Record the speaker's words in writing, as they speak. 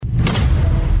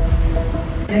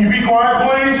Can you be quiet,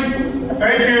 please?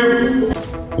 Thank you.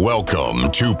 Welcome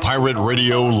to Pirate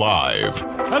Radio Live.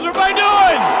 How's everybody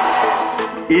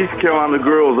doing? East Carolina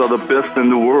girls are the best in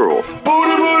the world.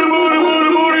 Booty, booty, booty, booty,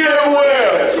 booty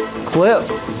everywhere. Clip.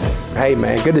 Hey,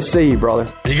 man, good to see you, brother.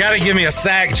 You got to give me a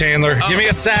sack, Chandler. Give me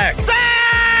a sack.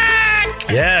 Sack!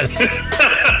 Yes.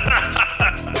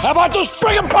 How about those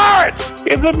friggin' Pirates?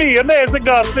 It's me, Inez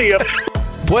Garcia.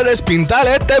 Puedes pintar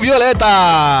este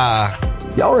violeta.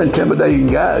 Y'all are intimidating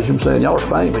guys. You know what I'm saying? Y'all are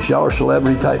famous. Y'all are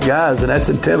celebrity-type guys, and that's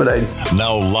intimidating.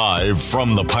 Now live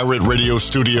from the Pirate Radio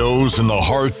studios in the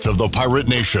heart of the Pirate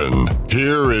Nation,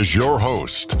 here is your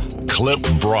host, Clip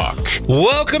Brock.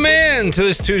 Welcome in to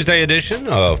this Tuesday edition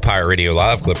of Pirate Radio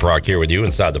Live. Clip Brock here with you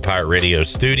inside the Pirate Radio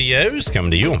studios,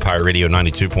 coming to you on Pirate Radio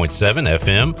 92.7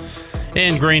 FM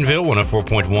in Greenville,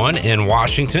 104.1 in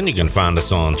Washington. You can find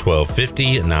us on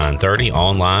 1250, 930,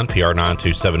 online,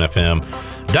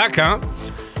 PR927FM.com.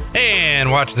 And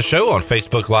watch the show on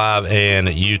Facebook Live and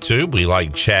YouTube. We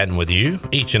like chatting with you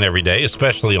each and every day,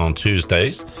 especially on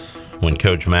Tuesdays when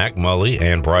Coach Mack, Mullis,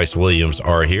 and Bryce Williams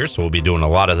are here. So we'll be doing a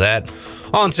lot of that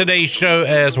on today's show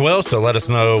as well. So let us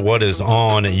know what is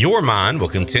on your mind. We'll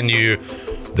continue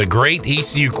the great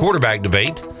ECU quarterback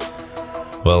debate.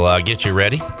 We'll get you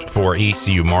ready for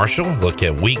ECU Marshall. Look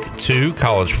at week 2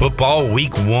 college football,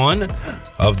 week 1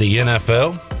 of the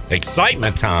NFL.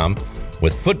 Excitement time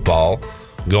with football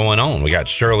going on. We got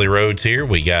Shirley Rhodes here.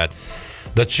 We got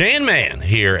the Chan Man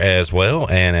here as well.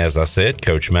 And as I said,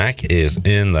 Coach Mack is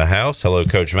in the house. Hello,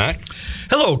 Coach Mack.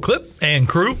 Hello, Clip and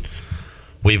crew.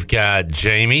 We've got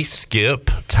Jamie, Skip,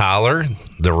 Tyler,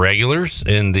 the regulars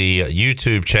in the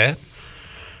YouTube chat.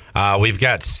 We've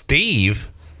got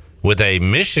Steve with a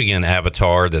Michigan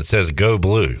avatar that says "Go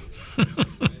Blue."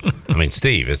 I mean,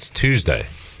 Steve, it's Tuesday.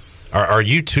 Are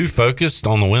you too focused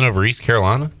on the win over East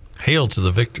Carolina? Hail to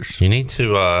the victors. You need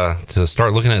to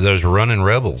start looking at those running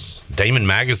Rebels. Damon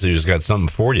Magazoo's got something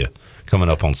for you coming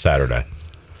up on Saturday.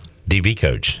 DB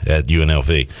coach at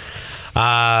UNLV.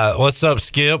 What's up,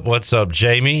 Skip? What's up,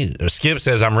 Jamie? Skip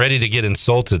says, I'm ready to get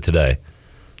insulted today.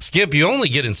 Skip, you only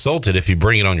get insulted if you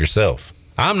bring it on yourself.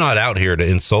 I'm not out here to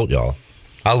insult y'all.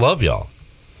 I love y'all,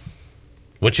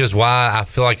 which is why I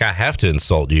feel like I have to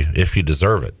insult you if you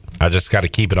deserve it. I just got to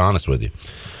keep it honest with you.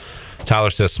 Tyler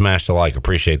says, smash the like.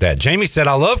 Appreciate that. Jamie said,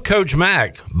 I love Coach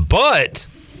Mack, but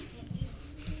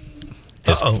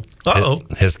his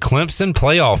Clemson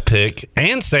playoff pick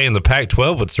and saying the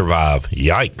Pac-12 would survive.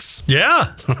 Yikes.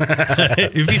 Yeah.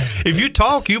 if you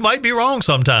talk, you might be wrong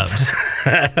sometimes.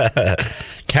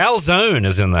 Calzone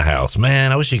is in the house.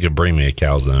 Man, I wish you could bring me a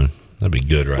calzone. That'd be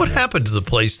good right now. What happened to the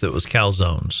place that was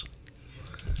Calzones?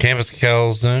 Campus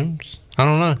Calzones? I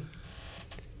don't know.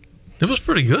 It was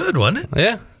pretty good, wasn't it?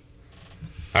 Yeah.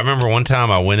 I remember one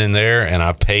time I went in there and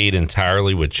I paid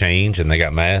entirely with change and they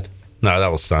got mad. No,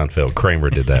 that was Seinfeld. Kramer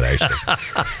did that, actually.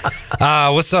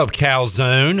 What's up,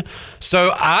 Calzone?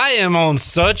 So I am on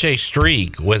such a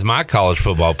streak with my college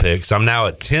football picks. I'm now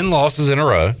at 10 losses in a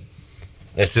row.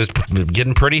 This is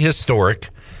getting pretty historic.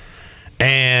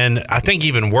 And I think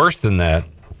even worse than that,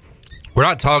 we're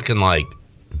not talking like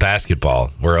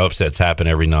basketball where upsets happen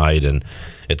every night and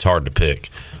it's hard to pick,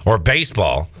 or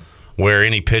baseball where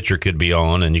any pitcher could be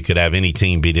on and you could have any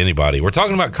team beat anybody. We're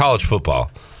talking about college football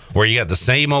where you got the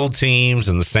same old teams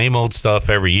and the same old stuff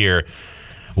every year.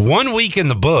 1 week in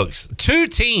the books, 2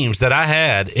 teams that I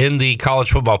had in the college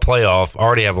football playoff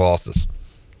already have losses.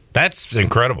 That's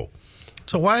incredible.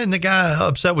 So why isn't the guy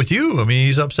upset with you? I mean,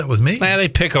 he's upset with me. Man, they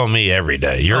pick on me every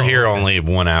day. You're here only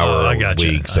 1 hour a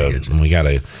week, so we got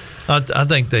to... I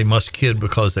think they must kid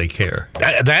because they care.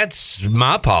 That's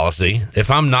my policy.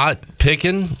 If I'm not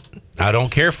picking, I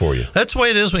don't care for you. That's the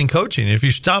way it is when coaching. If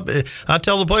you stop, I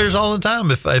tell the players all the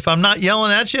time, if I'm not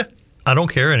yelling at you, I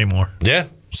don't care anymore. Yeah.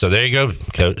 So there you go,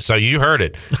 Coach. So you heard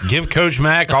it. Give Coach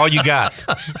Mack all you got.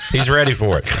 He's ready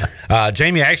for it.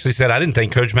 Jamie actually said, I didn't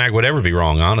think Coach Mack would ever be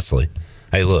wrong, honestly.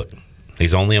 Hey, look,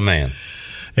 he's only a man.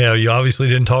 Yeah, you obviously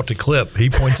didn't talk to Clip. He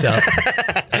points out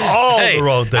all the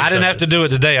wrong things. I didn't have to do it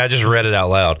today. I just read it out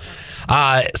loud.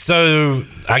 So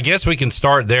I guess we can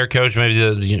start there, Coach. Maybe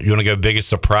you want to go biggest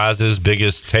surprises,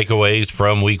 biggest takeaways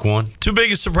from week 1? 2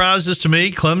 biggest surprises to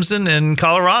me, Clemson and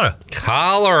Colorado.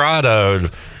 Colorado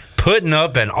putting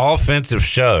up an offensive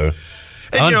show.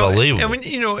 And, unbelievable.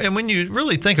 And when you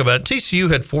really think about it,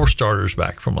 TCU had 4 starters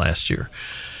back from last year.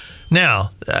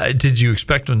 Now, did you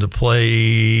expect them to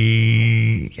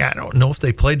play? I don't know if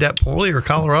they played that poorly or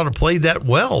Colorado played that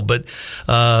well, but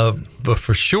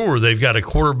for sure they've got a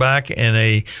quarterback and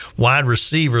a wide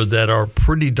receiver that are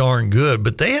pretty darn good.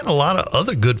 But they had a lot of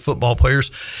other good football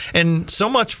players, and so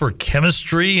much for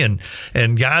chemistry and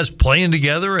guys playing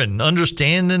together and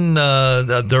understanding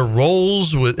their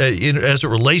roles with as it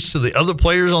relates to the other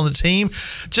players on the team.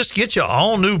 Just get you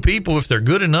all new people. If they're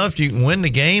good enough, you can win the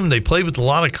game. They played with a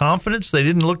lot of confidence. They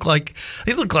looked like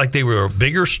they were a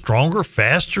bigger, stronger,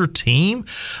 faster team.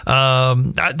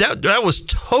 That was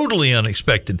totally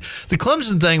unexpected. The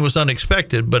Clemson thing was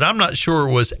unexpected, but I'm not sure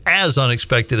it was as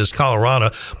unexpected as Colorado.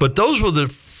 But those were the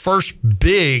first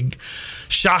big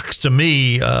shocks to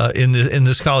me in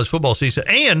this college football season.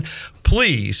 And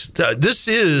please, this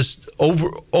is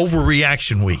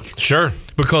overreaction week. Sure.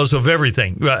 Because of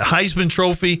everything. Heisman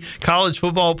Trophy, college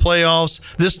football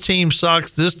playoffs, this team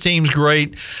sucks, this team's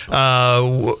great.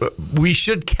 We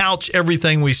should couch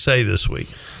everything we say this week.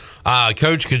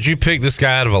 Coach, could you pick this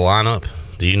guy out of a lineup?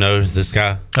 Do you know this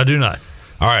guy? I do not.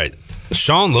 All right.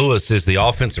 Sean Lewis is the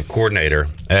offensive coordinator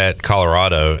at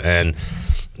Colorado, and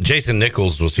Jason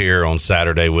Nichols was here on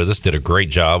Saturday with us, did a great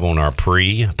job on our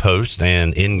pre, post,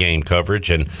 and in-game coverage,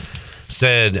 and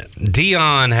said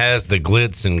Deion has the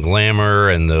glitz and glamour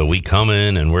and the we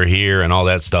coming and we're here and all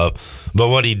that stuff. But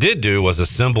what he did do was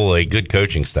assemble a good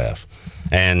coaching staff.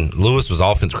 And Lewis was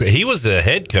he was the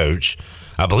head coach,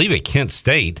 I believe, at Kent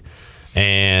State,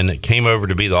 and came over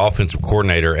to be the offensive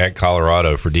coordinator at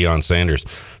Colorado for Deion Sanders.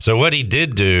 So what he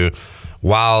did do,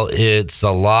 while it's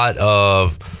a lot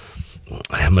of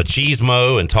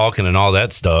machismo and talking and all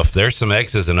that stuff, there's some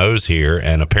X's and O's here,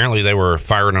 and apparently they were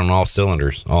firing on all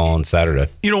cylinders on Saturday.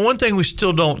 You know, one thing we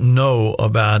still don't know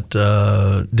about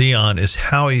Deion is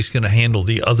how he's going to handle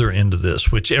the other end of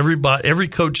this, which every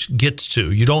coach gets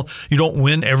to. You don't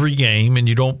win every game, and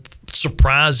you don't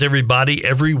surprise everybody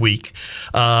every week,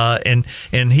 and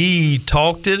he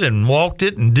talked it and walked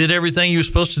it and did everything he was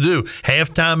supposed to do.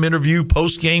 Halftime interview,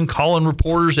 post game, calling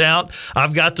reporters out.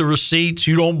 I've got the receipts.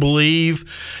 You don't believe,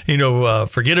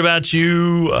 forget about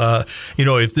you.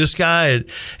 If this guy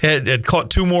had caught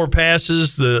 2 more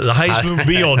passes, the Heisman would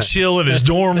be on chill in his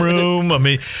dorm room. I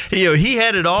mean, he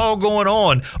had it all going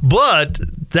on, but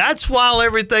that's while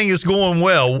everything is going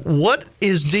well. What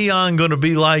is Deion going to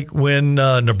be like when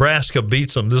Nebraska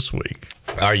beats them this week?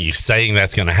 Are you saying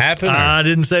that's going to happen? I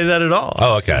didn't say that at all.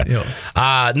 Oh, okay.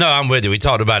 No, I'm with you. We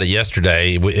talked about it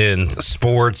yesterday. In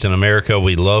sports in America,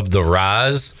 we love the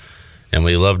rise and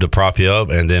we love to prop you up.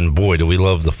 And then, boy, do we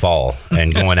love the fall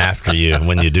and going after you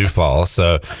when you do fall.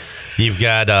 So you've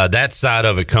got that side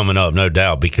of it coming up, no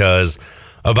doubt. Because,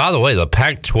 by the way, the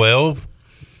Pac-12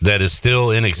 that is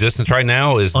still in existence right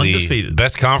now is undefeated. The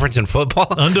best conference in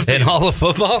football, in all of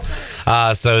football.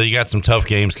 So you got some tough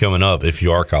games coming up if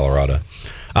you are Colorado.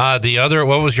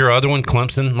 What was your other one,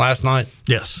 Clemson last night?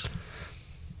 Yes.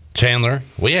 Chandler,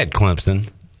 we had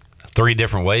Clemson 3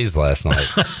 different ways last night.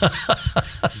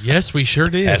 Yes, we sure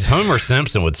did. As Homer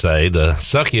Simpson would say, the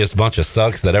suckiest bunch of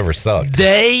sucks that ever sucked.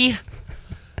 And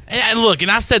look,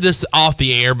 and I said this off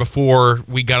the air before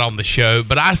we got on the show,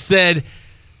 but I said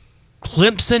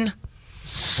Clemson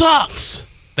sucks.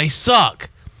 They suck.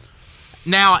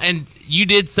 Now, and you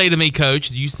did say to me,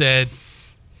 Coach, you said,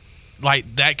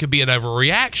 that could be an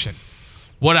overreaction.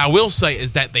 What I will say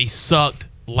is that they sucked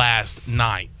last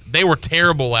night. They were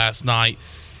terrible last night.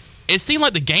 It seemed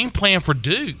like the game plan for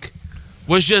Duke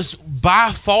was just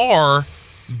by far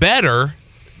better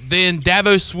than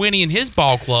Dabo Swinney and his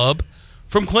ball club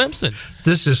from Clemson.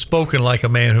 This is spoken like a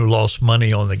man who lost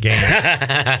money on the game.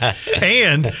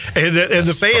 and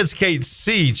the fans can't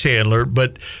see Chandler,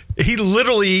 but he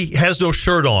literally has no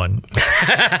shirt on.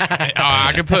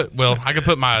 I could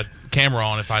put my camera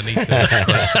on if I need to.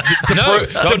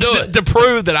 Don't do it. To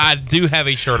prove that I do have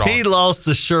a shirt on. He lost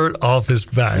the shirt off his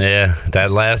back. Yeah, that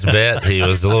last bet, he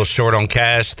was a little short on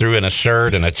cash, threw in a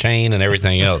shirt and a chain and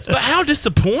everything else. But how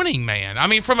disappointing, man. I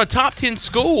mean, from a top 10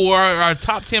 school or a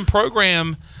top 10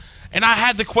 program, and I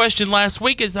had the question last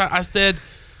week as I said,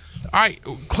 all right,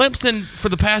 Clemson for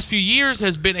the past few years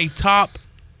has been a top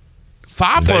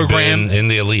 5 program in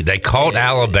the elite. They caught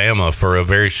Alabama for a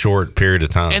very short period of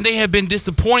time, and they have been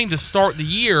disappointing to start the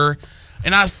year.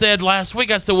 And I said last week,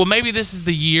 well, maybe this is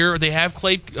the year they have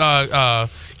Cade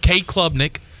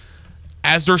Klubnik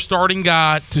as their starting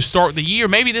guy to start the year.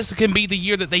 Maybe this can be the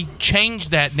year that they change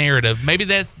that narrative. Maybe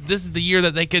this is the year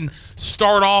that they can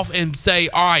start off and say,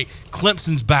 all right,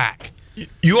 Clemson's back.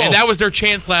 And that was their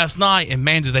chance last night, and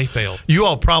man, did they fail. You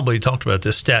all probably talked about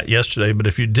this stat yesterday, but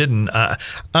if you didn't,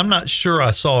 I'm not sure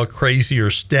I saw a crazier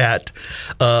stat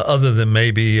other than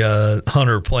maybe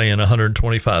Hunter playing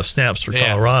 125 snaps for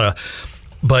Colorado.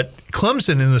 But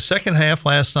Clemson in the second half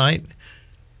last night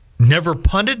never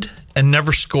punted and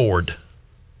never scored.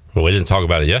 Well, we didn't talk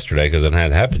about it yesterday because it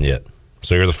hadn't happened yet.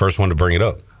 So you're the first one to bring it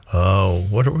up. Oh,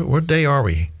 what day are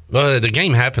we? Well, the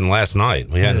game happened last night.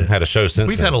 We hadn't had a show since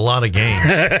We've then. had a lot of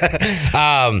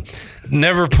games.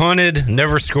 Never punted,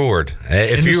 never scored.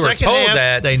 If you were told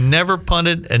that, they never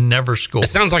punted and never scored. it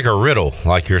sounds like a riddle,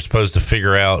 like you're supposed to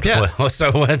figure out. Yeah.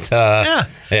 So what? Yeah.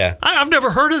 I've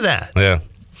never heard of that. Yeah.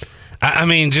 I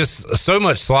mean, just so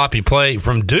much sloppy play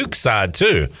from Duke's side,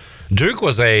 too. Duke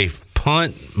was a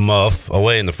punt muff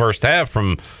away in the first half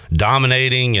from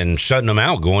dominating and shutting them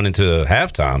out going into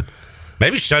halftime.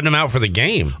 Maybe shutting them out for the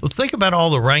game. Well, think about all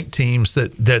the ranked teams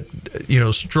that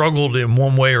struggled in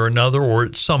one way or another, or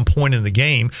at some point in the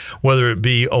game, whether it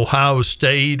be Ohio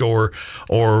State or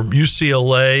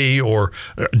UCLA or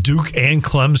Duke and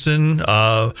Clemson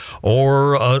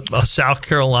or South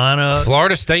Carolina,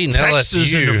 Florida State and Texas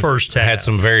LSU in the first half had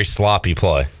some very sloppy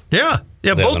play. Yeah,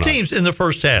 both teams in the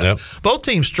first half. Yep. Both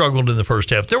teams struggled in the first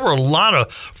half. There were a lot of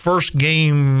first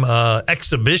game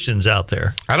exhibitions out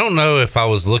there. I don't know if I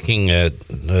was looking at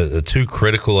too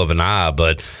critical of an eye,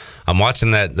 but I'm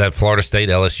watching that Florida State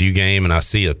LSU game, and I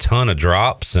see a ton of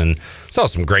drops and saw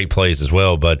some great plays as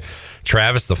well. But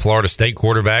Travis, the Florida State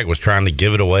quarterback, was trying to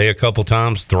give it away a couple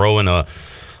times, throwing a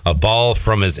ball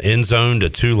from his end zone to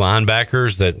two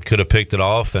linebackers that could have picked it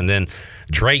off, and then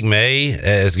Drake May,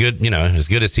 as good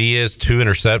as he is, 2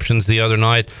 interceptions the other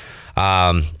night.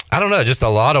 I don't know, just a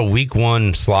lot of week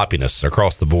one sloppiness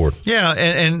across the board. Yeah,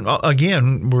 and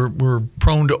again, we're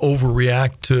prone to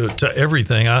overreact to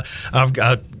everything. I've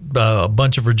got a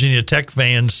bunch of Virginia Tech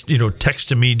fans,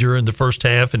 texting me during the first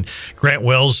half, and Grant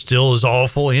Wells still is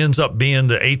awful. He ends up being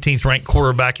the 18th ranked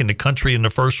quarterback in the country in the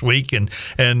first week, and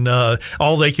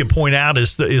all they can point out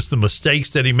is the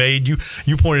mistakes that he made.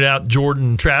 You pointed out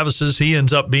Jordan Travis's. He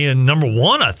ends up being number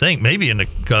 1, I think, maybe in the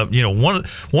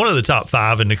one of the top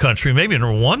 5 in the country, maybe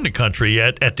number 1 in the country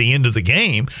at the end of the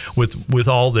game with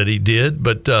all that he did.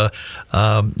 But lots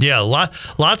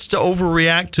to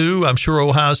overreact to. I'm sure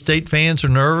Ohio State fans are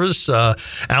nervous.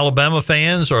 Alabama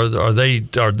fans, are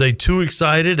they too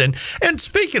excited? And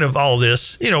speaking of all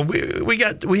this, we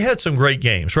had some great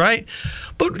games, right?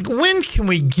 But when can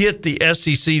we get the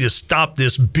SEC to stop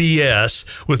this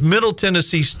BS with Middle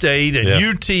Tennessee State and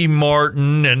UT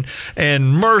Martin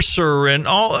and Mercer and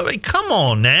all? I mean, come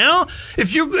on now.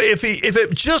 If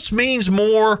it just means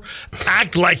more,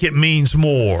 act like it means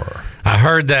more. I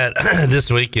heard that this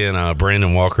weekend,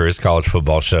 Brandon Walker, his college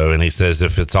football show, and he says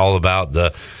if it's all about the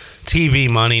TV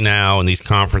money now and these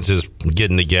conferences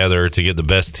getting together to get the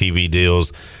best TV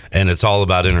deals, and it's all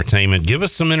about entertainment, give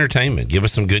us some entertainment, give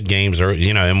us some good games, or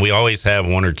and we always have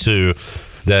 1 or 2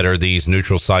 that are these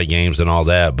neutral site games and all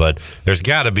that, but there's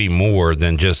got to be more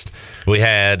than just. We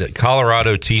had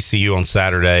Colorado TCU on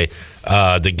Saturday.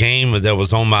 The game that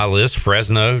was on my list,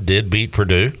 Fresno did beat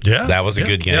Purdue. Yeah, that was a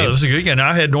good game. Yeah, it was a good game.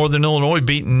 I had Northern Illinois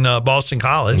beating Boston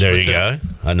College. There you go,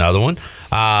 another one.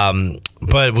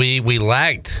 But we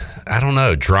lacked, I don't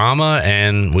know, drama,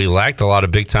 and we lacked a lot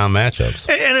of big time matchups.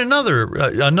 And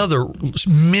another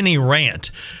mini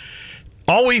rant.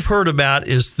 All we've heard about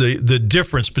is the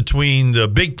difference between the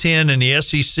Big Ten and the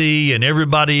SEC and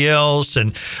everybody else,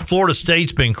 and Florida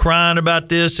State's been crying about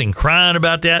this and crying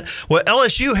about that. Well,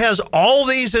 LSU has all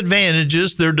these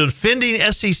advantages. They're defending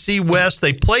SEC West.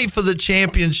 They played for the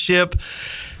championship,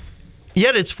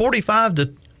 yet it's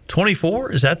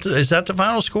 45-24. Is that the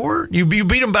final score? You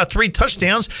beat them by 3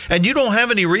 touchdowns, and you don't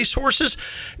have any resources.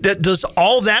 Does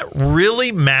all that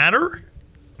really matter?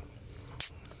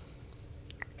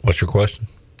 What's your question?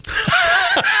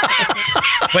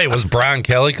 Wait, was Brian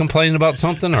Kelly complaining about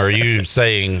something, or are you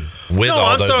saying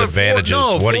all those advantages,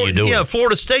 what are you doing? Yeah,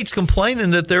 Florida State's complaining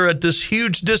that they're at this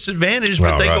huge disadvantage,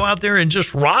 but they go out there and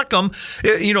just rock them.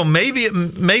 Maybe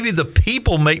the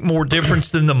people make more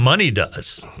difference than the money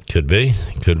does. Could be.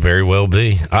 Could very well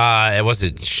be. Was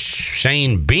it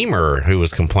Shane Beamer who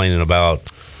was complaining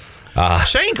about?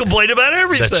 Shane complained about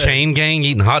everything. The chain gang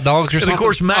eating hot dogs or something? And, of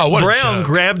course, Matt Brown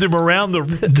grabbed him around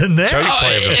the neck.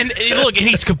 And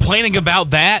he's complaining about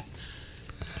that.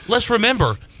 Let's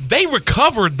remember, they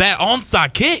recovered that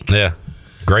onside kick. Yeah.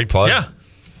 Great play. Yeah.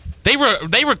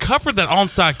 They recovered that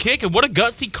onside kick, and what a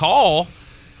gutsy call.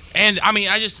 And, I mean,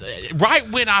 right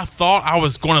when I thought I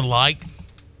was going to like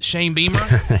Shane Beamer,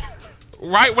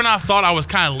 right when I thought I was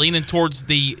kind of leaning towards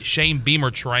the Shane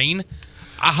Beamer train,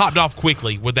 I hopped off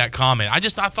quickly with that comment. I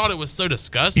thought it was so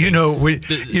disgusting.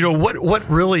 What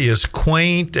really is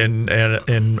quaint and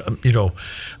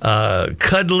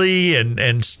cuddly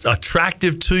and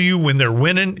attractive to you when they're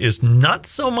winning is not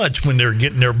so much when they're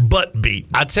getting their butt beat.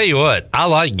 I tell you what, I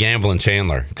like Gambling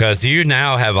Chandler because you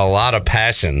now have a lot of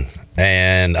passion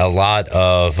and a lot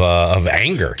of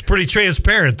anger. It's pretty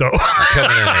transparent, though.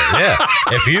 Coming in there. Yeah.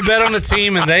 If you bet on the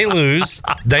team and they lose,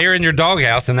 they are in your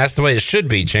doghouse, and that's the way it should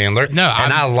be, Chandler.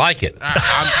 I like it. Look,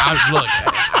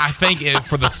 I think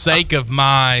for the sake of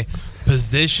my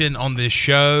position on this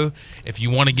show, if you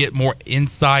want to get more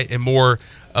insight and more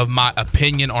of my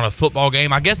opinion on a football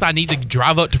game, I guess I need to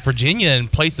drive up to Virginia and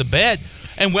place a bet.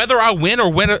 And whether I win or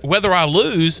whether I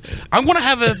lose, I'm going to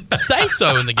have a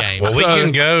say-so in the game. Well, we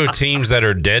can go teams that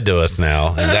are dead to us now,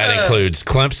 and that includes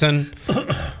Clemson,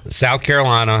 South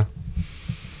Carolina,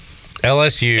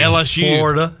 LSU,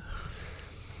 Florida.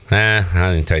 I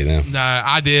didn't tell you them. No,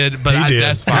 I did, but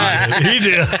that's fine. He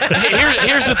did.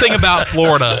 Here's the thing about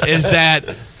Florida is that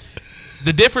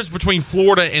the difference between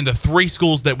Florida and the three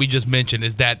schools that we just mentioned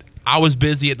is that I was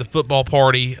busy at the football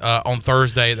party on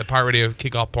Thursday, the Pirate Radio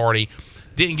kickoff party.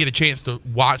 Didn't get a chance to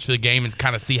watch the game and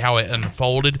kind of see how it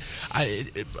unfolded.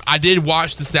 I did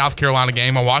watch the South Carolina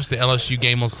game. I watched the LSU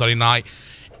game on Sunday night.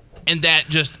 And that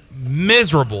just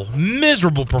miserable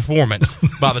performance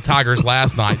by the Tigers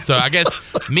last night. So I guess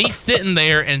me sitting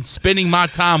there and spending my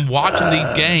time watching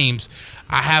these games,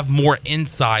 I have more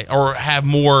insight or have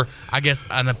more, I guess,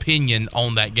 an opinion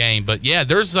on that game. But, yeah,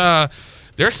 there's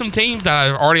some teams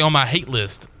that are already on my hate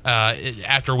list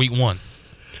after week one.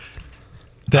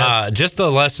 Just a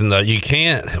lesson, though. You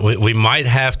can't. We might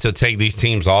have to take these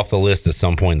teams off the list at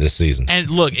some point this season. And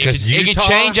look, it can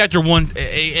change after one.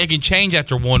 It can change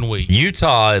after 1 week.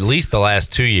 Utah, at least the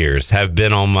last 2 years, have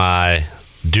been on my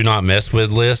do not mess with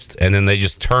list, and then they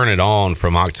just turn it on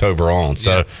from October on.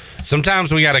 So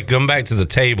sometimes we got to come back to the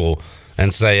table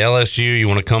and say, LSU, you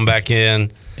want to come back in?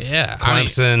 Yeah,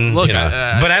 Clemson. Look,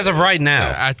 but as of right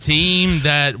now, a team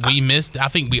that we missed. I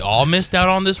think we all missed out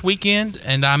on this weekend,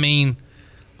 and I mean.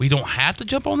 We don't have to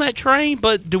jump on that train,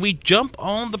 but do we jump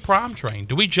on the prime train?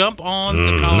 Do we jump on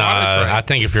the Colorado train? I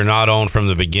think if you're not on from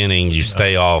the beginning, you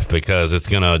stay off because it's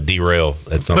going to derail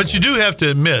at some point. But you do have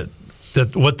to admit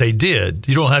that what they did,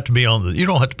 you don't have to be on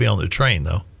the train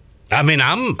though. I mean,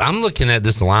 I'm looking at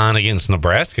this line against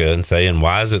Nebraska and saying,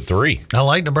 why is it 3? I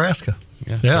like Nebraska.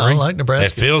 Yeah, I like Nebraska.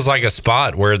 It feels like a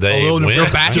spot where they win. They're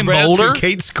back in Nebraska Boulder.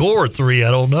 Can't score 3.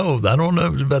 I don't know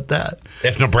about that.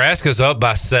 If Nebraska's up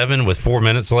by 7 with 4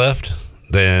 minutes left,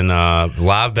 then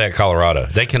live bet Colorado.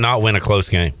 They cannot win a close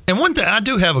game. And one thing, I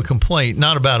do have a complaint,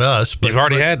 not about us. But, you've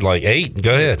already had like 8.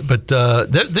 Go ahead. But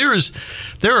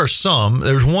there are some.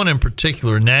 There's one in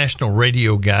particular, a national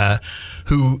radio guy,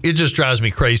 who it just drives me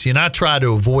crazy. And I try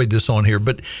to avoid this on here,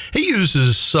 but he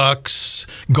uses sucks,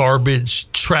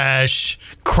 garbage, trash,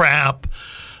 crap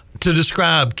to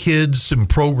describe kids and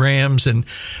programs, and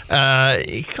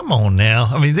come on now.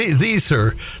 I mean, these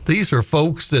are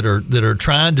folks that are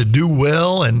trying to do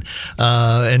well, and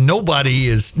nobody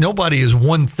is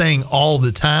one thing all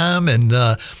the time, and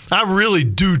I really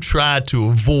do try to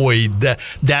avoid that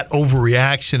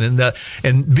overreaction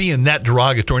and being that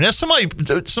derogatory. Now, somebody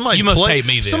you must hate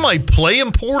me then. Somebody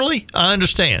playing poorly, I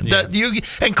understand that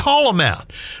and call them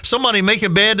out. Somebody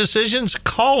making bad decisions,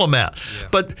 call them out. Yeah.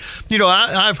 But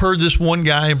I've heard this one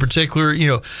guy in particular,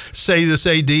 say this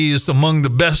AD is among the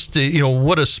best.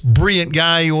 What a brilliant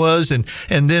guy he was, and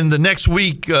then the next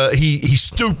week he's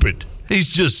stupid. He's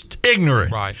just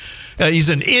ignorant. Right. He's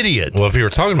an idiot. Well, if you were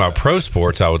talking about pro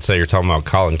sports, I would say you're talking about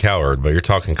Colin Cowherd, but you're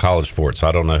talking college sports, so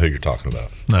I don't know who you're talking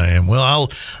about. I am. Well,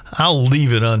 I'll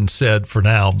leave it unsaid for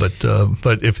now, but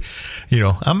if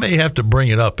I may have to bring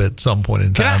it up at some point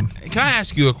in time. Can I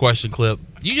ask you a question, Clip?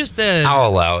 You just said I'll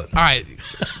allow it. All right.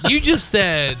 You just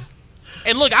said,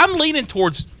 and look, I'm leaning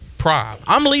towards Prime.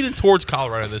 I'm leaning towards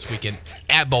Colorado this weekend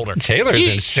at Boulder.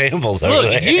 Taylor's in shambles over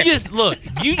there.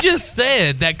 You just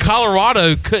said that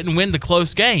Colorado couldn't win the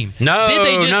close game. No, did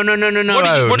they just,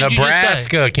 no. What did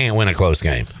Nebraska can't win a close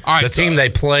game. All right, team they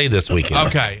play this weekend.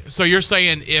 Okay, so you're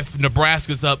saying if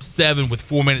Nebraska's up 7 with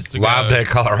 4 minutes to go, live bet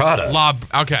Colorado.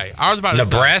 Okay, I was about to say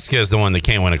Nebraska is the one that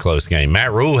can't win a close game.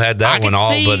 Matt Rule had that one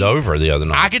all but over the other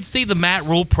night. I could see the Matt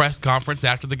Rule press conference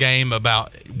after the game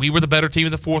about we were the better team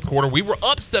in the fourth quarter. We were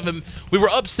up 7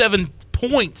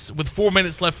 points with 4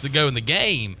 minutes left to go in the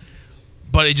game,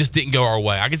 but it just didn't go our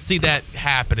way. I could see that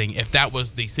happening if that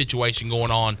was the situation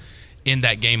going on in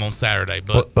that game on Saturday.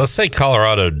 But let's say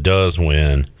Colorado does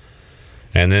win,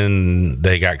 and then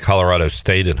they got Colorado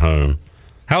State at home.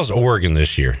 How's Oregon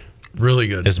this year? Really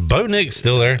good. Is Bo Nix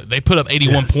still there? They put up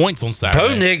 81 points on Saturday.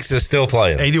 Bo Nix is still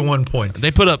playing. 81 points.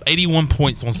 They put up 81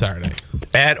 points on Saturday.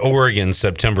 At Oregon,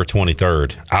 September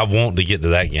 23rd. I want to get to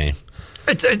that game.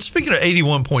 And speaking of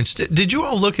 81 points, did you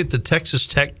all look at the Texas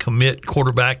Tech commit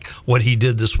quarterback, what he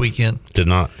did this weekend? Did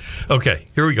not. Okay,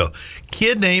 here we go.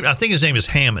 Kid named, I think his name is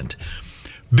Hammond.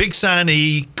 Big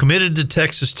signee, committed to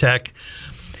Texas Tech.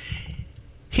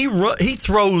 He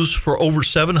throws for over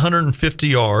 750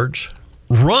 yards,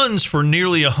 runs for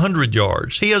nearly 100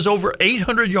 yards. He has over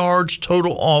 800 yards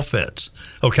total offense.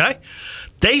 Okay?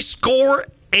 They score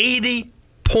 80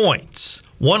 points.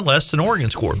 One less than Oregon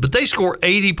scored, but they score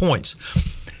 80 points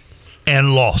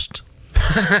and lost.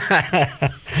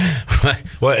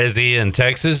 What, is he in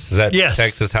Texas? Is that Yes.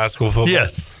 Texas high school football?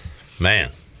 Yes. Man.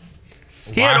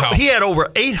 He had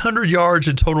over 800 yards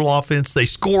in total offense. They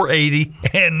score 80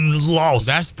 and lost.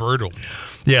 That's brutal.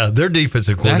 Yeah, their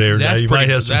defensive coordinator. Now you might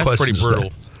have some questions. That's pretty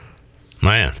brutal.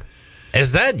 Man.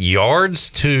 Is that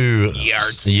yards to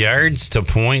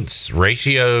points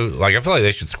ratio? Like, I feel like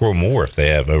they should score more if they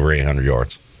have over 800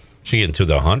 yards. Should get into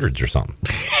the hundreds or something.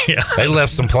 Yeah. They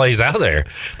left some plays out there.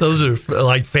 Those are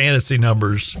like fantasy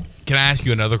numbers. Can I ask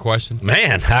you another question?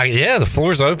 Man, the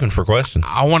floor's open for questions.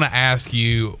 I want to ask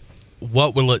you,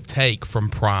 what will it take from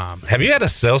Prime? Have you had a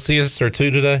Celsius or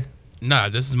two today? No,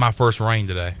 this is my first rain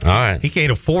today. All right. He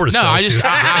can't afford a No, Celsius.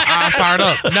 I'm fired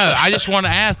up. No, I just want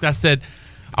to ask.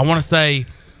 I want to say,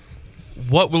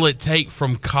 what will it take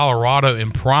from Colorado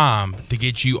and Prime to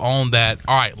get you on that?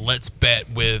 All right, let's bet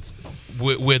with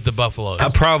the Buffaloes. I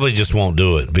probably just won't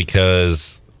do it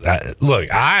because,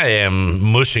 I am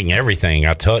mushing everything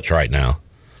I touch right now.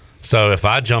 So if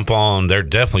I jump on, they're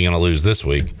definitely going to lose this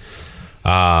week.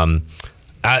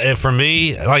 For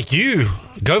me, like you,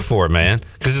 go for it, man,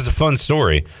 because it's a fun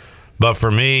story. But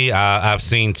for me, I've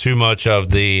seen too much of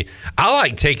I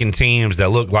like taking teams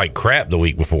that look like crap the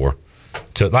week before,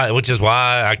 which is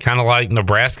why I kind of like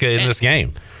Nebraska in this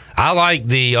game. I like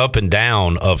the up and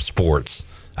down of sports.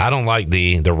 I don't like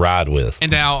the ride with.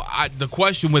 And now the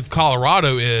question with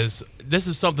Colorado is, this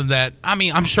is something that,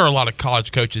 I'm sure a lot of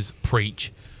college coaches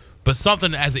preach, but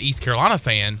something as an East Carolina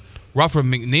fan, Rutherford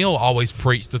McNeil always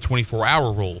preached the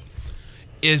 24-hour rule.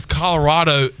 Is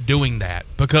Colorado doing that?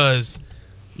 Because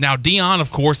now Deion,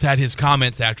 of course, had his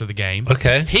comments after the game.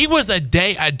 Okay. He was a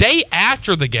day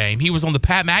after the game, he was on the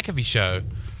Pat McAfee show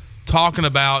talking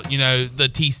about, the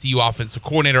TCU offensive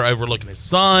coordinator overlooking his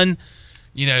son,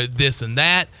 this and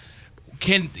that.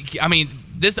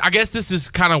 I guess this is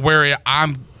kind of where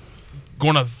I'm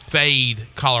going to fade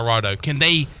Colorado. Can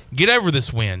they get over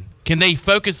this win? Can they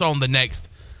focus on the next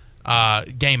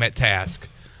game at task?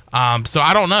 So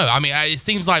I don't know. It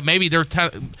seems like maybe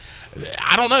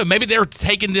I don't know. Maybe they're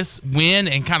taking this win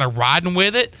and kind of riding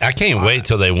with it. I can't wait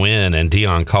till they win and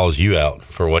Deion calls you out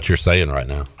for what you're saying right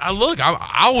now. I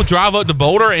will drive up to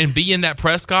Boulder and be in that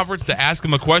press conference to ask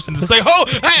him a question to say, "Oh,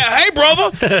 hey,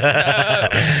 brother,"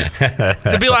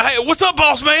 to be like, "Hey, what's up,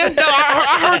 boss man? No,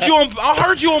 I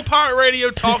heard you on Pirate Radio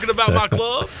talking about my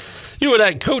club." You were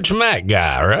that Coach Mack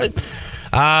guy, right?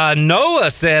 Noah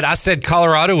said, I said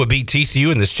Colorado would beat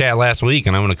TCU in this chat last week,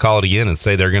 and I'm going to call it again and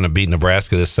say they're going to beat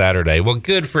Nebraska this Saturday. Well,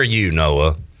 good for you,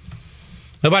 Noah.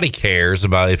 Nobody cares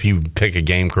about if you pick a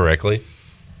game correctly.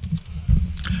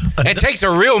 It takes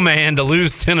a real man to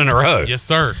lose 10 in a row. Yes,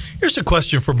 sir. Here's a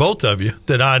question for both of you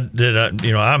that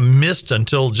I missed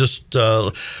until just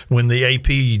when the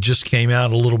AP just came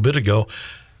out a little bit ago.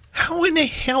 How in the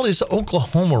hell is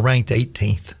Oklahoma ranked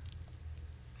 18th?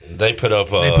 They put up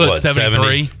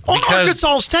 73 on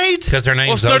Arkansas State because their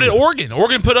name's so did Oregon.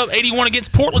 Oregon put up 81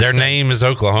 against Portland. Their name is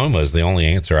Oklahoma is the only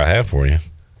answer I have for you.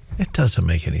 It doesn't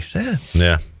make any sense.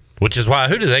 Yeah, which is why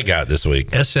who do they got this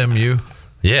week? SMU.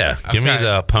 Yeah, give me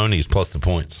the ponies plus the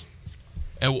points.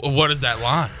 And what is that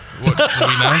line? What, do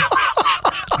we know?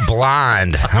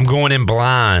 Blind. I'm going in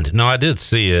blind. No, I did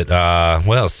see it.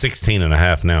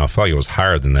 16.5 now. I feel like it was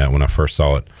higher than that when I first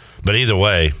saw it. But either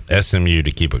way, SMU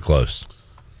to keep it close.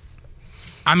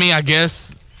 I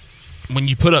guess when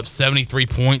you put up 73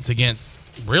 points against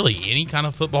really any kind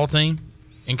of football team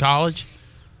in college,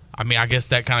 I guess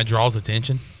that kind of draws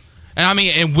attention. And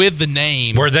and with the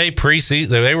name, were they preseason?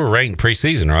 They were ranked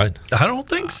preseason, right? I don't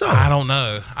think so. I don't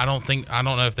know. I don't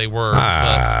know if they were.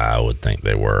 I would think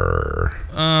they were.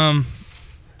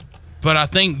 But I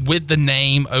think with the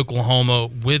name Oklahoma,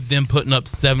 with them putting up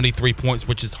 73 points,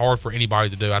 which is hard for anybody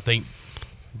to do, I think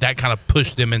that kind of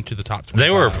pushed them into the top 25. They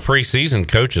were a preseason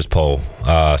coaches poll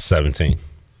 17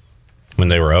 when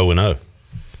they were 0-0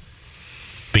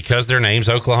 because their name's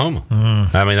Oklahoma.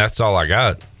 That's all I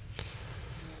got.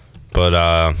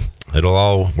 But it'll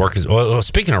all work. Well,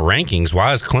 speaking of rankings,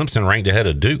 why is Clemson ranked ahead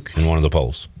of Duke in one of the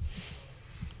polls?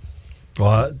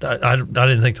 Well, I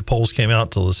didn't think the polls came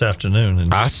out till this afternoon.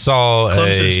 And I saw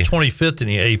Clemson's 25th in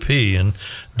the AP, and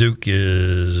Duke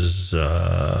is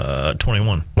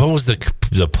 21. What was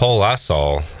the poll I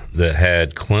saw that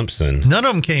had Clemson? None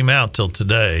of them came out till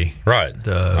today. Right.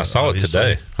 I saw obviously.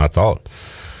 it today, I thought.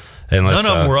 Unless,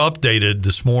 None of them were updated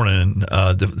this morning.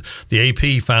 The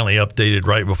AP finally updated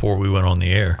right before we went on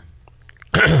the air.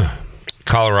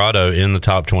 Colorado in the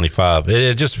top 25.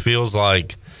 It just feels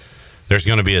like there's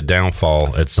going to be a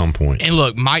downfall at some point. And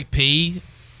look, Mike P,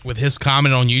 with his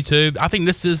comment on YouTube, I think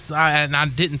this is, and I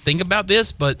didn't think about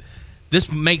this, but this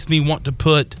makes me want to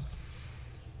put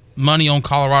money on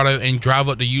Colorado and drive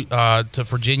up to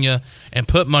Virginia and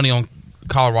put money on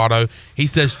Colorado. He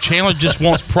says Chandler just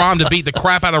wants Prime to beat the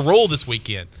crap out of Rule this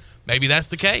weekend. Maybe that's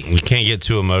the case. You can't get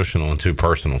too emotional and too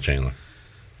personal, Chandler.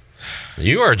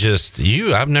 You are just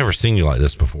I've never seen you like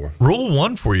this before. Rule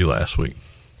won for you last week.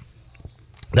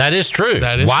 That is true.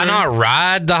 Why not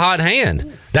ride the hot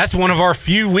hand? That's one of our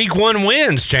few week 1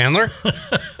 wins, Chandler.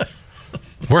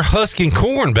 We're husking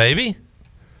corn, baby.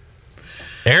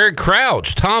 Eric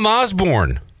Crouch, Tom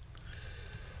Osborne.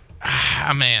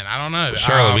 Man, I don't know.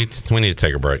 Shirley, we need to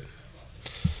take a break.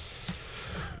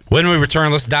 When we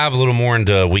return, let's dive a little more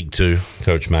into week 2,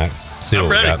 Coach Mack. See what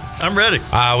I'm ready. we got. I'm ready.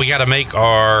 We got to make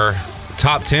our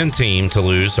top 10 team to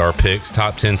lose, our picks.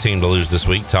 Top 10 team to lose this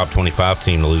week. Top 25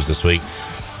 team to lose this week.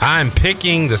 I'm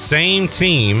picking the same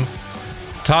team,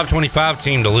 top 25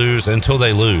 team to lose until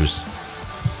they lose.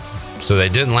 So they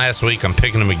didn't last week. I'm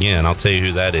picking them again. I'll tell you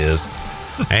who that is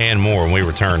and more when we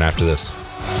return after this.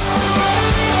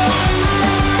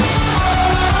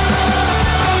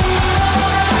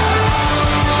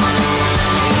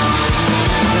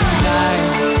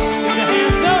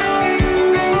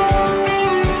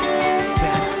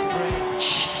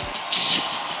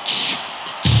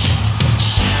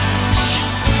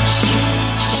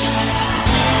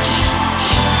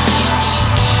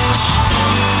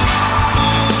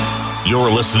 You're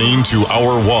listening to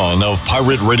Hour 1 of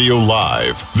Pirate Radio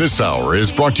Live. This hour is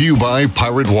brought to you by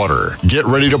Pirate Water. Get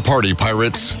ready to party,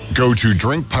 pirates. Go to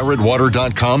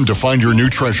drinkpiratewater.com to find your new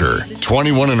treasure.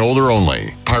 21 and older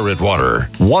only. Pirate Water.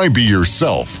 Why be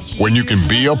yourself when you can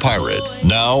be a pirate?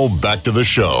 Now, back to the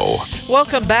show.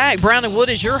 Welcome back. Brown & Wood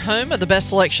is your home of the best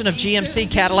selection of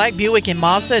GMC, Cadillac, Buick, and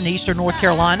Mazda in eastern North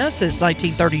Carolina since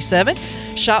 1937.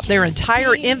 Shop their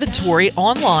entire inventory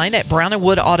online at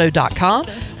brownandwoodauto.com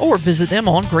or visit them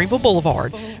on Greenville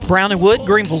Boulevard. Brown & Wood,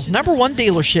 Greenville's #1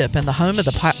 dealership and the home of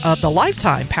the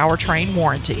lifetime powertrain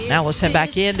warranty. Now let's head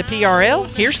back into PRL.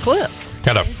 Here's Clip.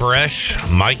 Got a fresh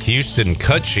Mike Houston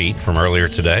cut sheet from earlier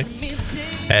today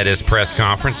at his press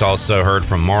conference. Also heard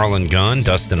from Marlon Gunn,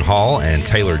 Dustin Hall, and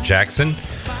Taylor Jackson.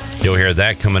 You'll hear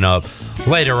that coming up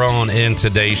later on in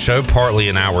today's show, partly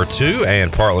in hour 2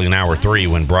 and partly in hour 3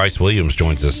 when Bryce Williams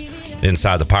joins us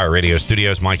inside the Pirate Radio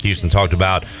studios. Mike Houston talked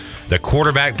about the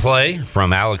quarterback play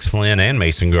from Alex Flynn and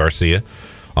Mason Garcia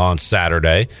on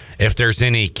Saturday. If there's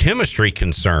any chemistry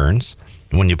concerns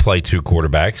when you play two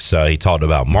quarterbacks, he talked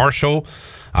about Marshall,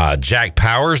 Jack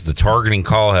Powers. The targeting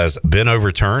call has been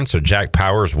overturned, so Jack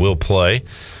Powers will play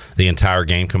the entire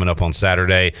game coming up on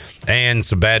Saturday. And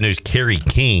some bad news, Kerry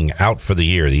King out for the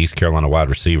year. The East Carolina wide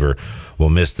receiver will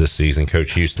miss this season.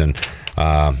 Coach Houston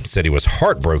said he was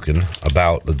heartbroken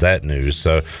about that news.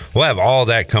 So we'll have all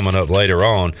that coming up later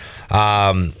on.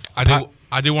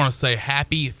 I do want to say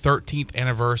happy 13th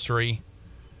anniversary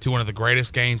to one of the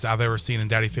greatest games I've ever seen in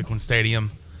Daddy Ficklin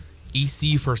Stadium.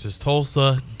 EC versus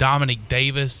Tulsa, Dominic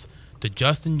Davis to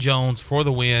Justin Jones for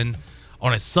the win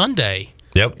on a Sunday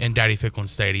in Daddy Ficklin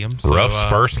Stadium. So, Ruff's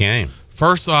first game.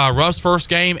 Ruff's first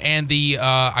game and the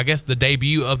I guess the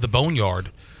debut of the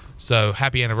Boneyard. So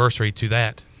happy anniversary to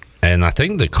that. And I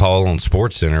think the call on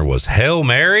SportsCenter was Hail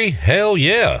Mary, hell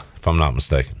yeah, if I'm not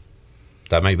mistaken.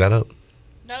 Did I make that up?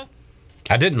 No.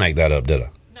 I didn't make that up, did I?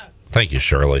 No. Thank you,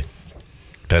 Shirley.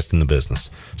 Best in the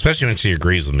business, especially when she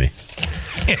agrees with me.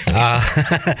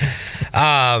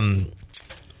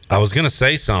 I was going to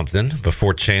say something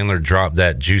before Chandler dropped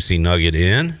that juicy nugget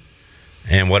in.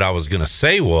 And what I was going to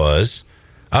say was,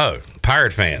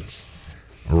 Pirate fans,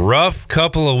 rough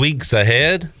couple of weeks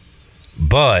ahead.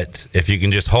 But if you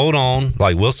can just hold on,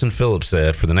 like Wilson Phillips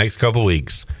said, for the next couple of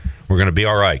weeks, we're going to be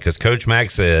all right. Because Coach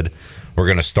Mack said we're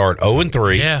going to start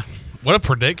 0-3. Yeah, what a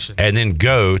prediction. And then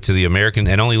go to the American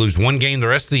and only lose one game the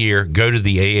rest of the year, go to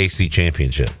the AAC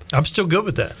championship. I'm still good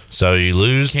with that. So you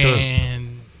lose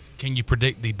Can you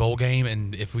predict the bowl game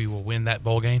and if we will win that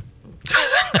bowl game?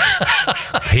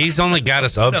 He's only got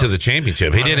us up to the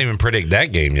championship. He didn't even predict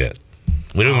that game yet.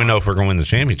 We don't even know if we're going to win the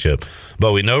championship.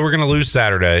 But we know we're going to lose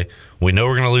Saturday. We know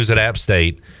we're going to lose at App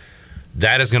State.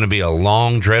 That is going to be a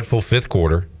long, dreadful fifth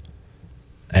quarter.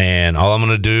 And all I'm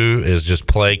going to do is just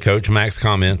play Coach Mack's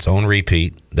comments on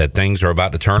repeat that things are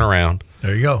about to turn around.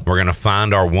 There you go. We're going to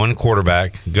find our one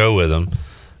quarterback, go with him,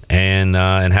 and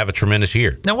have a tremendous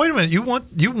year. Now, wait a minute. You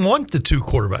want the two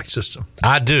quarterback system.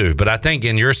 I do, but I think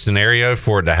in your scenario,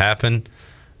 for it to happen,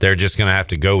 they're just going to have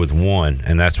to go with one,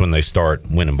 and that's when they start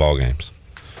winning ball games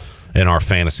in our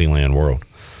Fantasyland world.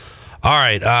 All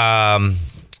right.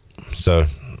 So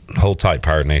hold tight,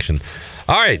 Pirate Nation.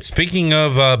 All right, speaking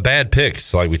of bad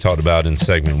picks, like we talked about in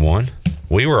segment 1,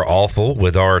 we were awful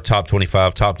with our top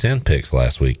 25, top 10 picks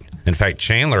last week. In fact,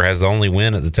 Chandler has the only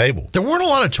win at the table. There weren't a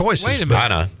lot of choices. Wait a minute. I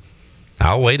know.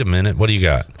 I'll wait a minute. What do you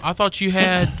got? I thought you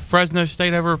had Fresno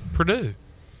State over Purdue.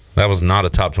 That was not a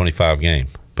top 25 game,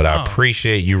 but I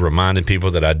appreciate you reminding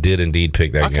people that I did indeed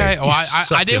pick that game. Okay, well,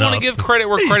 I did want to give credit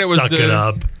where credit was due. Suck it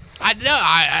up. I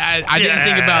didn't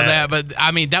think about that, but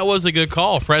I mean that was a good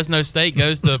call. Fresno State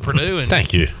goes to Purdue, and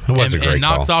thank you. It was a great and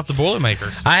knocks call. off the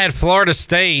Boilermakers. I had Florida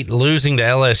State losing to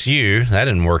LSU. That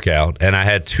didn't work out, and I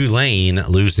had Tulane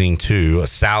losing to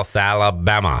South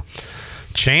Alabama.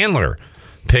 Chandler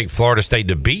picked Florida State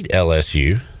to beat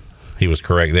LSU. He was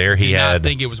correct there. He I had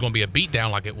think it was going to be a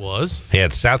beatdown like it was. He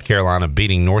had South Carolina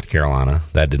beating North Carolina.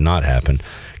 That did not happen.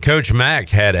 Coach Mack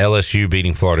had LSU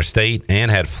beating Florida State and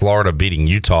had Florida beating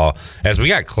Utah. As we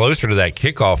got closer to that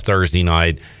kickoff Thursday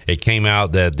night, it came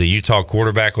out that the Utah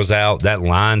quarterback was out. That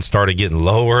line started getting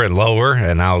lower and lower,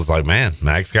 and I was like, man,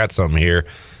 Mack's got something here.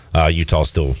 Utah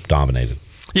still dominated.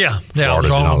 Yeah, I was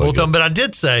wrong on both of them. But I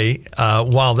did say,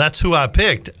 while that's who I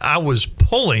picked, I was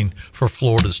pulling for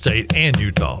Florida State and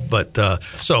Utah. But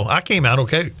so I came out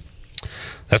okay.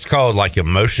 That's called like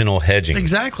emotional hedging.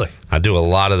 Exactly. I do a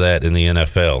lot of that in the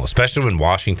NFL, especially when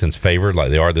Washington's favored like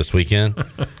they are this weekend.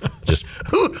 Just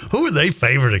who are they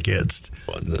favored against?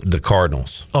 The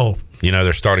Cardinals. Oh. You know,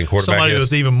 their starting quarterback somebody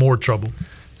with even more trouble.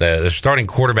 Their starting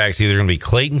quarterback's either going to be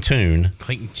Clayton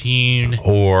Tune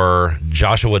or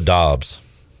Joshua Dobbs.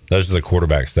 Those are the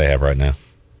quarterbacks they have right now.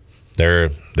 They're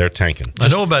tanking. I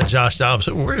know about Josh Dobbs.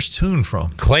 Where's Tune from?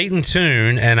 Clayton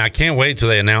Tune, and I can't wait till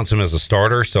they announce him as a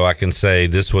starter so I can say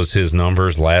this was his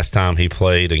numbers last time he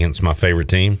played against my favorite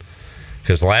team.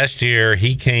 Because last year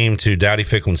he came to Dowdy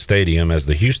Ficklen Stadium as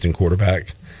the Houston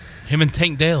quarterback. Him and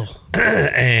Tank Dell.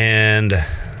 And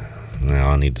now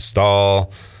I need to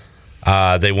stall.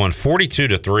 They won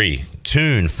 42-3.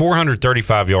 Tune,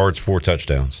 435 yards, 4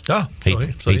 touchdowns. Oh,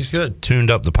 so he's good.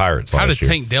 Tuned up the Pirates last year. How did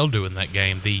Tank Dell do in that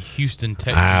game? The Houston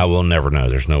Texans. I will never know.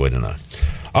 There's no way to know.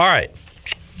 All right.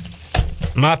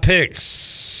 My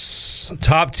picks.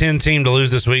 Top 10 team to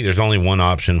lose this week. There's only one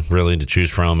option, really, to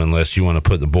choose from unless you want to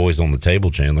put the boys on the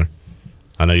table, Chandler.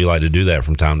 I know you like to do that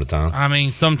from time to time. I mean,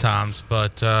 sometimes,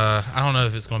 but I don't know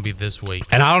if it's going to be this week.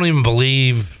 And I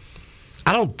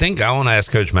don't think I want to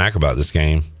ask Coach Mack about this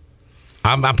game.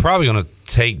 I'm probably going to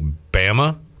take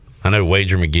Bama. I know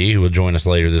Wager McGee, who will join us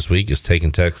later this week, is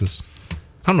taking Texas. I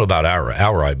don't know about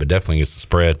outright, but definitely gets the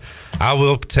spread. I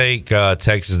will take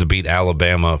Texas to beat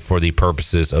Alabama for the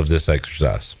purposes of this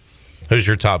exercise. Who's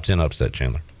your top 10 upset,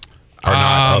 Chandler? Or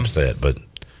not upset, but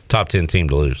top 10 team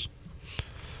to lose.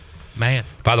 Man.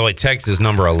 By the way, Texas is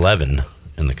number 11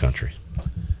 in the country.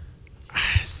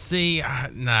 See,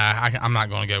 I'm not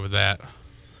going to go with that.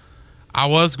 I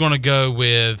was going to go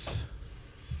with...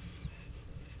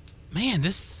 Man,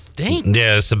 this stinks.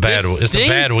 Yeah, it's a bad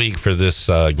week for this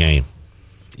game.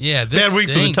 Yeah, this bad week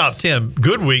stinks. for the top 10.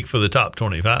 Good week for the top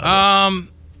 25.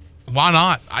 Why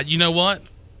not? You know what?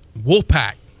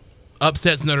 Wolfpack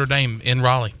upsets Notre Dame in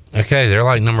Raleigh. Okay, they're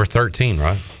like number 13,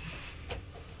 right?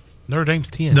 Notre Dame's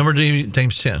 10. Notre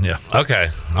Dame's 10, yeah. Okay,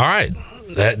 all right.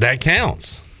 That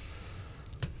counts.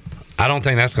 I don't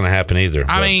think that's going to happen either.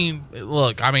 I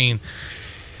mean,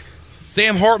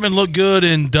 Sam Hartman looked good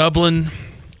in Dublin,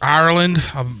 Ireland,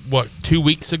 2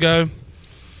 weeks ago.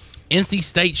 NC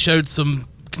State showed some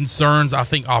concerns, I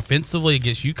think, offensively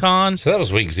against UConn. So that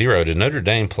was week 0. Did Notre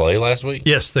Dame play last week?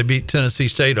 Yes, they beat Tennessee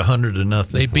State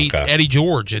 100-0. They beat Eddie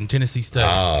George in Tennessee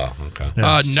State. Oh, okay.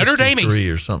 Yeah, Notre Dame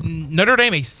or something. Notre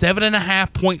Dame a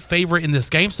 7.5 point favorite in this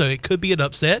game, so it could be an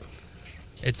upset.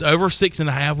 It's over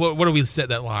 6.5. What do we set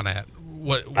that line at?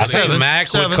 I think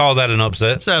Mac would call that an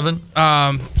upset. 7.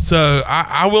 So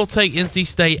I will take NC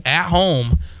State at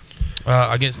home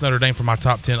against Notre Dame for my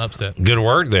top 10 upset. Good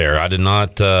work there. I did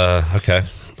not. Okay,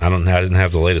 I didn't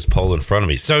have the latest poll in front of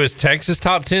me. So is Texas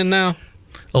top 10 now?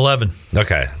 11.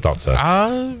 Okay, thought so.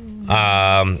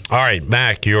 All right,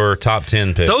 Mac, your top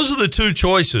 10 picks. Those are the two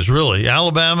choices, really.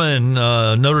 Alabama and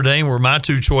Notre Dame were my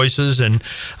two choices, and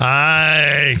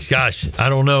I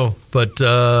don't know, but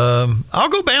I'll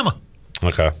go Bama.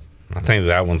 Okay. I think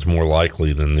that one's more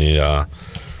likely than the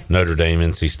Notre Dame,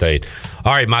 NC State.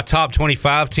 All right, my top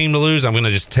 25 team to lose, I'm going to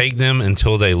just take them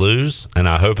until they lose, and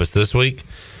I hope it's this week.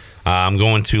 I'm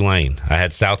going Tulane. I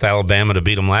had South Alabama to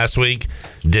beat them last week.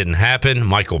 Didn't happen.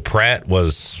 Michael Pratt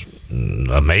was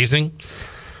amazing.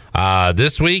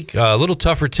 This week, a little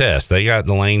tougher test. They got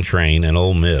the Lane Train and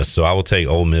Ole Miss, so I will take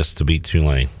Ole Miss to beat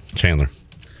Tulane. Chandler.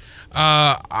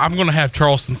 I'm going to have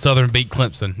Charleston Southern beat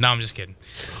Clemson. No, I'm just kidding.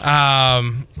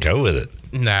 Go with it.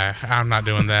 No, I'm not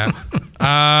doing that.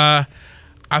 I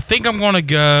think I'm going to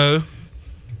go.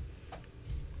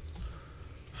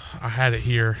 I had it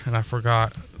here and I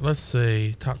forgot. Let's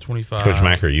see. Top 25. Coach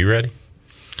Mack, are you ready?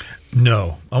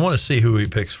 No. I want to see who he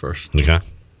picks first. Okay. All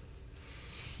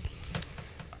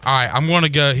right, I'm going to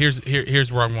go.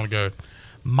 Here's where I'm going to go.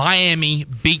 Miami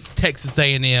beats Texas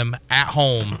A&M at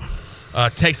home.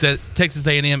 Texas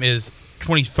A&M is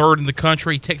 23rd in the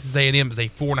country. Texas A&M is a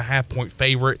 4.5-point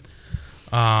favorite.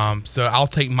 So I'll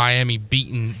take Miami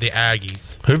beating the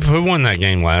Aggies. Who won that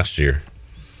game last year?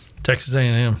 Texas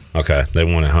A&M. Okay, they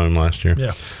won at home last year.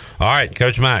 Yeah. All right,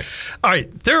 Coach Mack. All right,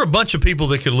 there are a bunch of people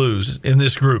that could lose in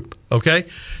this group, okay?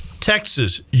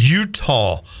 Texas,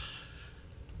 Utah,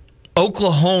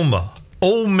 Oklahoma,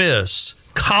 Ole Miss,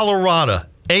 Colorado,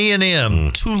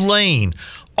 A&M, Tulane.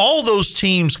 All those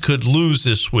teams could lose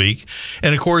this week.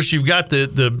 And, of course, you've got the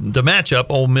matchup,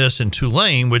 Ole Miss and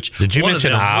Tulane, which Did you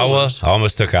mention Iowa? I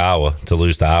almost took Iowa to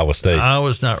lose to Iowa State.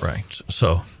 Iowa's not ranked,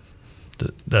 so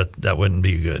that wouldn't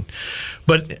be good.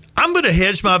 But I'm going to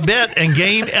hedge my bet and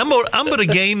game. I'm going to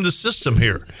game the system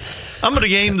here. I'm going to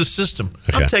game the system.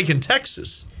 Okay. I'm taking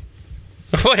Texas.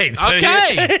 Wait. So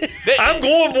Okay. I'm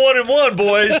going 1-1,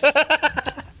 boys.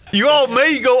 You all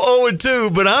may go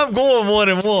 0-2, but I'm going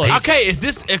 1-1. Okay, is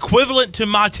this equivalent to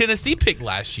my Tennessee pick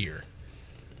last year?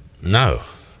 No.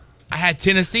 I had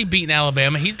Tennessee beating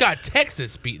Alabama. He's got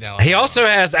Texas beating Alabama. He also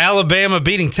has Alabama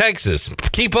beating Texas.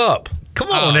 Keep up. Come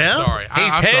on now. Sorry.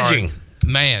 He's I'm hedging. Sorry.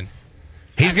 Man.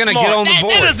 He's going to get on the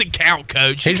board. That doesn't count,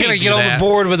 Coach. He's going to get on the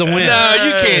board with a win. No,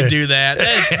 you can't do that.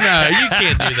 You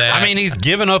can't do that. I mean, he's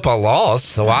given up a loss,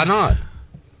 so why not?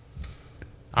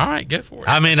 All right, go for it.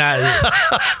 I mean,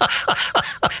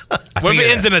 what if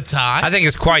it ends in a tie? I think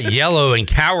it's quite yellow and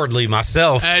cowardly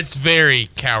myself. It's very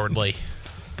cowardly.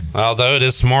 Although it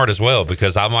is smart as well,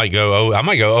 because I might go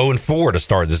 0-4 to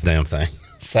start this damn thing.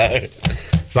 So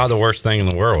it's not the worst thing in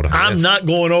the world. I'm not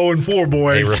going 0-4,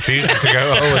 boys. He refuses to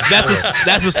go 0-4.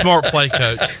 That's a smart play,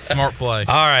 Coach. Smart play.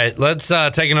 All right, let's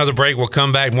take another break. We'll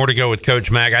come back. More to go with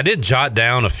Coach Mack. I did jot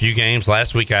down a few games.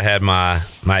 Last week I had my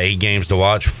 8 games to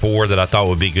watch, 4 that I thought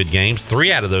would be good games.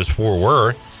 3 out of those 4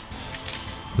 were.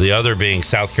 The other being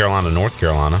South Carolina, North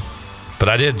Carolina. But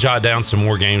I did jot down some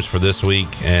more games for this week,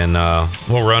 and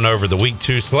we'll run over the Week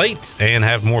 2 slate and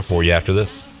have more for you after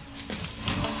this.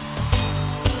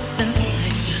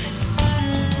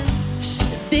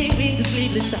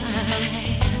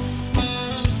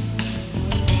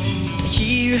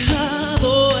 Hear her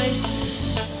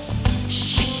voice,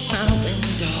 shake my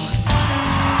window.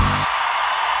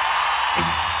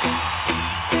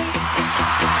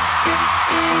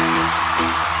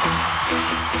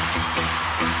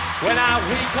 When I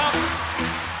wake up,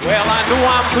 well, I know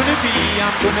I'm gonna be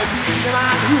the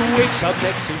man who wakes up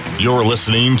next to you. You're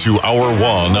listening to Hour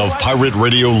 1 of Pirate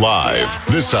Radio Live.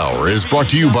 This hour is brought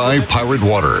to you by Pirate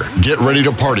Water. Get ready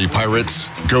to party, pirates.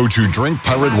 Go to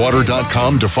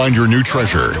drinkpiratewater.com to find your new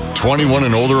treasure. 21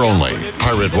 and older only.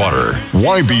 Pirate Water.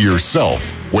 Why be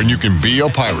yourself when you can be a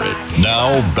pirate?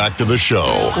 Now, back to the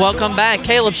show. Welcome back.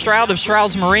 Caleb Stroud of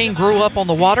Stroud's Marine grew up on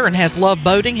the water and has loved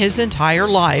boating his entire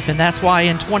life. And that's why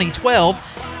in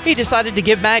 2012, he decided to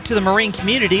give back to the marine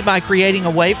community by creating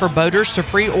a way for boaters to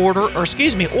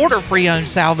order pre-owned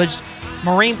salvaged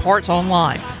marine parts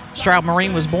online. Stroud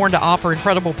Marine was born to offer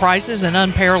incredible prices and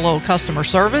unparalleled customer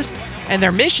service, and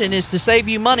their mission is to save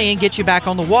you money and get you back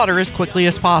on the water as quickly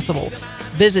as possible.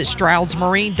 Visit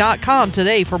stroudsmarine.com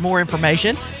today for more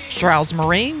information. Stroud's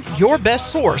Marine, your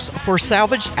best source for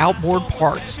salvaged outboard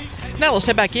parts. Now let's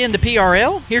head back into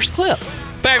PRL. Here's Clip.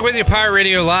 Back with you, Pirate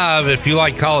Radio Live. If you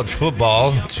like college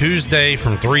football, Tuesday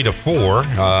from 3 to 4,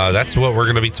 that's what we're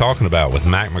going to be talking about with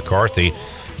Mack McCarthy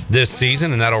this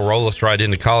season, and that'll roll us right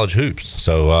into college hoops.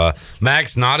 So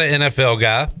Mack's not an NFL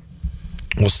guy.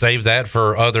 We'll save that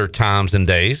for other times and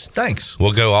days. Thanks.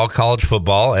 We'll go all college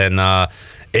football, and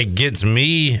it gets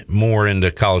me more into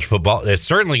college football. It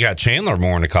certainly got Chandler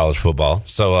more into college football.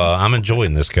 So I'm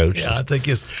enjoying this, Coach. Yeah, I think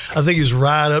his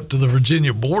ride up to the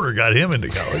Virginia border got him into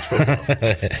college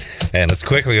football. And it's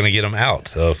quickly going to get him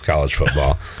out of college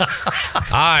football.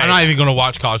 I'm not even going to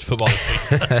watch college football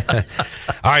this week.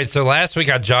 All right, so last week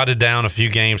I jotted down a few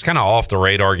games, kind of off the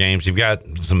radar games. You've got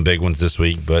some big ones this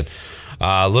week, but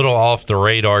a little off the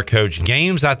radar, Coach.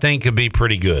 Games I think could be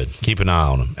pretty good. Keep an eye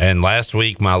on them. And last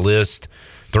week my list,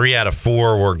 3 out of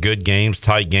 4 were good games,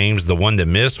 tight games. The one that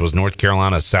missed was North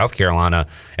Carolina, South Carolina.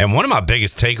 And one of my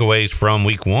biggest takeaways from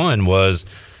week 1 was,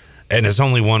 and it's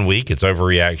only 1 week, it's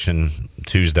overreaction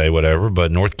Tuesday, whatever,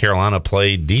 but North Carolina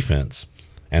played defense.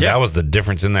 And that was the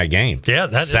difference in that game. Yeah,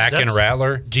 that's and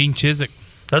Rattler. Gene Chizik.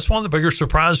 That's one of the bigger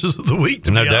surprises of the week,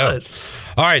 to no be doubt. honest.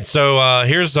 All right, so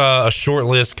here's a short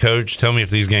list, Coach. Tell me if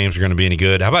these games are going to be any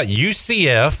good. How about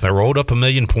UCF? They rolled up 1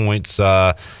 million points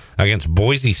against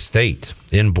Boise State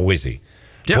in Boise.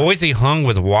 Yep. Boise hung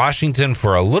with Washington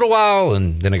for a little while,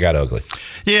 and then it got ugly.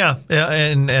 Yeah,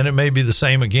 and it may be the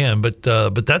same again, but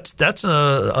that's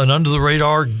an under the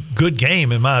radar good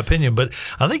game in my opinion. But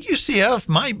I think UCF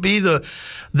might be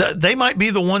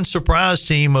the one surprise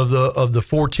team of the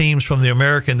 4 teams from the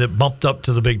American that bumped up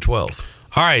to the Big 12.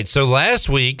 All right, so last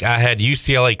week I had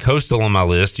UCLA Coastal on my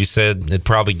list. You said it'd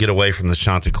probably get away from the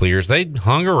Chanticleers. They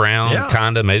hung around,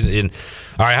 kind of made it in.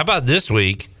 All right, how about this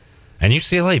week? And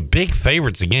UCLA, big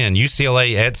favorites again.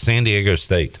 UCLA at San Diego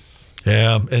State.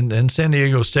 Yeah, and San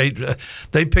Diego State,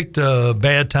 they picked a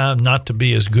bad time not to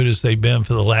be as good as they've been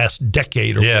for the last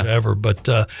decade or whatever. But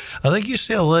I think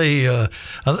UCLA,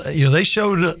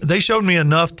 they showed me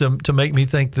enough to make me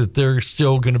think that they're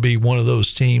still going to be one of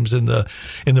those teams in the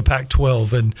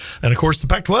Pac-12, and of course the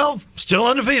Pac-12 still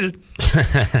undefeated.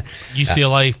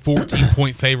 UCLA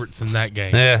 14-point favorites in that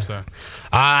game. Yeah. So.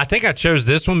 I think I chose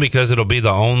this one because it'll be the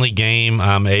only game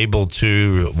I'm able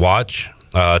to watch.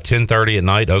 10:30 at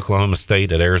night, Oklahoma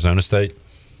State at Arizona State.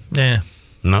 Yeah.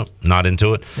 No, not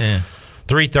into it. Yeah.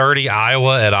 3:30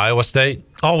 Iowa at Iowa State.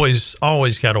 Always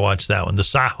got to watch that one, the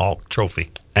Cy-Hawk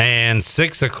Trophy. And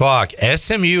 6 o'clock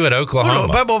SMU at Oklahoma.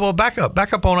 Well, back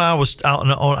up on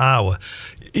Iowa.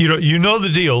 You know the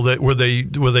deal that where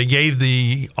they gave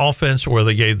the offense or where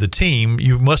they gave the team,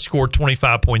 you must score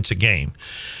 25 points a game.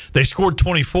 They scored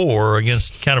 24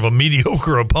 against kind of a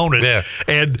mediocre opponent,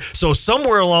 and so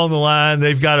somewhere along the line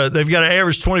they've got to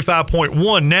average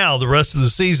 25.1 now the rest of the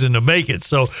season to make it.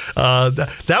 So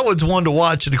that one's one to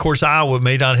watch, and of course Iowa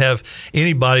may not have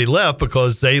anybody left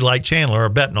because they, like Chandler, are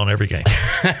betting on every game.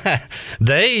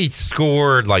 They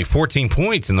scored like 14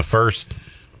 points in the first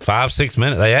 5-6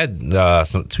 minutes. They had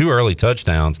 2 early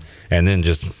touchdowns and then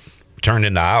just turned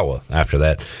into Iowa after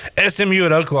that. SMU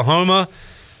at Oklahoma.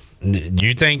 Do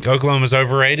you think Oklahoma's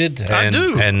overrated? I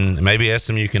do. And maybe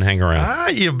SMU can hang around.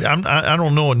 I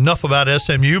don't know enough about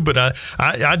SMU, but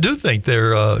I do think they're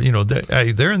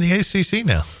they're in the ACC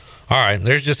now. All right,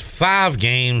 there's just 5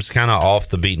 games kind of off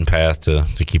the beaten path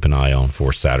to keep an eye on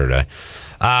for Saturday.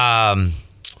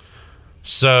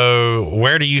 So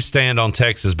where do you stand on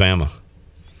Texas, Bama?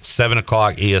 7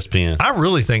 o'clock ESPN. I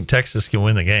really think Texas can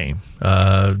win the game.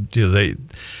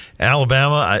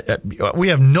 Alabama, we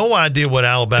have no idea what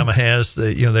Alabama has.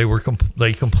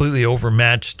 They completely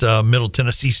overmatched Middle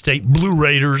Tennessee State Blue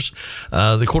Raiders.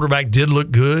 The quarterback did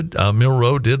look good.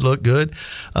 Milroe did look good,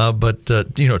 but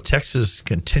Texas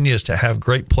continues to have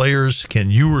great players.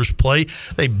 Can Ewers play?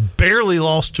 They barely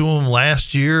lost to them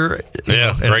last year.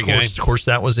 Yeah, great game. Of course,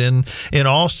 that was in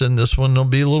Austin. This one will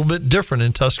be a little bit different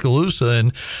in Tuscaloosa.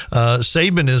 And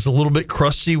Saban is a little bit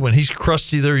crusty. When he's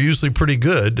crusty, they're usually pretty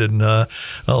good. And a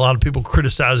lot of people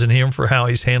criticizing him for how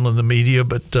he's handling the media,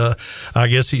 but I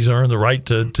guess he's earned the right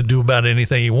to do about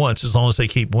anything he wants as long as they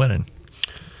keep winning.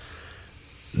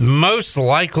 Most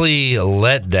likely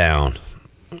letdown.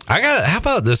 How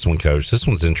about this one, Coach? This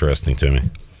one's interesting to me.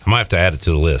 I might have to add it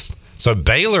to the list. So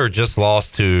Baylor just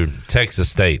lost to Texas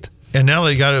State. And now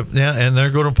they got and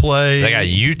they're going to play. They got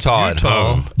Utah at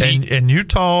home, and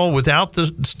Utah without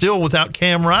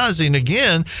Cam Rising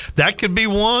again. That could be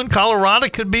one. Colorado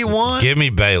could be one. Give me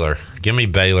Baylor. Give me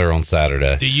Baylor on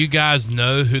Saturday. Do you guys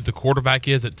know who the quarterback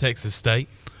is at Texas State?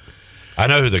 I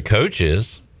know who the coach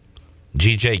is.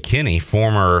 G.J. Kinney,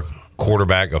 former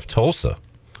quarterback of Tulsa.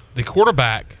 The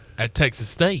quarterback at Texas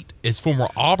State is former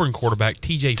Auburn quarterback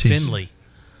T.J. Finley.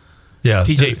 Yeah,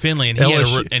 T.J. Finley, and he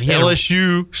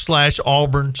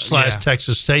LSU/Auburn/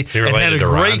 Texas State, and had a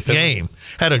great game.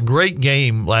 Had a great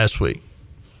game last week.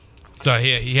 So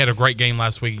he had a great game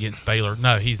last week against Baylor.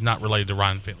 No, he's not related to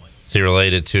Ryan Finley. Is he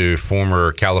related to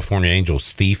former California Angel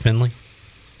Steve Finley?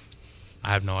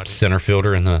 I have no idea. Center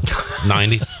fielder in the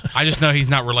 90s. I just know he's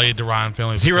not related to Ryan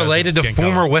Finley. Is he related to skin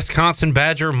former color. Wisconsin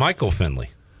Badger Michael Finley?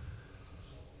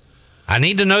 I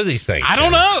need to know these things. I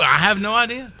don't know. I have no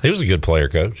idea. He was a good player,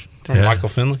 Coach. Michael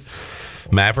Finley,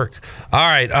 Maverick. All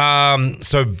right.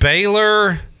 So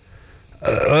Baylor.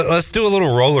 Let's do a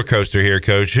little roller coaster here,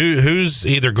 Coach. Who's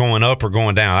either going up or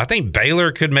going down? I think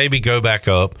Baylor could maybe go back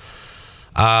up.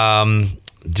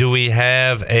 Do we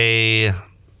have a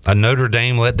Notre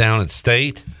Dame let down at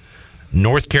State?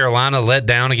 North Carolina let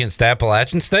down against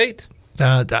Appalachian State?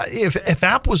 If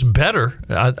App was better,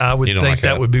 I would think like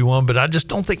that would be one, but I just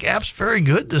don't think App's very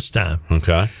good this time.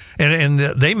 Okay. And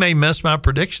they may mess my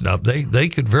prediction up. They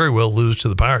could very well lose to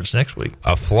the Pirates next week.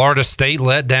 A Florida State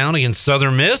let down against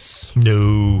Southern Miss?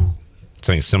 No.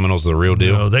 Think Seminoles the real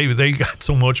deal? No, they got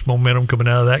so much momentum coming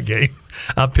out of that game.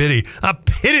 I pity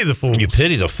the fool. You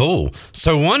pity the fool.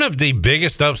 So one of the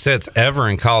biggest upsets ever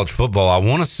in college football, I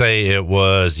want to say it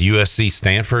was USC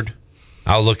Stanford.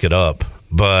 I'll look it up,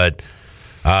 but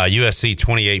USC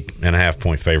 28.5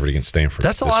 point favorite against Stanford.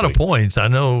 That's a lot of points. I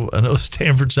know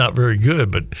Stanford's not very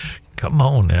good, but come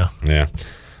on now. Yeah.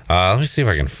 Let me see if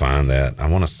I can find that. I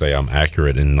want to say I'm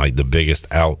accurate in like the biggest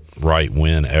outright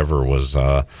win ever was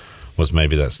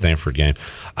maybe that Stanford game.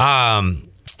 All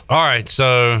right,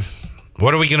 so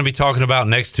what are we going to be talking about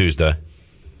next Tuesday?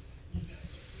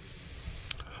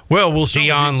 Well, we'll see.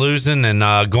 Deion losing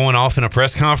and going off in a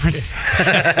press conference.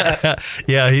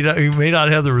 Yeah, he may not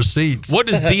have the receipts. What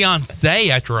does Deion say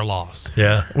after a loss?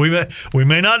 Yeah, we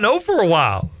may not know for a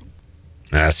while.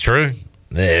 That's true.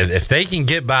 If they can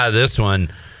get by this one,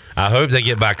 I hope they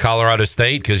get by Colorado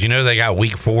State because they got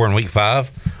week 4 and week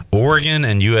 5, Oregon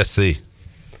and USC.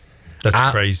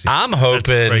 That's crazy. I'm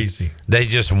hoping they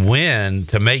just win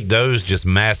to make those just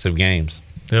massive games.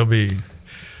 They'll be.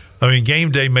 I mean, game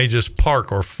day may just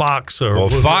park or Fox or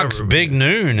Fox Big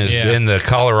Noon is in the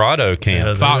Colorado camp.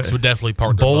 Yeah, Fox would definitely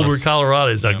park the Boulder, bus.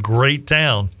 Colorado is a great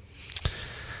town.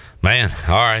 Man,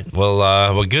 all right.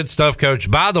 Well, good stuff, Coach.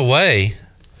 By the way,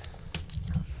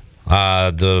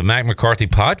 the Mack McCarthy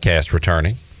podcast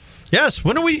returning. Yes.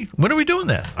 When are we doing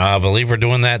that? I believe we're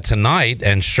doing that tonight.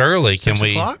 And Shirley, can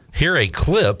we hear a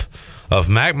clip of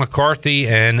Mack McCarthy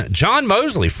and John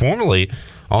Mosley, formerly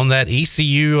on that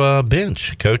ECU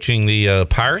bench, coaching the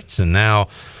Pirates and now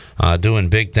doing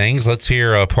big things? Let's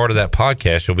hear part of that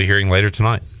podcast you'll be hearing later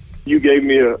tonight. You gave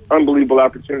me an unbelievable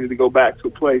opportunity to go back to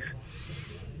a place.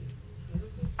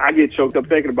 I get choked up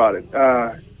thinking about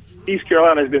it. East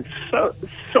Carolina has been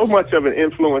so much of an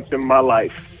influence in my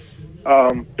life.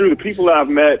 Through the people that I've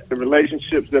met, the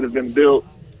relationships that have been built,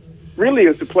 really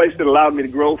it's a place that allowed me to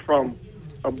grow from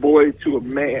a boy to a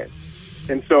man.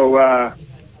 And so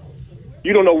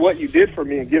you don't know what you did for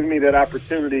me and giving me that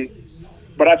opportunity,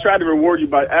 but I tried to reward you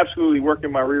by absolutely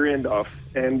working my rear end off.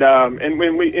 And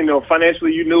when we,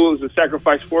 financially, you knew it was a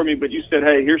sacrifice for me, but you said,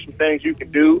 hey, here's some things you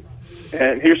can do,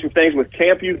 and here's some things with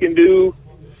camp you can do.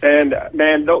 And,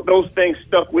 man, those things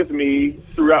stuck with me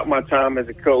throughout my time as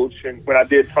a coach. And when I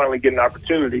did finally get an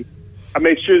opportunity, I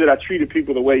made sure that I treated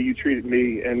people the way you treated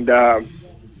me. And I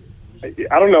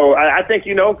don't know. I think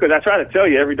because I try to tell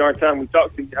you every darn time we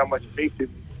talk to you how much it means to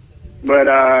me.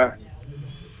 But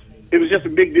it was just a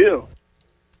big deal.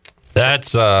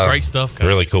 That's great stuff, Coach.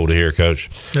 Really cool to hear, Coach.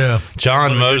 Yeah.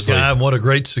 John Mosley. What a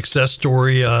great success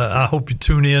story. I hope you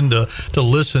tune in to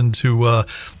listen to,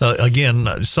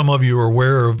 again, some of you are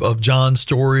aware of John's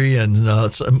story, and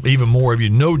even more of you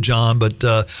know John, but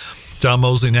John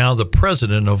Mosley, now the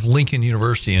president of Lincoln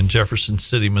University in Jefferson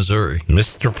City, Missouri.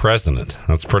 Mr. President.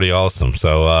 That's pretty awesome.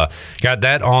 So got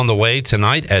that on the way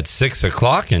tonight at 6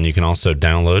 o'clock, and you can also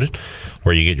download it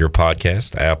where you get your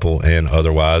podcast, Apple and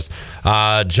otherwise.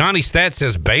 Johnny Stat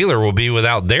says Baylor will be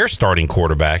without their starting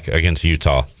quarterback against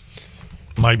Utah.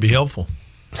 Might be helpful.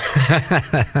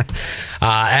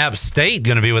 App State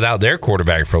going to be without their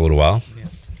quarterback for a little while. Yeah.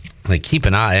 They keep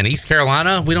an eye. And East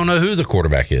Carolina, we don't know who the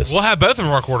quarterback is. We'll have both of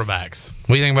our quarterbacks.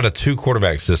 What do you think about a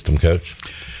 2-quarterback system, Coach?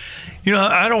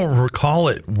 I don't recall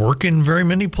it working very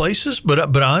many places, but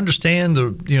I understand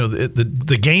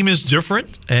the game is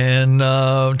different and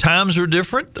times are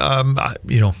different.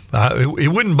 It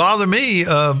wouldn't bother me.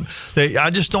 I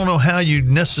just don't know how you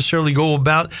necessarily go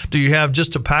about. Do you have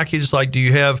just a package? Do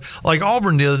you have like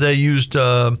Auburn the other day used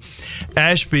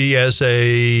Ashby as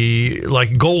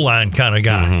a goal line kind of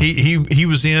guy. Mm-hmm. He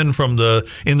was in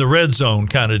the red zone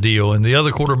kind of deal, and the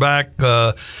other quarterback,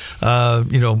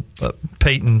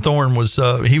 Peyton Thorne was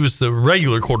the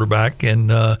regular quarterback,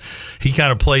 and he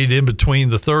kind of played in between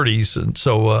the 30s, and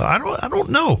so I don't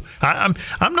know. I'm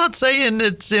not saying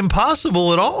it's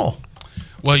impossible at all.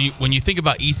 Well, when you think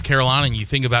about East Carolina and you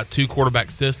think about two quarterback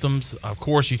systems, of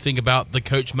course you think about the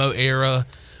Coach Mo era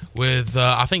with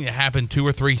I think it happened 2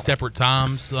 or 3 separate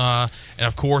times, and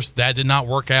of course that did not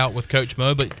work out with Coach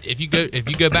Mo. But if you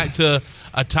go back to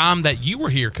a time that you were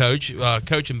here, Coach,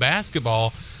 coaching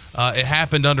basketball, it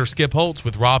happened under Skip Holtz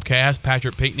with Rob Cass,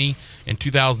 Patrick Pinckney in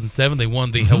 2007. They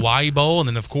won the Hawaii Bowl, and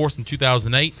then of course in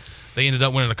 2008 they ended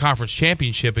up winning a conference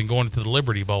championship and going into the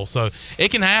Liberty Bowl. So it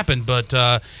can happen, but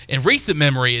in recent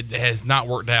memory, it has not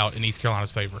worked out in East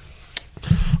Carolina's favor.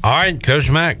 All right, Coach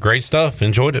Mack, great stuff.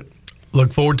 Enjoyed it.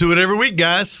 Look forward to it every week,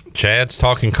 guys. Chad's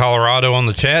talking Colorado on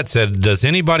the chat. Said, does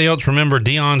anybody else remember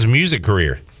Dion's music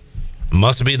career?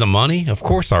 Must Be the Money? Of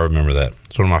course I remember that.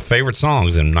 It's one of my favorite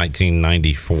songs in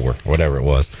 1994, whatever it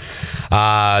was.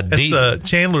 That's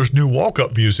Chandler's new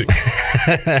walk-up music.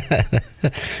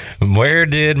 Where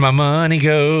did my money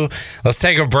go? Let's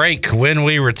take a break. When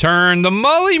we return, the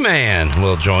Mully Man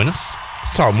will join us.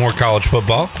 Talk more college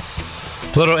football.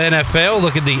 Little NFL,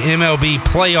 look at the MLB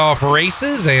playoff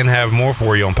races, and have more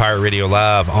for you on Pirate Radio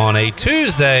Live on a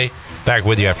Tuesday. Back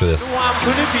with you after this. I'm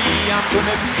gonna be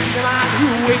the man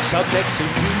who wakes up next to you.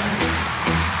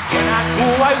 When I go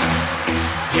out,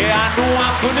 yeah, I know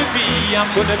I'm gonna be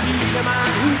the man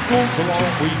who goes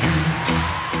along with you.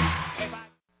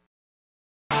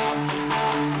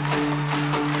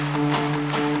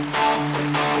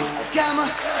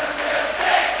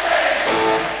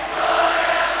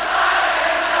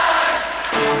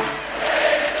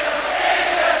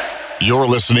 You're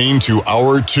listening to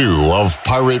Hour 2 of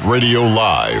Pirate Radio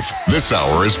Live. This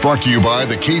hour is brought to you by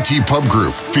the KT Pub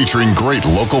Group, featuring great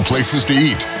local places to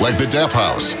eat, like the Dap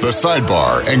House, the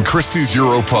Sidebar, and Christie's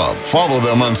Euro Pub. Follow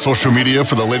them on social media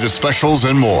for the latest specials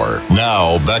and more.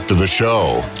 Now, back to the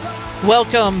show.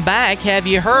 Welcome back. Have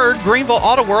you heard Greenville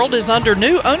Auto World is under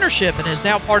new ownership and is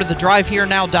now part of the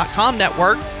DriveHereNow.com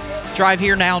network?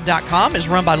 DriveHereNow.com is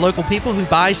run by local people who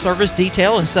buy, service,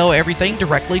 detail, and sell everything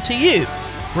directly to you.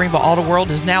 Greenville Auto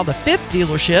World is now the 5th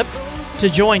dealership to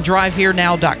join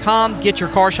DriveHereNow.com. Get your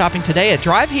car shopping today at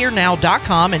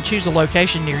DriveHereNow.com and choose a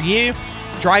location near you.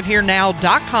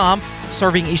 DriveHereNow.com,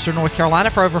 serving Eastern North Carolina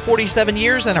for over 47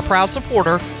 years and a proud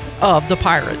supporter of the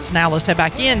Pirates. Now let's head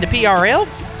back into PRL.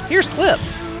 Here's Clip.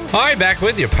 All right, back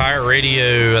with you. Pirate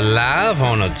Radio Live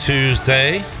on a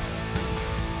Tuesday.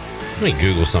 Let me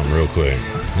Google something real quick.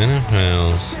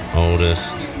 NFL's oldest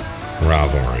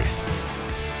rivalry.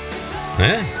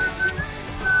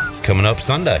 Yeah. It's coming up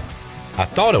Sunday. I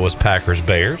thought it was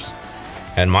Packers-Bears.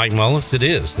 And Mike Mullis, it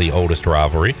is the oldest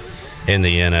rivalry in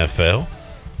the NFL.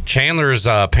 Chandler's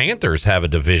Panthers have a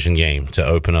division game to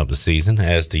open up the season,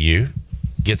 as do you.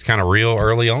 Gets kind of real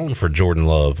early on for Jordan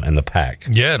Love and the Pack.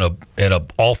 Yeah, and a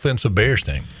offensive Bears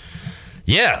team.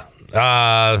 Yeah.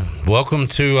 Welcome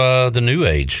to the new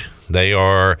age. They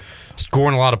are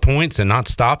scoring a lot of points and not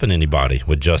stopping anybody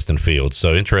with Justin Fields.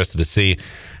 So interested to see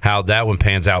how that one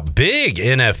pans out. Big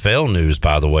NFL news,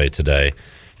 by the way, today.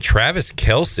 Travis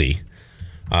Kelce,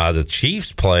 the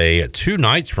Chiefs play 2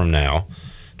 nights from now.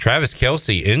 Travis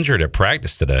Kelce injured at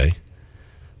practice today.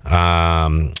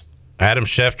 Adam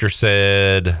Schefter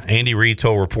said, Andy Reid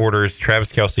told reporters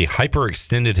Travis Kelce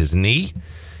hyperextended his knee.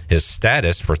 His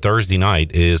status for Thursday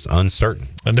night is uncertain.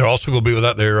 And they're also going to be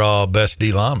without their best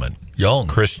D lineman,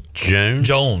 Chris Jones.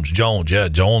 Jones, yeah.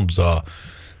 Jones,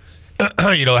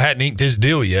 hadn't inked his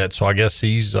deal yet, so I guess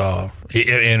he's and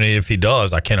if he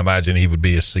does, I can't imagine he would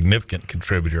be a significant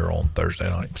contributor on Thursday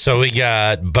night. So we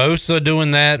got Bosa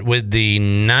doing that with the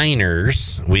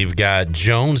Niners. We've got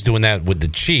Jones doing that with the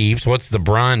Chiefs. What's the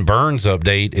Brian Burns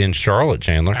update in Charlotte,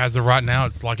 Chandler? As of right now,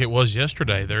 it's like it was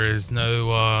yesterday. There is no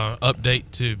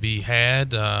update to be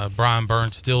had. Brian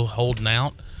Burns still holding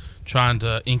out, trying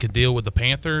to ink a deal with the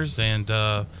Panthers. And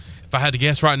if I had to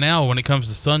guess right now, when it comes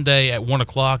to Sunday at 1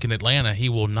 o'clock in Atlanta, he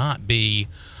will not be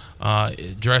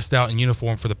dressed out in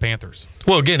uniform for the Panthers.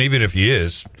 Well, again, even if he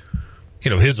is,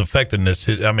 his effectiveness,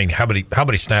 how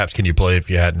many snaps can you play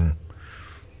if you hadn't,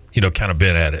 kind of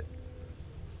been at it?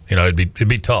 It'd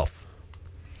be tough.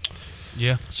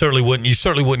 Yeah. You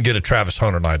certainly wouldn't get a Travis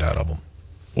Hunter night out of him.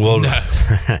 Well, no.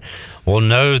 We'll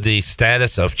know the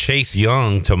status of Chase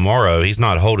Young tomorrow. He's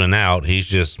not holding out. He's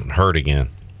just hurt again.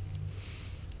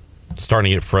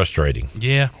 Starting to get frustrating.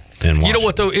 Yeah. You know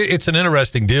what, though? It's an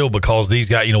interesting deal because these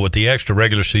guys, with the extra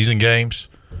regular season games,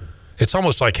 it's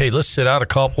almost like, hey, let's sit out a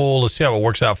couple. Let's see how it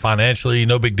works out financially.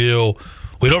 No big deal.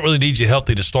 We don't really need you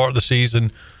healthy to start the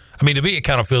season. I mean, to me, it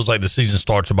kind of feels like the season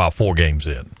starts about 4 games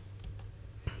in.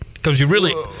 Because you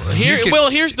really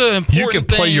here's the important you can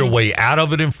play thing. your way out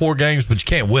of it in 4 games, but you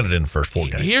can't win it in the first 4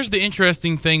 games. Here's the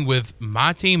interesting thing with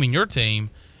my team and your team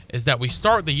is that we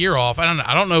start the year off.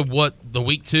 I don't know what the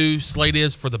week 2 slate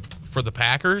is for the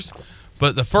Packers,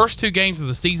 but the first 2 games of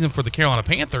the season for the Carolina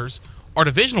Panthers are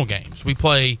divisional games. We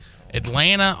play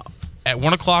Atlanta at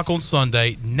 1 o'clock on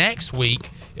Sunday. Next week,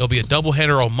 it'll be a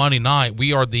doubleheader on Monday night.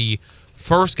 We are the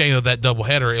first game of that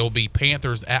doubleheader. It will be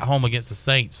Panthers at home against the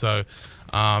Saints. So,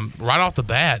 right off the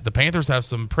bat, the Panthers have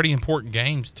some pretty important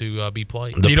games to be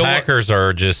played. The Packers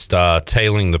are just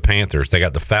tailing the Panthers. They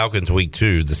got the Falcons week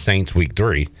 2, the Saints week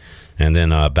 3, and then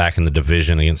back in the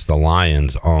division against the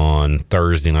Lions on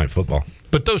Thursday Night Football.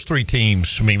 But those 3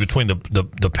 teams, I mean, between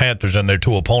the Panthers and their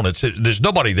 2 opponents, there's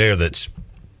nobody there that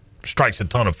strikes a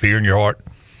ton of fear in your heart.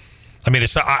 I mean,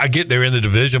 I get they're in the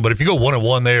division, but if you go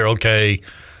 1-1 there, okay.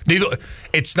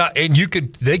 It's not, and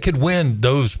they could win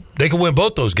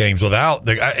both those games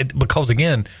because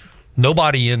again,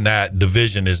 nobody in that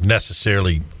division is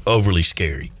necessarily overly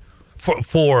scary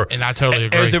and I totally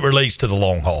agree as it relates to the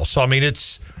long haul. So I mean,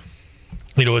 it's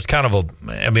kind of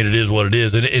it is what it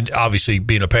is, and obviously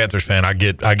being a Panthers fan, I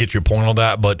get your point on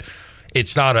that, but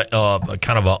it's not a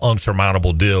kind of an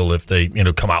unsurmountable deal if they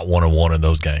come out 1-1 in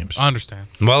those games. I understand.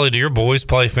 Molly, do your boys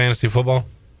play fantasy football?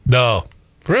 No.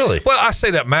 Really? Well, I say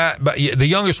that Matt, but the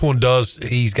youngest one does.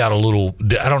 He's got a little.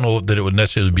 I don't know that it would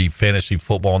necessarily be fantasy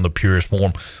football in the purest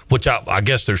form, which I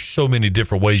guess there's so many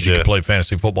different ways you can play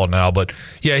fantasy football now. But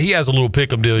yeah, he has a little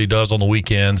pick'em deal he does on the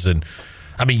weekends. And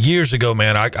I mean, years ago,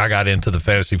 man, I got into the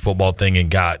fantasy football thing and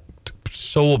got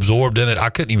so absorbed in it, I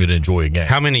couldn't even enjoy a game.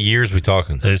 How many years we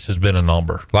talking? This has been a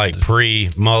number. Like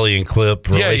pre-Mully and Clip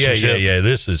relationship? Yeah.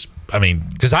 This is, I mean...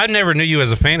 Because I never knew you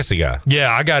as a fantasy guy. Yeah,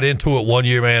 I got into it one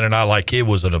year, man, and it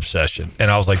was an obsession.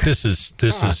 And I was like, this is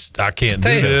I can't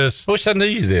do this. I wish I knew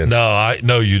you then.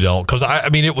 No, you don't. Because, I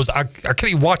couldn't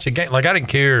even watch a game. Like, I didn't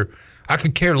care. I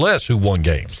could care less who won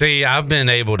games. See, I've been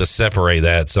able to separate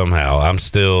that somehow. I'm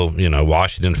still,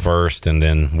 Washington first, and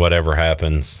then whatever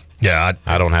happens... Yeah,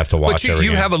 I don't have to watch. But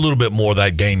you have a little bit more of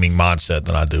that gaming mindset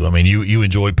than I do. I mean, you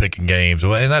enjoy picking games,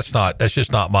 and that's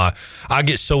just not my. I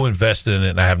get so invested in it,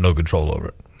 and I have no control over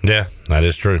it. Yeah, that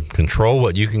is true. Control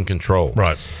what you can control.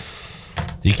 Right.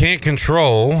 You can't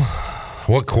control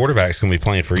what quarterback's going to be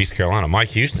playing for East Carolina. Mike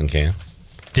Houston can.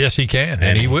 Yes, he can,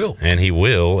 and he will. And he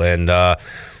will. And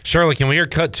Shirley, can we hear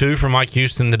cut 2 from Mike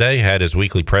Houston today? Had his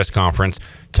weekly press conference,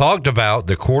 talked about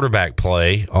the quarterback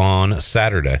play on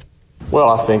Saturday.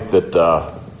 Well, I think that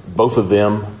both of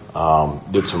them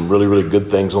did some really, really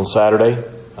good things on Saturday.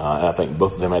 And I think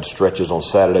both of them had stretches on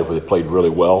Saturday where they played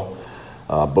really well.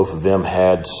 Both of them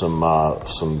had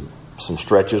some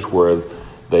stretches where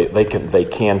they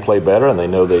can play better, and they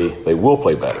know they will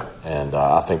play better. And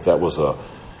I think that was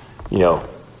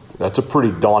that's a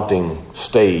pretty daunting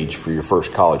stage for your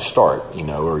first college start,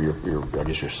 or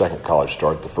your second college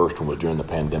start. The first one was during the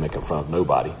pandemic in front of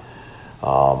nobody.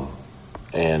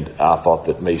 And I thought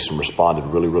that Mason responded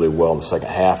really, really well in the second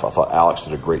half. I thought Alex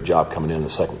did a great job coming in the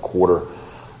second quarter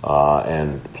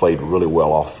and played really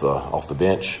well off the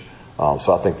bench.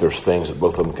 So I think there's things that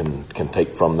both of them can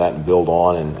take from that and build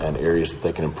on, and areas that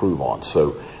they can improve on.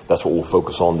 So that's what we'll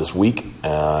focus on this week.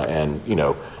 And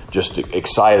just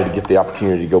excited to get the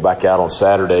opportunity to go back out on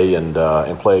Saturday and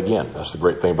play again. That's the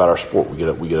great thing about our sport. We get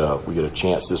a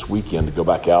chance this weekend to go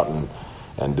back out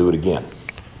and do it again.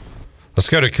 Let's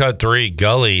go to cut 3.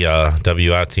 Gully,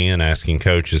 WITN, asking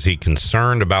Coach, is he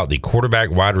concerned about the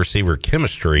quarterback-wide receiver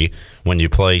chemistry when you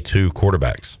play 2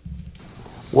 quarterbacks?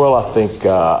 Well, I think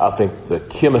the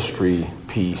chemistry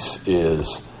piece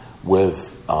is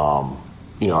with our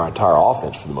entire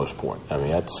offense for the most part. I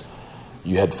mean,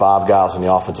 you had 5 guys on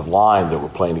the offensive line that were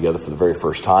playing together for the very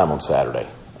first time on Saturday,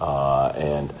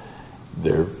 and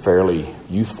they're fairly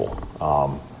youthful.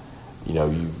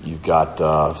 You've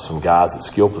got some guys at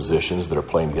skill positions that are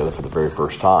playing together for the very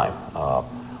first time.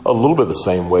 A little bit the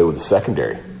same way with the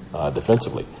secondary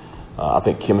defensively. I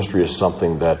think chemistry is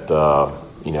something that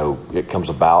it comes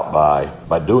about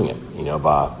by doing it.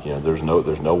 There's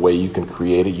no way you can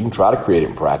create it. You can try to create it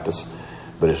in practice,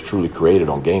 but it's truly created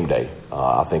on game day.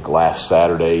 I think last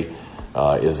Saturday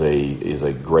is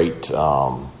a great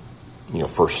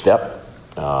first step,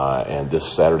 and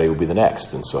this Saturday will be the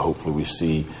next. And so hopefully we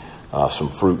see some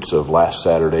fruits of last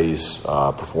Saturday's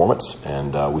performance,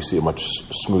 and we see a much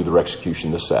smoother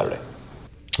execution this Saturday.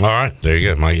 All right, there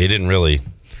you go, Mike. He didn't really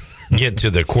get to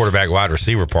the quarterback wide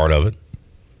receiver part of it.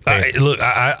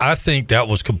 I think that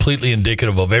was completely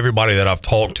indicative of everybody that I've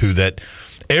talked to, that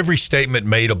every statement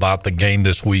made about the game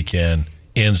this weekend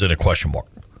ends in a question mark.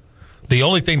 The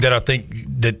only thing that I think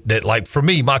that like for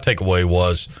me, my takeaway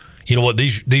was,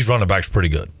 these running backs are pretty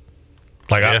good.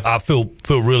 Like I feel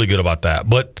really good about that.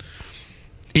 But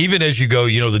even as you go,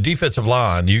 the defensive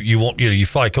line, you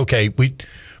feel like, okay,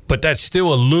 but that's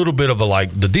still a little bit of a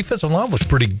like the defensive line was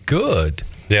pretty good.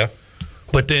 Yeah.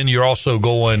 But then you're also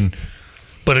going,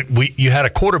 you had a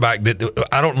quarterback that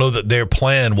I don't know that their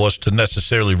plan was to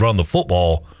necessarily run the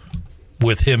football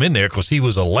with him in there because he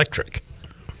was electric.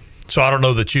 So I don't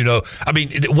know that I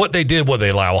mean, what they did, they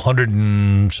allow 100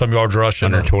 and some yards rushing,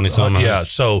 120 some. Yeah,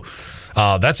 so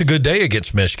that's a good day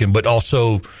against Michigan. But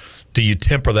also, do you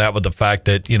temper that with the fact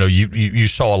that you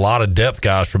saw a lot of depth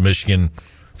guys from Michigan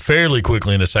fairly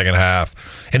quickly in the second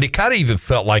half, and it kind of even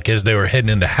felt like as they were heading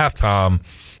into halftime,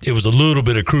 it was a little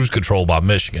bit of cruise control by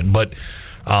Michigan. But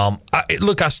I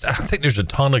think there's a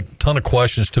ton of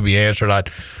questions to be answered.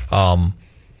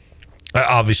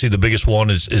 Obviously, the biggest one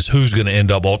is who's going to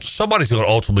end up. Somebody's going to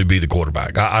ultimately be the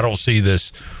quarterback. I don't see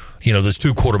this, this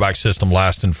 2 quarterback system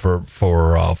lasting for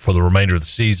the remainder of the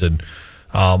season.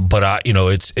 But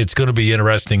it's going to be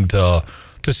interesting to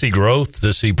see growth,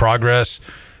 to see progress.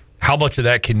 How much of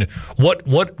that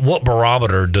what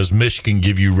barometer does Michigan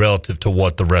give you relative to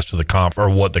what the rest of the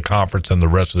conference and the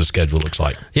rest of the schedule looks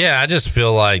like? Yeah, I just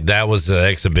feel like that was an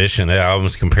exhibition. I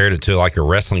almost compared it to like a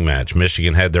wrestling match.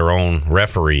 Michigan had their own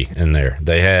referee in there.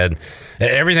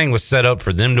 Everything was set up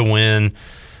for them to win.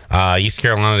 East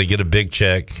Carolina to get a big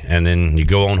check, and then you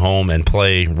go on home and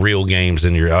play real games,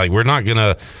 and you're like, we're not going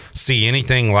to see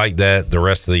anything like that the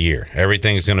rest of the year.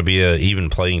 Everything's going to be an even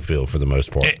playing field for the most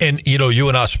part. And you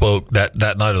and I spoke that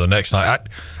night or the next night.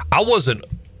 I wasn't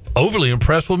overly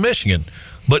impressed with Michigan,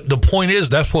 but the point is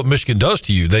that's what Michigan does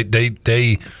to you. They're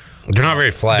not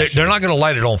very flashy. They're not going to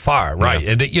light it on fire, right?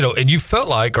 Yeah. And and you felt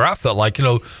like, or I felt like,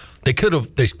 they could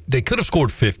have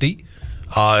scored 50.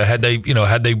 Had they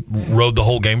rode the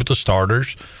whole game with the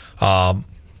starters. My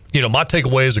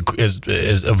takeaway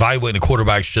is evaluating the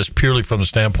quarterbacks just purely from the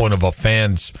standpoint of a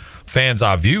fan's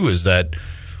eye view is that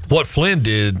what Flynn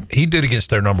did, he did against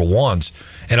their number ones.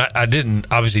 And I didn't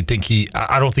obviously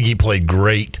I don't think he played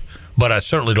great, but I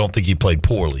certainly don't think he played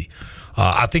poorly.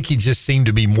 I think he just seemed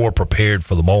to be more prepared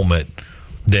for the moment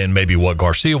than maybe what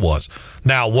Garcia was.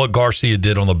 Now, what Garcia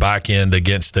did on the back end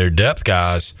against their depth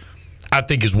guys, I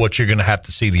think is what you're going to have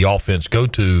to see the offense go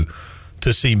to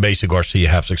see Mason Garcia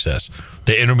have success.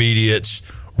 The intermediates,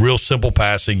 real simple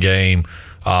passing game,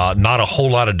 not a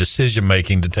whole lot of decision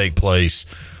making to take place,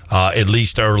 at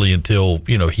least early until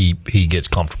he gets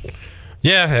comfortable.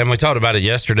 Yeah, and we talked about it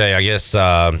yesterday. I guess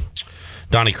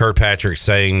Donnie Kirkpatrick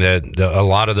saying that a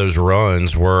lot of those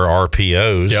runs were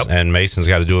RPOs, and Mason's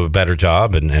got to do a better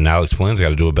job, and Alex Flynn's got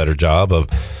to do a better job of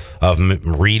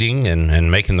reading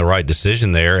and making the right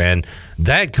decision there. And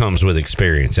that comes with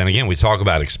experience. And again, we talk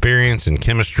about experience and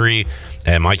chemistry,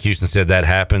 and Mike Houston said that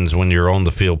happens when you're on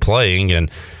the field playing, and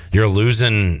you're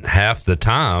losing half the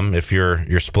time if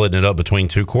you're splitting it up between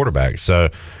 2 quarterbacks. So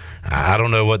I don't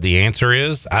know what the answer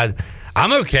is.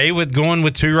 I'm okay with going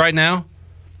with 2 right now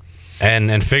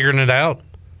and figuring it out.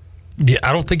 Yeah,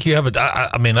 I don't think you have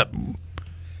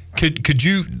Could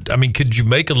you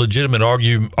make a legitimate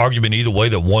argument either way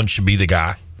that one should be the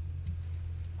guy?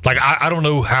 Like I don't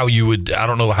know how you would. I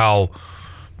don't know how,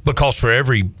 because for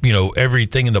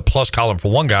everything in the plus column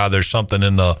for one guy, there's something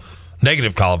in the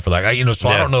negative column for that guy. So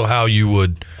yeah. I don't know how you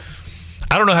would.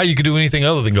 I don't know how you could do anything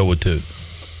other than go with 2.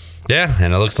 Yeah,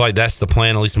 and it looks like that's the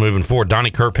plan, at least moving forward.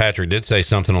 Donnie Kirkpatrick did say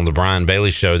something on the Brian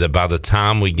Bailey show that by the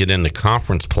time we get into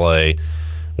conference play,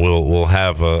 we'll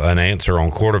have an answer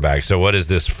on quarterback. So what is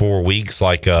this, 4 weeks,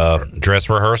 like a dress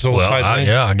rehearsal type thing?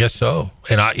 Yeah, I guess so.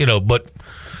 And but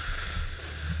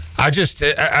I just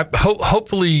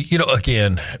hopefully,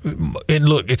 again, and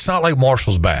look, it's not like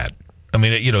Marshall's bad. I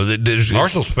mean,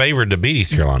 Marshall's favored to beat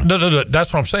East Carolina. No,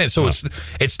 that's what I'm saying. So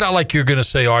it's not like you're going to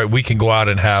say, all right, we can go out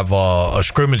and have a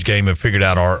scrimmage game and figure it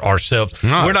out ourselves.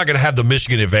 No. We're not going to have the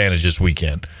Michigan advantage this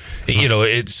weekend.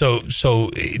 So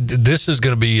this is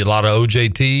going to be a lot of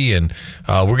OJT, and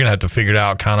we're going to have to figure it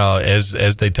out kind of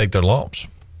as they take their lumps.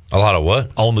 A lot of what?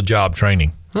 On the job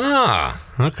training.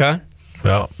 Okay.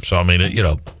 Well, so I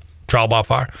mean, trial by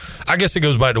fire. I guess it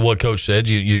goes back to what Coach said.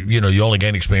 You only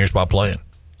gain experience by playing.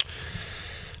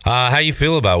 How you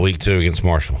feel about week 2 against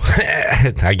Marshall?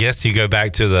 I guess you go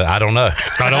back to I don't know.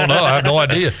 I have no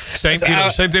idea. Same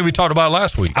thing we talked about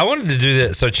last week. I wanted to do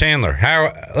this. So Chandler,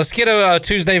 let's get a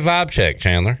Tuesday vibe check,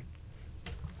 Chandler.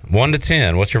 1 to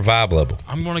 10. What's your vibe level?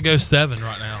 I'm going to go 7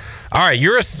 right now. All right,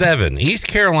 you're a 7. East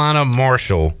Carolina,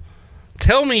 Marshall.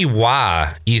 Tell me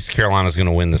why East Carolina's going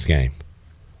to win this game.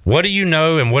 What do you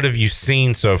know and what have you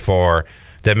seen so far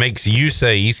that makes you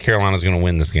say East Carolina's going to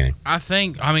win this game?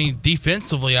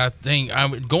 Defensively,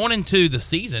 going into the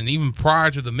season, even prior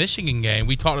to the Michigan game,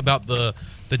 we talked about the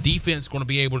defense going to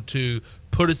be able to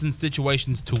put us in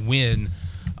situations to win.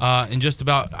 And just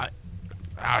about,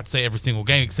 I'd say every single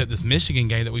game except this Michigan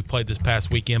game that we played this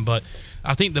past weekend. But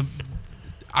I think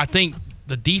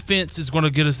the defense is going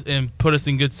to get us and put us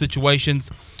in good situations.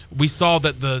 We saw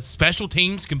that the special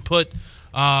teams can put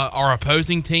our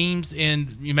opposing teams in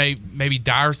maybe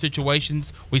dire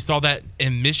situations. We saw that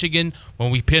in Michigan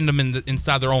when we pinned them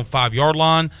inside their own 5-yard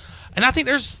line. And I think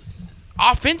there's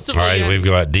offensively. All right, we've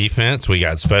got defense, we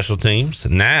got special teams.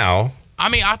 Now, I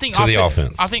think to the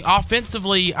offense. I think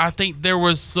offensively, I think there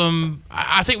was some.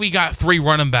 I think we got 3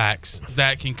 running backs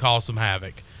that can cause some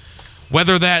havoc.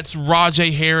 Whether that's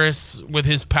Rajay Harris with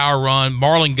his power run,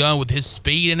 Marlon Gunn with his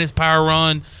speed and his power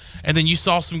run, and then you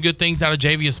saw some good things out of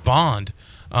Javius Bond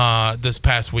this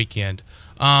past weekend.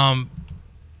 I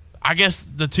guess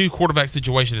the 2 quarterback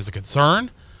situation is a concern,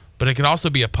 but it could also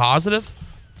be a positive,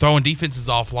 throwing defenses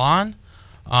offline.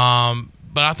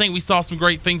 But I think we saw some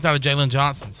great things out of Jalen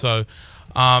Johnson. So,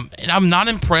 and I'm not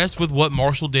impressed with what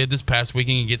Marshall did this past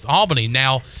weekend against Albany.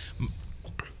 Now,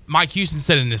 Mike Houston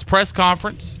said in his press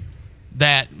conference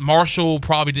that Marshall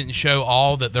probably didn't show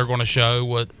all that they're going to show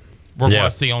what we're going to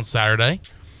see on Saturday.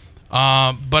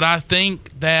 But I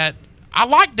think that I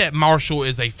like that Marshall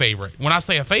is a favorite. When I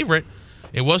say a favorite,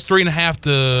 it was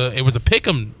 3.5 it was a pick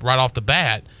 'em right off the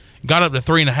bat. Got up to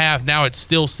 3.5. Now it's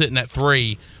still sitting at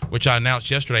 3, which I announced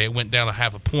yesterday. It went down a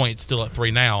 0.5 point. It's still at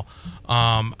 3 now.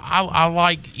 I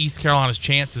like East Carolina's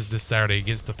chances this Saturday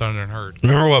against the Thunder and Herd.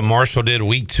 Remember what Marshall did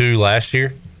week 2 last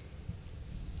year?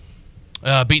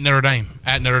 Beat Notre Dame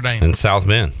at Notre Dame in South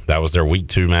Bend. That was their week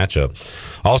 2 matchup.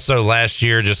 Also last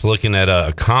year, just looking at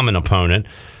a common opponent,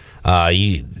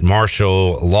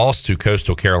 Marshall lost to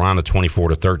Coastal Carolina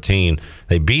 24-13.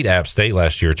 They beat App State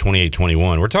last year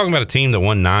 28-21. We're talking about a team that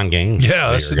won 9 games.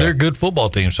 Yeah, they're a good football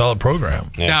team, solid program.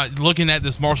 Yeah. Now, looking at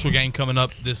this Marshall game coming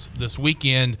up this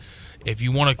weekend, if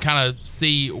you want to kind of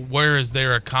see where is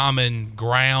there a common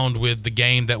ground with the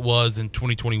game that was in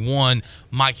 2021,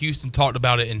 Mike Houston talked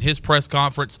about it in his press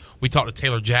conference. We talked to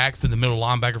Taylor Jackson, the middle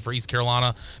linebacker for East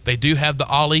Carolina. They do have the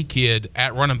Ali kid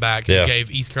at running back who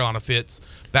gave East Carolina fits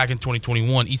back in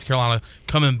 2021. East Carolina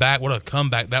coming back. What a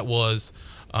comeback that was.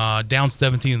 Down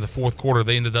 17 in the fourth quarter.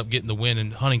 They ended up getting the win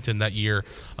in Huntington that year.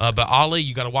 But Ali,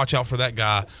 you got to watch out for that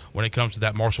guy when it comes to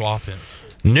that Marshall offense.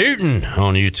 Newton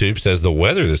on YouTube says the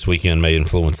weather this weekend may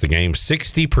influence the game.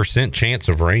 60% chance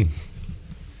of rain.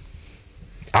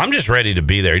 I'm just ready to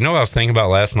be there. You know what I was thinking about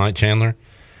last night, Chandler?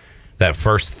 That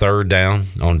first 3rd down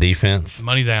on defense.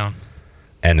 Money down.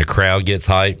 And the crowd gets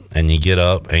hyped and you get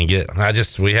up and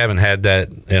we haven't had that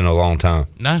in a long time.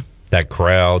 No. That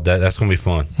crowd, that's going to be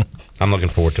fun. I'm looking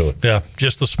forward to it. Yeah,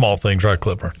 just the small things, right,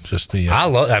 Clipper? Just the.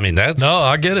 That's. No,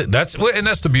 I get it. That's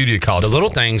the beauty of college. The little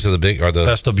things are the big.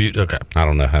 That's the beauty. Okay. I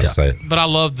don't know how to say it. But I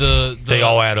love they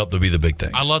all add up to be the big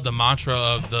things. I love the mantra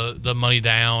of the money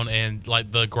down and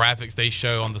like the graphics they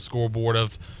show on the scoreboard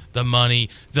of the money,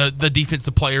 the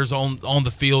defensive players on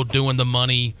the field doing the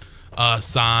money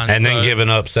signs. And then giving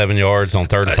up 7 yards on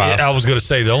 3rd and 5. I was going to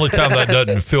say the only time that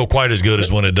doesn't feel quite as good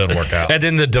is when it doesn't work out. And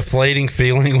then the deflating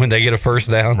feeling when they get a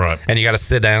first down. Right. And you got to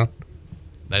sit down.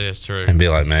 That is true. And be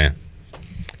like, man.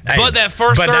 Hey, but that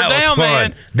first 3rd down,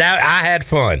 man. I had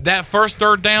fun. That first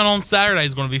 3rd down on Saturday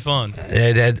is going to be fun.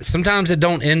 Sometimes it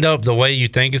don't end up the way you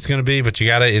think it's going to be, but you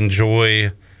got to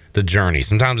enjoy the journey.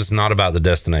 Sometimes it's not about the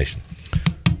destination.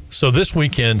 So this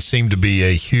weekend seemed to be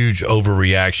a huge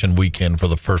overreaction weekend for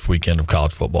the first weekend of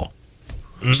college football.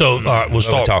 So all right, we'll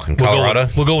start talking Colorado.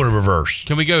 We'll go in reverse.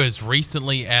 Can we go as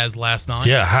recently as last night?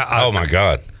 Yeah. Oh my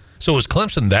God. So is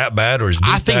Clemson that bad, or is Duke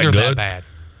I think that they're good? that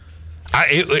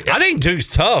bad. I think Duke's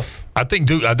tough. I think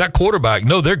Duke that quarterback.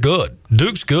 No, they're good.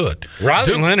 Duke's good.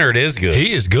 Riley Leonard is good.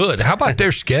 He is good. How about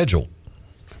their schedule?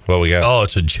 What we got? Oh,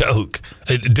 it's a joke.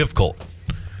 Difficult.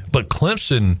 But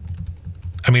Clemson.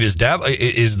 I mean, is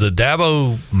the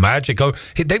Dabo magic?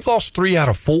 They've lost 3 out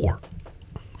of 4.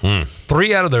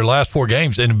 3 out of their last 4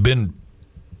 games and have been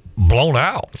blown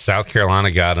out. South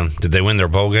Carolina got them. Did they win their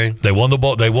bowl game? They won the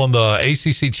bowl. They won the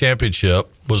ACC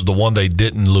championship. Was the one they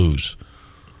didn't lose.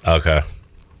 Okay.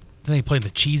 Then they played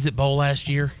the Cheez-It Bowl last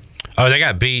year. Oh, they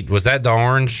got beat. Was that the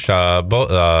Orange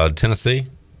Tennessee?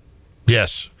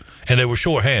 Yes, and they were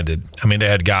shorthanded. I mean, they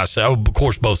had guys. Of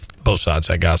course, both sides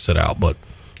had guys sit out, but.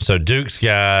 So Duke's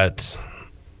got,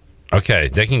 okay,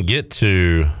 they can get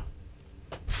to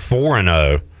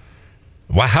 4-0.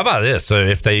 Well, how about this? So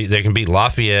if they can beat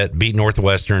Lafayette, beat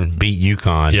Northwestern, beat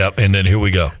UConn. Yep, and then here we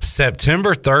go.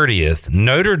 September 30th,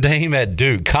 Notre Dame at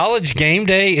Duke. College game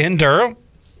day in Durham.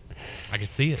 I can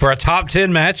see it. For a top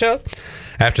 10 matchup.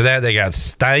 After that, they got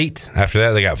State. After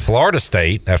that, they got Florida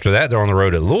State. After that, they're on the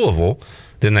road at Louisville.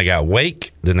 Then they got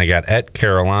Wake. Then they got at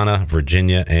Carolina,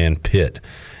 Virginia, and Pitt.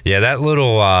 Yeah, that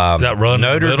little that run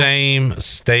Notre Dame,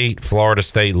 State, Florida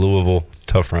State, Louisville,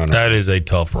 tough run. That is a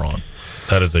tough run.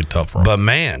 But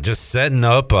man, just setting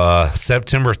up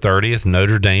September 30th,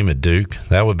 Notre Dame at Duke.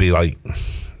 That would be like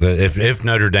if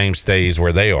Notre Dame stays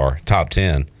where they are, top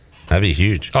 10. That'd be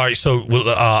huge. All right, so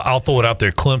I'll throw it out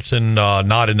there. Clemson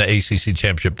not in the ACC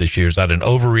championship this year. Is that an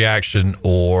overreaction,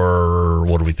 or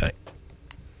what do we think?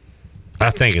 I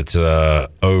think it's a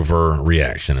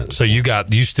overreaction. So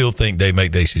you still think they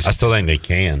make the ACC? I still think they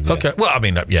can. Okay. Yeah. Well, I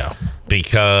mean, yeah.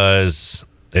 Because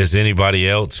is anybody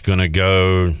else going to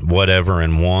go whatever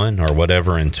in 1 or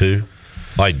whatever in 2?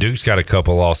 Like Duke's got a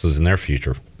couple losses in their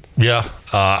future. Yeah.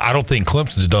 I don't think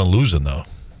Clemson's done losing, though.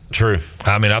 True.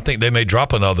 I mean, I think they may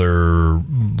drop at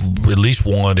least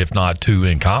 1, if not 2,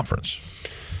 in conference.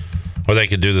 Or they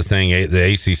could do the thing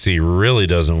the ACC really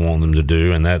doesn't want them to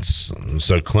do, and that's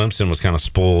so Clemson was kind of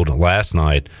spoiled last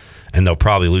night, and they'll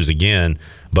probably lose again.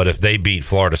 But if they beat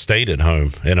Florida State at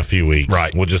home in a few weeks,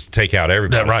 right, we'll just take out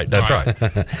everybody. That's right.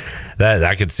 That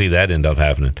I could see that end up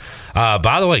happening.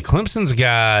 By the way, Clemson's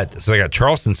they got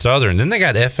Charleston Southern, then they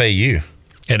got FAU.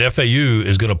 And FAU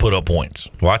is going to put up points.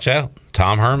 Watch out.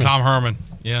 Tom Herman.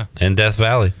 Yeah. In Death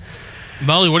Valley.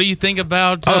 Mully, what do you think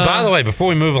about... by the way, before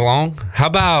we move along, how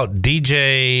about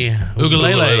DJ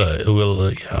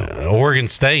Ugalele? Oregon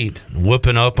State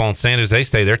whooping up on San Jose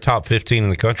State. They're top 15 in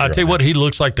the country. I tell you what, he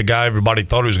looks like the guy everybody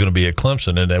thought he was going to be at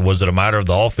Clemson. And was it a matter of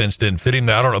the offense didn't fit him?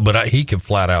 I don't know, but he can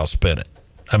flat out spin it.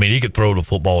 I mean, he could throw the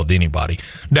football with anybody.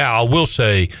 Now, I will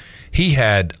say he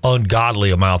had ungodly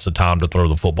amounts of time to throw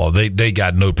the football. They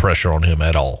got no pressure on him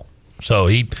at all. So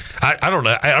I don't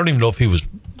know. I don't even know if he was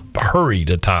hurried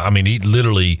at time. I mean, he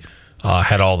literally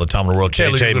had all the time in the world.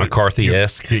 J.J.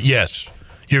 McCarthy-esque. Yes.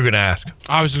 You're going to ask.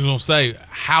 I was just going to say,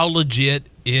 how legit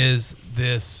is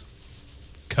this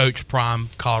Coach Prime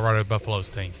Colorado Buffaloes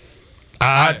team?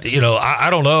 I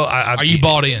don't know. Are you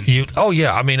bought in?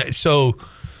 Yeah. I mean, so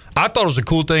I thought it was a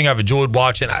cool thing. I've enjoyed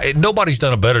watching. Nobody's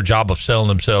done a better job of selling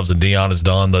themselves than Deion has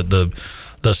done.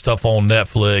 The stuff on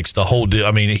Netflix, the whole deal.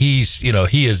 I mean, he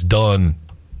has done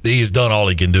all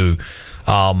he can do.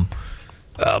 My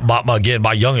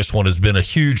youngest one has been a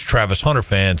huge Travis Hunter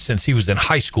fan since he was in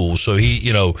high school. So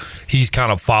he's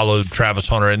kind of followed Travis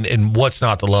Hunter, and what's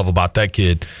not to love about that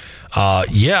kid?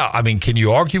 I mean, can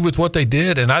you argue with what they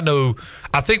did? And I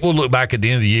think we'll look back at the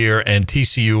end of the year and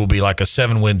TCU will be like a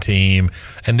 7-win team,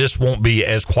 and this won't be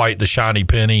as quite the shiny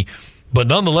penny. But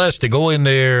nonetheless, to go in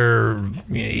there,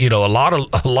 a lot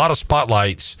of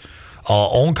spotlights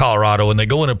on Colorado, and they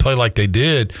go in and play like they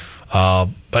did.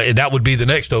 And that would be the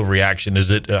next overreaction. Is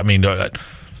it? I mean,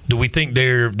 do we think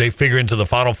they figure into the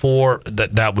Final Four?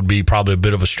 That would be probably a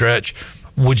bit of a stretch.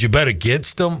 Would you bet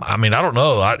against them? I mean, I don't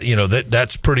know.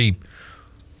 That's pretty.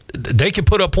 They can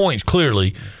put up points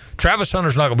clearly. Travis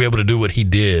Hunter's not going to be able to do what he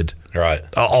did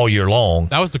all year long.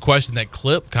 That was the question that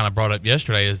Clip kind of brought up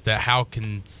yesterday, is that how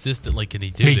consistently can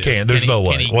he do this? He can. There's no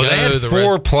way. Well, they had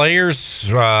 4 players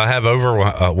have over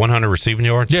 100 receiving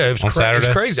yards. Yeah, it was Saturday.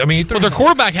 It's crazy. I mean, their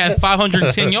quarterback had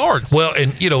 510 yards. Well,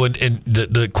 and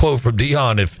the quote from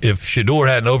Deion, if Shedeur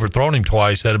hadn't overthrown him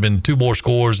twice, that'd have been 2 more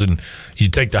scores, and you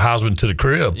take the Heisman to the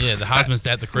crib. Yeah, the Heisman's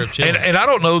at the crib chilling. And I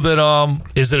don't know that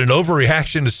is it an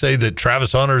overreaction to say that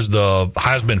Travis Hunter's the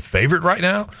Heisman favorite right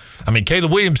now? I mean,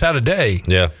 Caleb Williams had a day.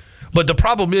 Yeah. But the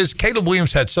problem is Caleb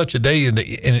Williams had such a day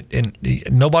and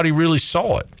nobody really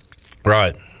saw it.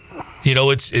 Right.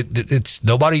 It's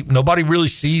nobody really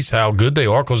sees how good they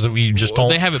are because we just don't.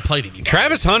 They haven't played anymore.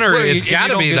 Travis Hunter has got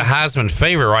to be the Heisman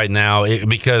favorite right now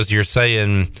because you're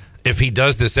saying if he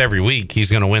does this every week,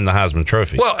 he's going to win the Heisman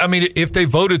Trophy. Well, I mean, if they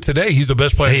voted today, he's the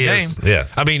best player in the game. Yeah.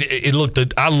 I mean,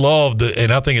 I love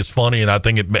and I think it's funny, and I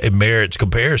think it merits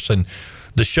comparison.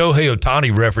 The Shohei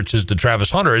Ohtani references to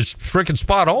Travis Hunter is freaking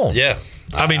spot on. Yeah.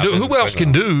 I mean, who else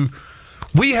can do?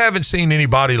 We haven't seen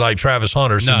anybody like Travis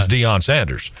Hunter since Deion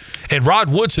Sanders. And Rod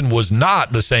Woodson was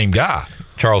not the same guy.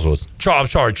 Charles was. I'm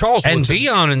sorry, Charles and Woodson.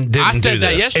 Deion didn't I said do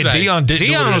that this. yesterday. And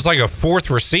Deion was like a 4th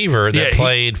receiver that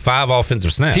played 5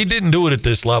 offensive snaps. He didn't do it at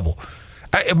this level.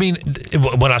 I mean,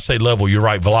 when I say level, you're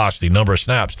right, velocity, number of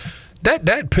snaps.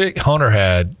 That pick Hunter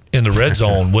had in the red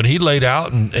zone when he laid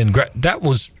out and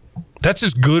that's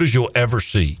as good as you'll ever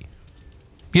see.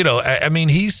 I mean,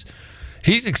 he's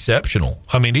exceptional.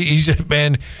 I mean, he's,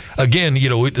 man, again,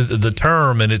 the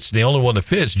term, and it's the only one that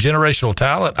fits, generational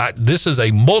talent. This is a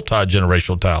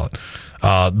multi-generational talent.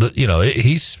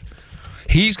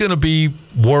 He's going to be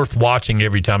worth watching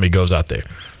every time he goes out there.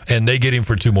 And they get him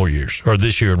for 2 more years, or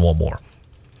this year and 1 more.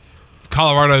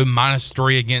 Colorado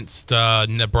 -3 against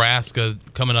Nebraska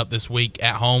coming up this week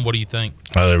at home. What do you think?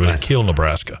 They're going to kill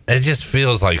Nebraska. It just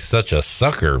feels like such a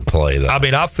sucker play, though. I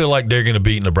mean, I feel like they're going to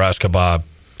beat Nebraska by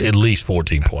at least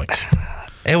 14 points.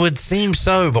 It would seem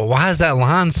so, but why is that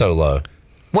line so low?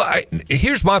 Well,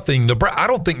 here's my thing. I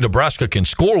don't think Nebraska can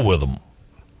score with them.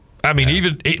 I mean,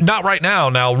 even not right now.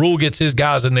 Now, Rule gets his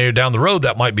guys in there down the road.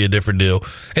 That might be a different deal.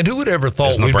 And who would ever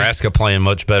thought is Nebraska playing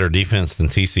much better defense than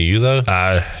TCU, though?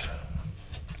 I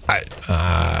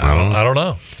don't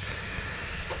know.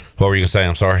 What were you going to say?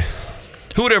 I'm sorry.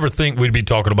 Who would ever think we'd be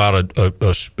talking about a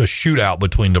shootout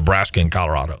between Nebraska and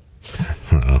Colorado?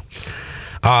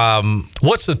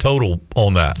 What's the total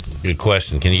on that? Good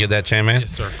question. Can you get that, Chan Man?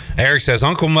 Yes, sir. Eric says,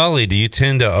 Uncle Mully, do you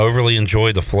tend to overly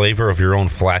enjoy the flavor of your own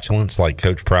flatulence like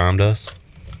Coach Prime does?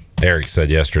 Eric said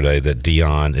yesterday that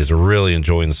Dion is really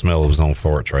enjoying the smell of his own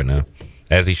farts right now,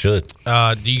 as he should.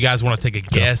 Do you guys want to take a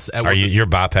guess? At You're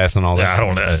bypassing all that? Yeah, I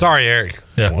don't know. Sorry, Eric.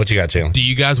 Yeah. What you got, Chan? Do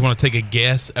you guys want to take a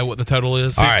guess at what the total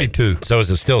is? 52. Right. So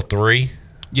is it still 3?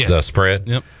 Yes. The spread?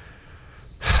 Yep.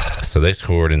 So they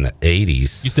scored in the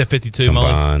 80s. You said 52,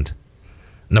 combined. Mully?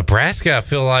 Nebraska, I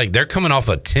feel like they're coming off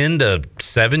a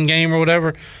 10-7 game or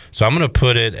whatever. So I'm going to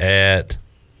put it at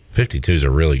 52 is a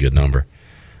really good number.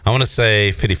 I want to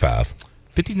say 55.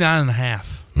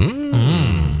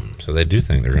 59.5. So they do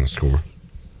think they're going to score.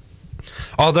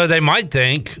 Although they might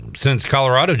think, since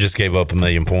Colorado just gave up 1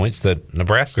 million points, that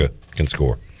Nebraska can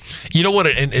score. You know what?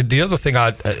 And the other thing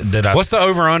what's the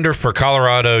over/under for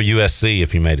Colorado USC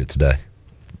if you made it today?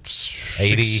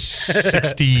 80,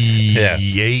 68.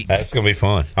 Yeah, that's gonna be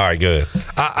fun. All right, good.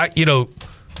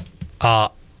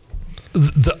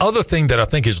 The other thing that I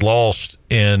think is lost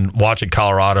in watching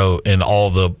Colorado and all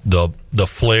the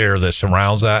flair that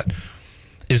surrounds that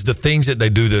is the things that they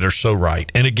do that are so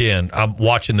right. And again, I'm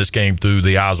watching this game through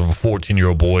the eyes of a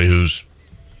 14-year-old boy who's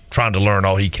trying to learn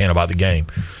all he can about the game.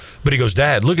 But he goes,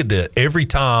 Dad, look at that. Every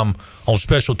time on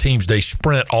special teams, they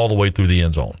sprint all the way through the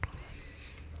end zone.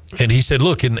 And he said,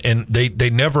 look, and they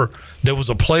never – there was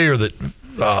a player that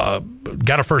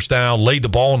got a first down, laid the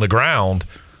ball on the ground.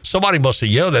 Somebody must have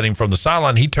yelled at him from the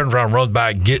sideline. He turns around, runs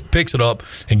back, picks it up,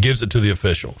 and gives it to the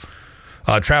official.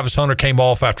 Travis Hunter came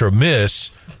off after a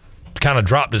miss, kind of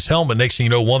dropped his helmet. Next thing you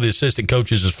know, one of the assistant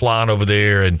coaches is flying over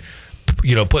there and,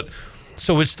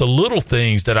 so it's the little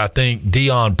things that I think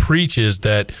Dion preaches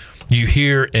that you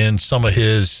hear in some of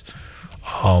his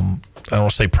I don't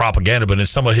want to say propaganda, but in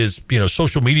some of his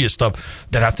social media stuff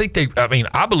that I think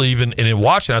I believe in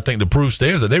watching. I think the proof's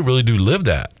there that they really do live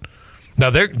that. Now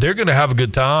they're going to have a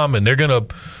good time, and they're going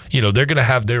to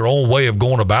have their own way of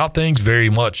going about things, very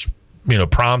much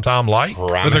prime time like.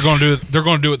 But they're going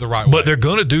to do it the right way. But they're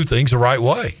going to do things the right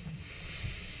way.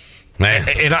 Man.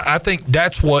 And I think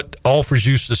that's what offers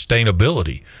you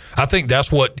sustainability. I think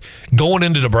that's what going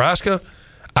into Nebraska.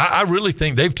 I really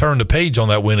think they've turned the page on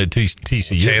that win at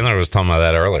TCU. Chandler was talking about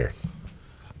that earlier.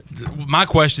 My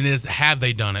question is, have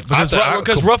they done it?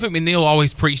 Because Ruffin McNeil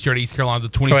always preached here at East Carolina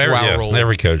the 24-hour rule.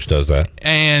 Every coach does that.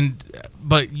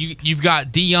 But you've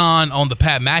got Dion on the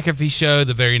Pat McAfee show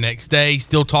the very next day,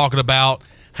 still talking about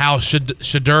how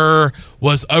Shadur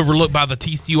was overlooked by the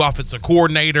TCU offensive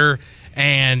coordinator.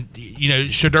 And,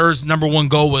 Shadur's number one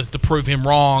goal was to prove him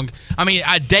wrong. I mean,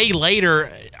 a day later,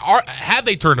 have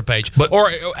they turned a page?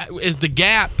 Or is the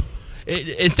gap,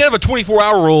 instead of a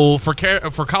 24-hour rule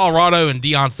for Colorado and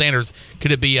Deion Sanders,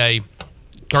 could it be a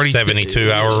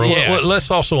 72-hour rule? Yeah. Well, let's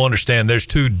also understand there's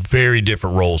two very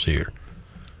different roles here.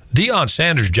 Deion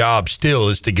Sanders' job still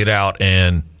is to get out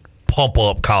and pump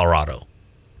up Colorado.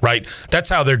 Right? That's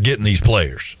how they're getting these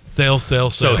players. Sell.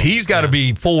 So he's got to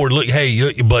be forward. Look,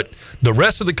 but the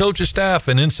rest of the coaching staff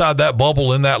and inside that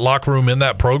bubble, in that locker room, in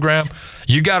that program,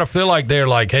 you got to feel like they're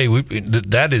like, hey,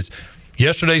 that is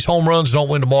yesterday's home runs don't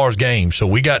win tomorrow's game.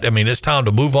 So it's time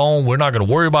to move on. We're not going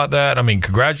to worry about that.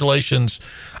 Congratulations.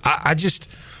 I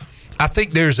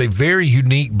think there's a very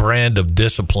unique brand of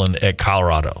discipline at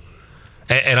Colorado.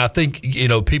 And I think,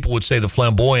 people would say the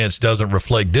flamboyance doesn't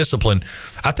reflect discipline.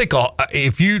 I think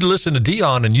if you listen to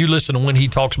Dion and you listen to when he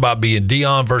talks about being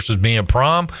Dion versus being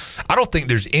Prime, I don't think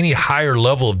there's any higher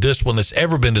level of discipline that's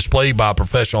ever been displayed by a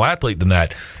professional athlete than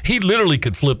that. He literally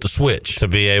could flip the switch. To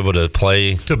be able to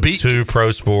play two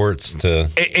pro sports.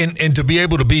 And to be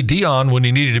able to be Dion when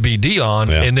he needed to be Dion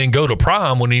and then go to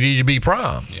Prime when he needed to be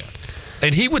Prime. Yeah.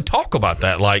 And he would talk about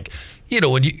that like –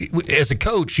 when as a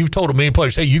coach, you've told a million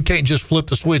players, hey, you can't just flip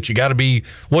the switch. You got to be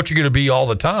what you're going to be all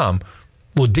the time.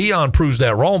 Well, Dion proves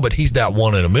that wrong, but he's that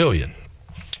one in a million.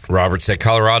 Robert said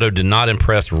Colorado did not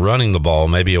impress running the ball,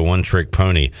 maybe a one-trick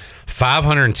pony.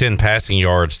 510 passing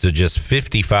yards to just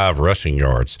 55 rushing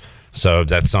yards. So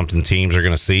that's something teams are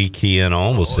going to key in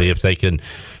on. We'll see if they can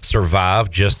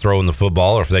survive just throwing the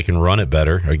football or if they can run it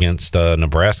better against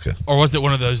Nebraska. Or was it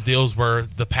one of those deals where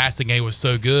the passing game was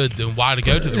so good, then why to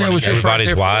go to the running game?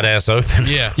 Everybody's wide ass open.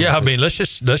 Yeah. Yeah, I mean, let's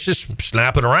just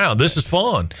snap it around. This is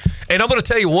fun. And I'm going to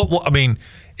tell you what I mean,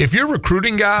 if you're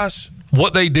recruiting guys,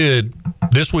 what they did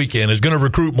this weekend is going to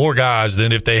recruit more guys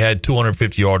than if they had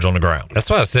 250 yards on the ground. That's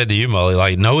what I said to you, Mully.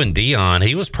 Like, knowing Dion,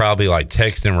 he was probably like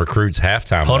texting recruits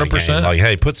halftime. 100%. Like,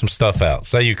 hey, put some stuff out.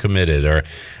 Say you committed. Or,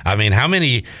 I mean, how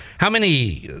many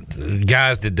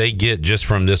guys did they get just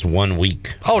from this 1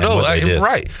 week? Oh, no,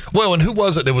 right. Well, and who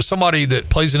was it? There was somebody that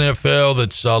plays in the NFL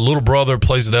that's little brother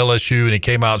plays at LSU, and he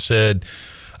came out and said,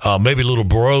 maybe little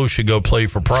bro should go play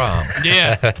for Prime.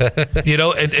 Yeah.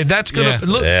 And that's going to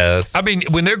look. Yes. I mean,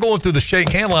 when they're going through the shake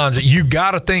hand lines, you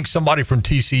got to think somebody from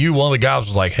TCU, one of the guys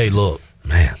was like, hey, look,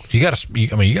 man, you got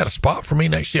a spot for me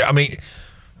next year. I mean,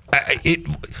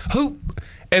 who,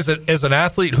 as an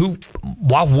athlete,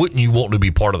 why wouldn't you want to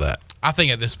be part of that? I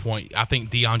think at this point,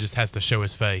 Dion just has to show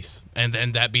his face, and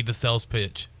that be the sales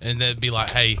pitch, and then be like,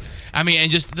 hey, I mean,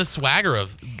 and just the swagger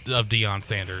of Deion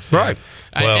Sanders, right?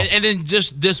 And then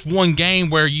just this one game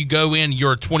where you go in,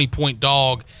 you're a 20-point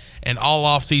dog, and all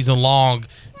off season long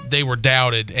they were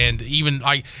doubted, and even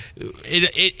like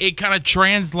it kind of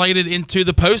translated into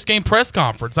the post game press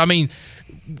conference. I mean,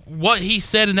 what he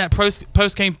said in that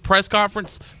post-game press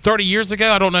conference 30 years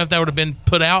ago, I don't know if that would have been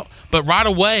put out, but right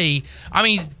away, I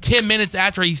mean, 10 minutes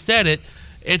after he said it,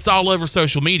 it's all over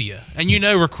social media. And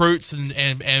recruits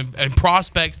and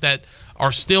prospects that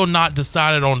are still not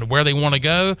decided on where they want to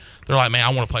go, they're like, man, I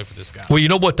want to play for this guy. Well, you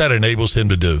know what that enables him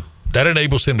to do? That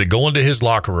enables him to go into his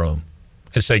locker room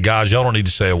and say, guys, y'all don't need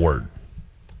to say a word.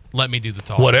 Let me do the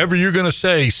talk. Whatever you're going to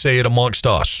say it amongst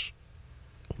us.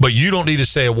 But you don't need to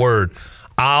say a word.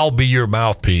 I'll be your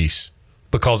mouthpiece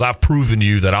because I've proven to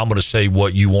you that I'm going to say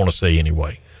what you want to say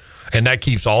anyway. And that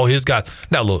keeps all his guys.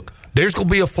 Now, look, there's going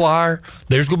to be a flyer.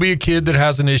 There's going to be a kid that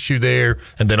has an issue there.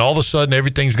 And then all of a sudden,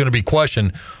 everything's going to be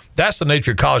questioned. That's the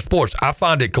nature of college sports. I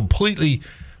find it completely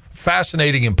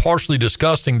fascinating and partially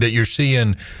disgusting that you're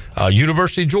seeing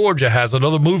University of Georgia has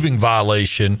another moving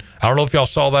violation. I don't know if y'all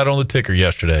saw that on the ticker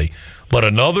yesterday. But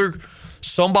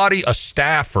a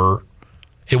staffer,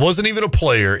 it wasn't even a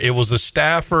player. It was a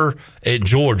staffer at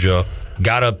Georgia,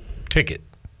 got a ticket.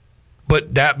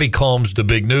 But that becomes the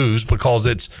big news because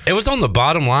it was on the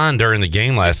bottom line during the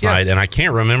game last night, and I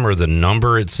can't remember the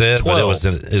number it said. 12. But it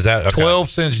was, is that okay? 12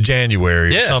 since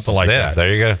January or something like that.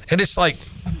 There you go. And it's like,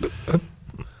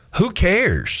 who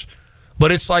cares?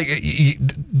 But it's like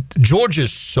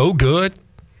Georgia's so good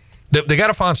that they got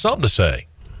to find something to say.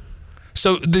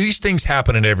 So these things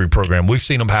happen in every program. We've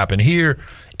seen them happen here.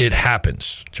 It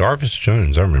happens. Jarvis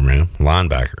Jones, I remember him,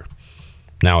 linebacker.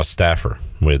 Now a staffer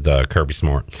with Kirby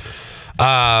Smart.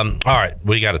 All right,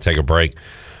 we got to take a break.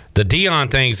 The Dion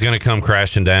thing is going to come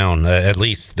crashing down. At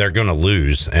least they're going to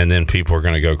lose, and then people are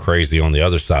going to go crazy on the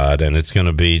other side, and it's going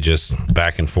to be just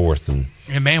back and forth. And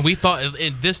man, we thought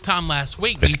this time last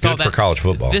week. It's good for college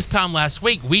football. This time last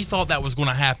week, we thought that was going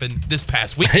to happen this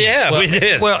past weekend. Yeah, we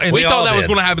did. Well, and we thought that was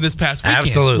going to happen this past weekend.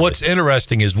 Absolutely. What's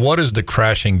interesting is what does the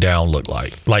crashing down look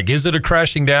like? Like, is it a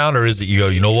crashing down, or is it you go,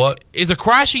 you know what? Is a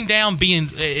crashing down being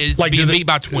beat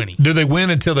by 20? Do they win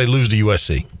until they lose to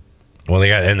USC? Well, they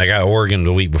got Oregon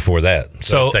the week before that.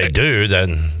 So if they do,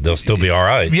 then they'll still be all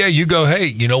right. Yeah, you go, hey,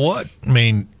 you know what? I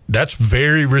mean, that's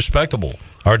very respectable.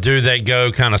 Or do they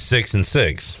go kind of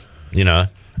 6-6,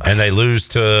 and they lose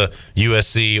to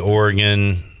USC,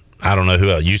 Oregon, I don't know who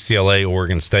else, UCLA,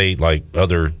 Oregon State, like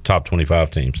other top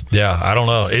 25 teams. Yeah, I don't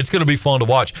know. It's going to be fun to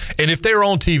watch. And if they're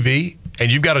on TV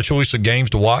and you've got a choice of games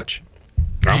to watch,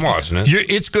 I'm watching it.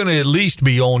 It's going to at least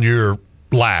be on your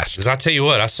last. Because I tell you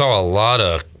what, I saw a lot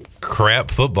of crap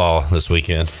football this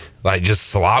weekend, like just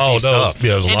sloppy stuff.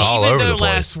 Yeah, it was a lot all over the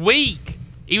place.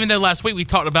 Even though last week we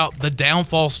talked about the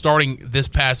downfall starting this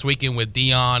past weekend with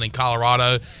Dion and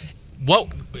Colorado,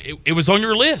 it was on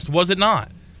your list, was it not?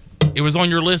 It was on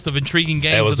your list of intriguing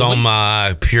games. It was on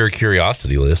my pure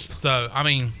curiosity list. So I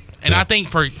mean, and I think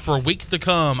for weeks to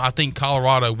come, I think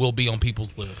Colorado will be on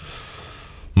people's lists.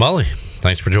 Mully,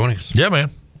 thanks for joining us. Yeah,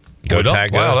 man. Go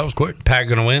Pack. Wow, that was quick. Pack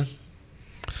going to win?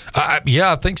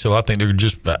 Yeah, I think so. I think they're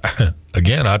just,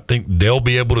 again, I think they'll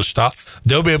be able to stop.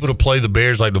 They'll be able to play the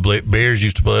Bears like the Bears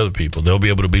used to play other people. They'll be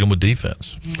able to beat them with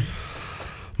defense.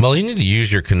 Well, you need to use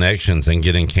your connections and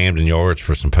get in Camden Yards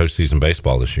for some postseason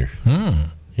baseball this year.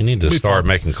 You need to start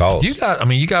making calls. You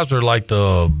guys are like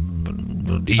the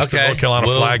Eastern North Carolina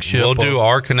flagship. We'll do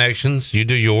our connections. You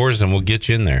do yours, and we'll get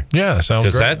you in there. Yeah, that sounds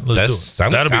great.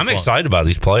 I'm excited about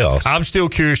these playoffs. I'm still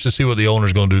curious to see what the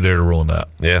owner's going to do there to ruin that.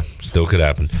 Yeah, still could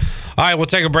happen. All right, we'll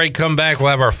take a break, come back. We'll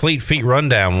have our Fleet Feet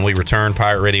rundown when we return.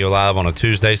 Pirate Radio Live on a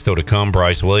Tuesday. Still to come,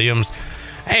 Bryce Williams.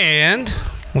 And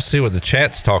we'll see what the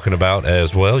chat's talking about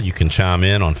as well. You can chime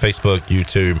in on Facebook,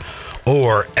 YouTube,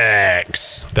 or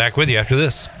X. Back with you after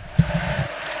this.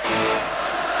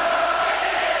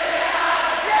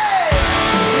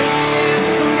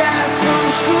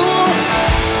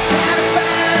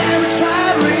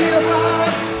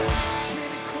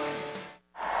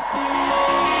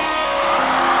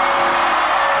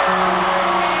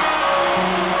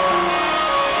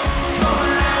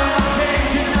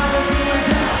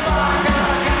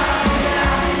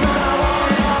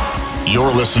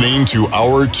 You're listening to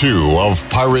Hour 2 of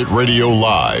Pirate Radio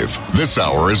Live. This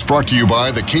hour is brought to you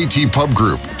by the KT Pub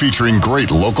Group, featuring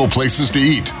great local places to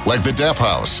eat, like the Dap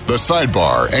House, the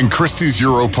Sidebar, and Christie's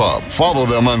Euro Pub. Follow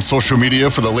them on social media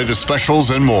for the latest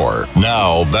specials and more.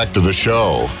 Now, back to the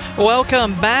show.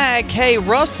 Welcome back. Hey,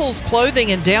 Russell's Clothing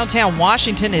in downtown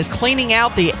Washington is cleaning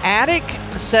out the attic.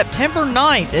 September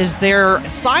 9th is their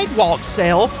sidewalk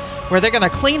sale, where they're going to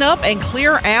clean up and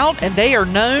clear out, and they are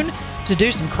known to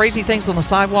do some crazy things on the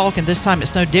sidewalk, and this time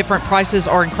it's no different. Prices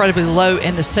are incredibly low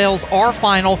and the sales are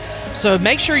final. So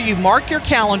make sure you mark your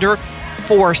calendar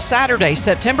for Saturday,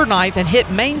 September 9th, and hit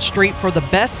Main Street for the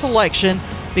best selection,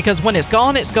 because when it's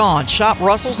gone, it's gone. Shop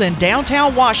Russell's in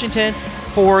downtown Washington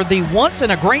for the once in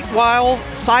a great while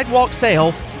sidewalk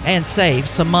sale and save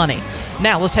some money.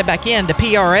 Now let's head back in to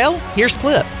PRL. Here's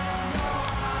Clip.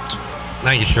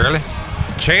 Thank you, Shirley.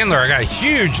 Chandler, I got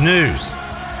huge news.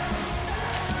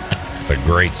 It's a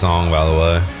great song, by the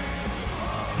way.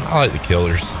 I like the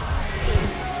Killers.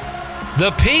 The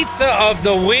pizza of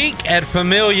the week at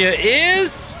Familia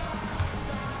is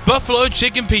Buffalo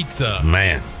Chicken Pizza.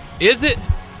 Man. Is it?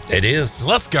 It is.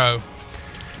 Let's go.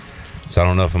 So I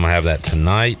don't know if I'm going to have that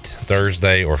tonight,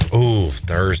 Thursday, or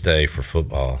Thursday for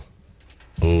football.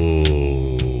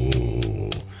 Ooh.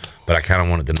 But I kind of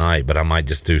want it tonight, but I might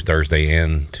just do Thursday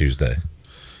and Tuesday.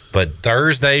 But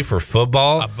Thursday for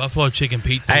football. A Buffalo Chicken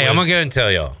Pizza. Hey, I'm going to go and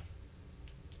tell y'all.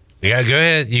 Yeah, go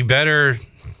ahead. You better.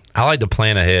 I like to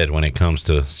plan ahead when it comes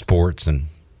to sports and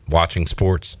watching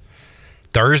sports.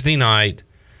 Thursday night,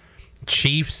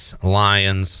 Chiefs,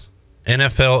 Lions,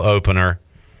 NFL opener.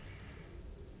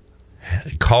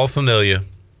 Call Familia.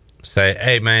 Say,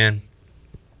 hey, man,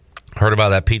 heard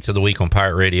about that pizza of the week on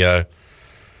Pirate Radio.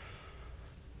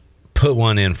 Put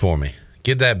one in for me.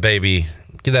 Get that baby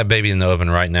in the oven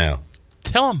right now.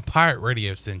 Tell them Pirate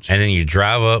Radio sent you. And then you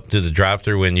drive up to the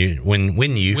drive-thru when you,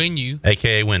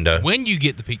 aka window. When you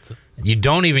get the pizza. You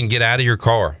don't even get out of your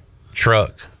car,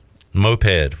 truck,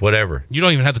 moped, whatever. You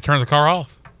don't even have to turn the car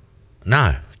off.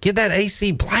 No. Get that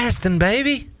AC blasting,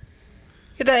 baby.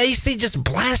 Get that AC just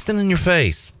blasting in your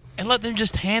face. And let them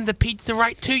just hand the pizza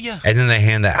right to you. And then they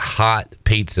hand that hot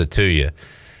pizza to you.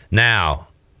 Now,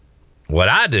 what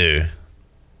I do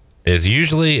is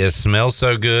usually it smells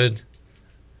so good,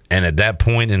 and at that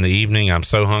point in the evening I'm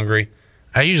so hungry,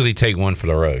 I usually take one for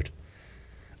the road.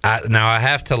 Now I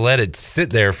have to let it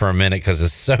sit there for a minute because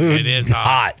it is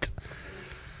hot.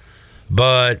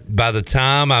 But by the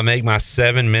time I make my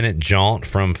 7-minute jaunt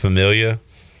from Familia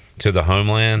to the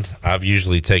homeland, I've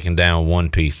usually taken down one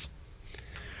piece.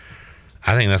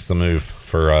 I think that's the move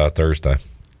for Thursday.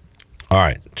 All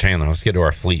right, Chandler, let's get to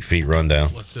our Fleet Feet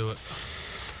rundown. Let's do it.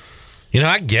 You know,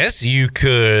 I guess you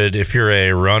could, if you're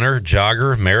a runner,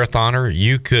 jogger, marathoner,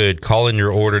 you could call in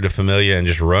your order to Familia and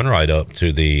just run right up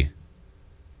to the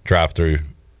drive-through,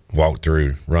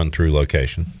 walk-through, run-through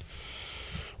location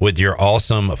with your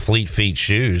awesome Fleet Feet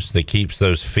shoes that keeps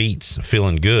those feet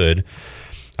feeling good,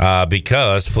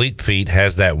 because Fleet Feet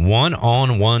has that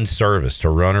one-on-one service to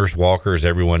runners, walkers,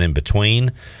 everyone in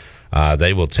between.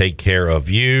 They will take care of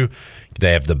you.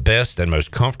 They have the best and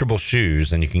most comfortable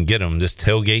shoes, and you can get them this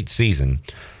tailgate season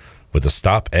with a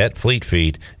stop at Fleet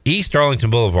Feet, East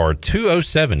Arlington Boulevard,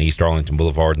 207 East Arlington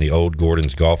Boulevard in the old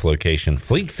Gordon's Golf location.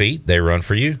 Fleet Feet, they run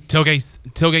for you.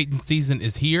 Tailgating season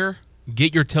is here.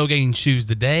 Get your tailgating shoes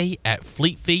today at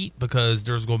Fleet Feet, because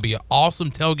there's going to be an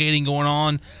awesome tailgating going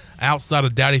on outside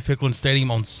of Dowdy Ficklin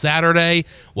Stadium on Saturday.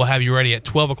 We'll have you ready at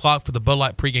 12 o'clock for the Bud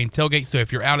Light pregame tailgate. So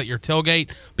if you're out at your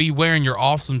tailgate, be wearing your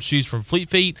awesome shoes from Fleet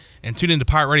Feet, and tune into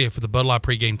Pirate Radio for the Bud Light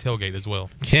pregame tailgate as well.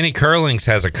 Kenny Curlings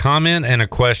has a comment and a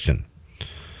question.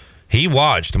 He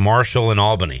watched Marshall and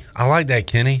Albany. I like that,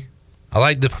 Kenny. I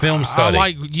like the film study. I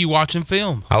like you watching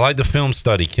film. I like the film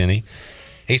study, Kenny.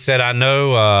 He said, I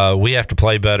know we have to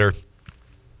play better,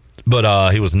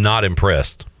 but he was not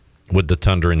impressed with the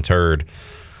Thunder and Turd.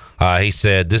 He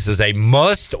said, this is a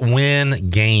must-win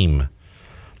game.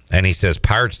 And he says,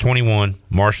 Pirates 21,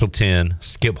 Marshall 10,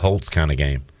 Skip Holtz kind of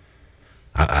game.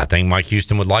 I think Mike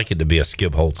Houston would like it to be a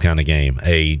Skip Holtz kind of game.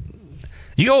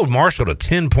 You hold Marshall to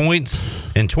 10 points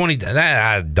in 20.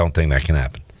 I don't think that can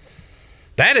happen.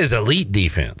 That is elite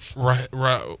defense.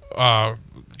 Cato.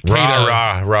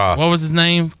 What was his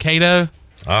name? Cato?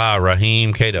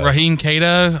 Raheem Cato. Raheem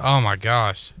Cato? Oh, my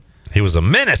gosh. He was a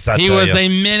menace, He was a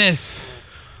menace.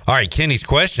 All right, Kenny's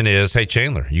question is, hey,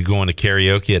 Chandler, you going to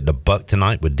karaoke at the Buck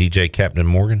tonight with DJ Captain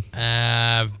Morgan?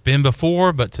 I've been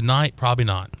before, but tonight, probably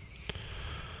not.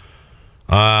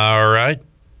 All right.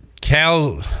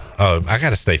 I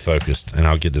got to stay focused, and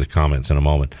I'll get to the comments in a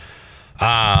moment.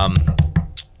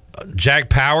 Jack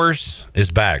Powers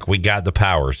is back. We got the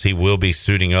Powers. He will be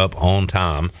suiting up on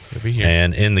time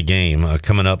and in the game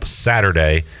coming up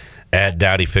Saturday at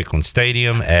Dowdy Ficklin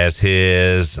Stadium as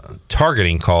his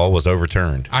targeting call was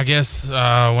overturned. I guess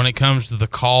when it comes to the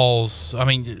calls, I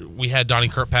mean, we had Donnie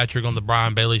Kirkpatrick on the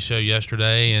Brian Bailey show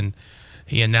yesterday, and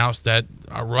he announced that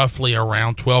roughly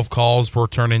around 12 calls were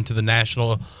turned into the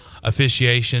National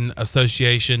Officiation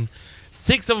Association.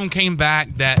 6 of them came back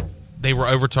that they were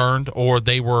overturned, or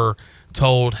they were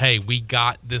told, hey, we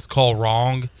got this call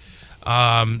wrong.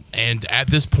 And at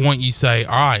this point you say,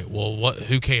 all right, well,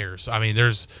 who cares? I mean,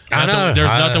 there's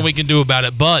nothing we can do about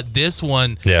it. But this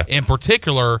one in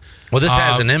particular, this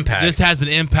has an impact. This has an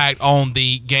impact on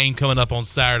the game coming up on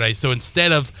Saturday. So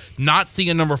instead of not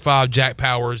seeing number 5 Jack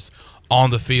Powers on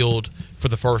the field for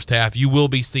the first half, you will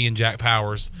be seeing Jack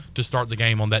Powers to start the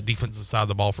game on that defensive side of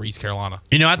the ball for East Carolina.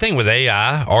 I think with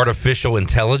AI, artificial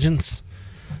intelligence,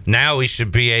 now we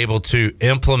should be able to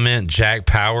implement Jack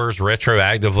Powers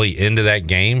retroactively into that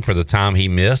game for the time he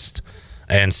missed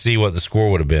and see what the score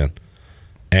would have been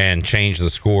and change the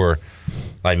score.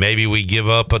 Like maybe we give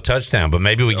up a touchdown, but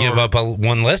maybe we give up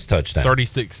one less touchdown.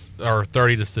 36 or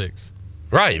 30-6.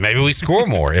 Right. Maybe we score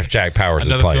more if Jack Powers is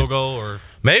playing. Another field goal or...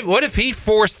 Maybe what if he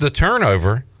forced the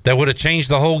turnover that would have changed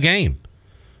the whole game?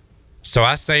 So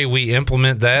I say we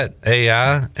implement that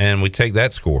AI and we take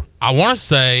that score. I want to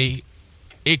say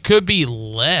it could be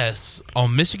less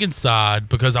on Michigan's side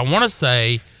because I want to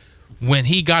say when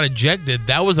he got ejected,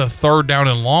 that was a 3rd down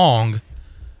and long,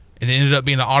 and it ended up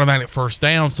being an automatic first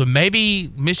down. So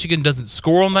maybe Michigan doesn't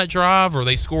score on that drive or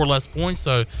they score less points.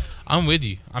 So I'm with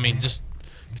you. I mean, just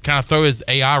kind of throw his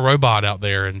AI robot out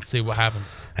there and see what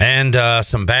happens. And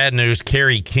some bad news,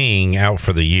 Kerry King out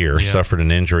for the year, suffered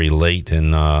an injury late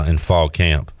in fall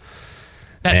camp.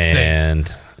 That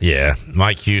stinks. And,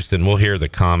 Mike Houston, we'll hear the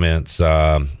comments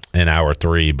in hour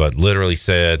 3, but literally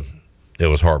said it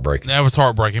was heartbreaking. That was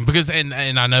heartbreaking because, and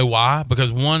I know why,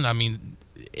 because one, I mean,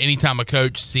 anytime a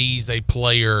coach sees a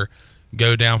player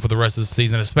go down for the rest of the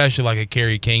season, especially like a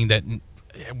Kerry King that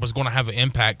was going to have an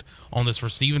impact on this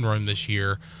receiving room this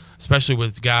year, especially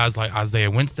with guys like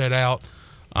Isaiah Winstead out,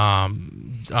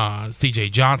 C.J.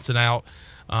 Johnson out.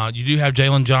 You do have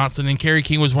Jalen Johnson, and Kerry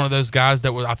King was one of those guys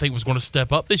that I think was going to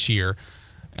step up this year.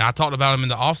 And I talked about him in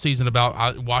the offseason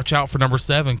about watch out for number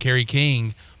 7, Kerry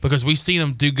King, because we've seen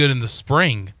him do good in the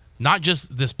spring, not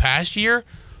just this past year,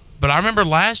 but I remember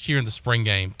last year in the spring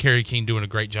game, Kerry King doing a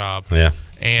great job. Yeah.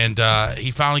 And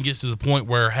he finally gets to the point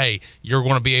where, hey, you're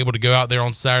going to be able to go out there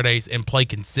on Saturdays and play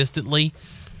consistently,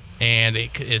 and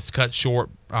it is cut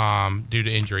short due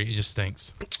to injury. It just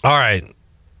stinks. All right.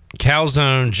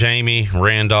 Calzone, Jamie,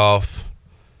 Randolph,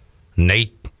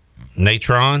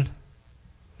 Natron,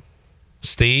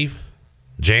 Steve,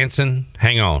 Jansen,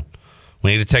 hang on.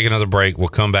 We need to take another break. We'll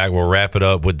come back. We'll wrap it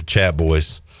up with the chat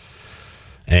boys.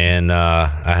 And I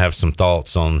have some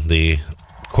thoughts on the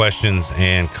questions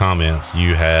and comments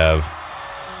you have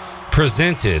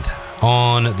presented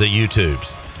on the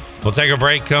YouTubes. We'll take a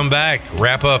break, come back,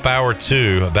 wrap up hour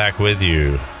 2, back with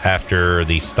you after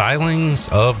the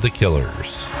stylings of the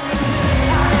Killers.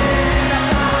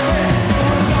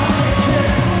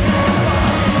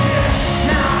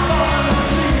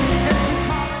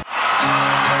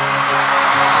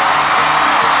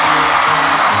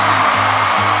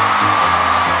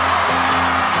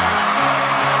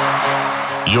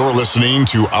 You're listening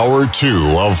to Hour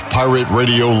 2 of Pirate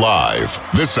Radio Live.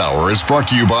 This hour is brought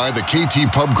to you by the KT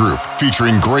Pub Group,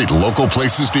 featuring great local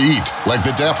places to eat, like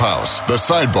the Dap House, the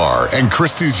Sidebar, and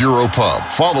Christie's Euro Pub.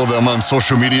 Follow them on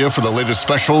social media for the latest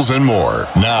specials and more.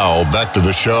 Now, back to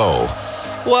the show.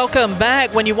 Welcome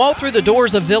back. When you walk through the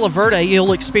doors of Villa Verde,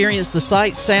 you'll experience the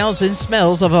sights, sounds, and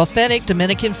smells of authentic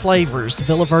Dominican flavors.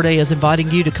 Villa Verde is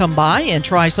inviting you to come by and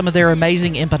try some of their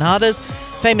amazing empanadas,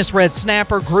 famous red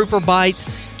snapper, grouper bites,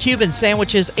 Cuban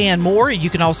sandwiches, and more. You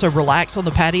can also relax on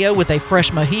the patio with a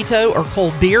fresh mojito or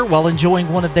cold beer while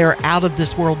enjoying one of their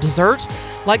out-of-this-world desserts,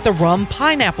 like the rum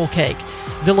pineapple cake.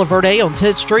 Villa Verde on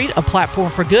 10th Street, a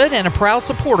platform for good and a proud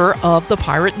supporter of the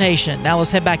Pirate Nation. Now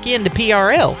let's head back into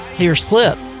PRL. Here's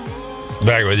Clip.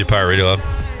 Back with you, Pirate Radio Live.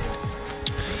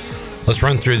 Let's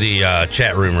run through the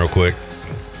chat room real quick.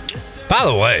 By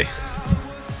the way,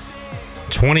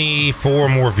 24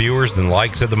 more viewers than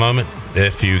likes at the moment.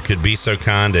 If you could be so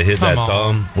kind to hit that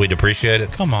thumb, we'd appreciate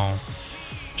it. Come on.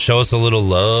 Show us a little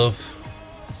love.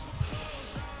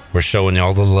 We're showing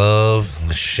y'all the love.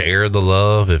 Let's share the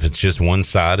love. If it's just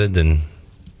one-sided, then,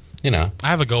 you know. I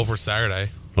have a goal for Saturday.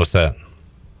 What's that?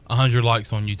 100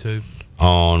 likes on YouTube.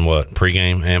 On what?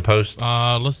 Pre-game and post?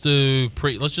 Let's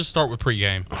just start with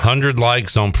pre-game. 100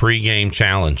 likes on pre-game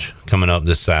challenge coming up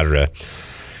this Saturday.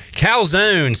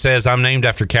 Calzone says, I'm named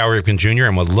after Cal Ripken Jr.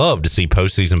 and would love to see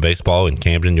postseason baseball in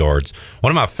Camden Yards.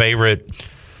 One of my favorite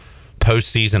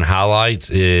postseason highlights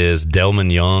is Delman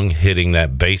Young hitting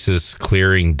that bases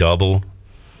clearing double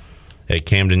at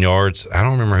Camden Yards. I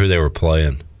don't remember who they were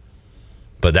playing,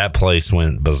 but that place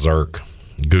went berserk.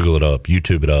 Google it up,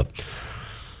 YouTube it up.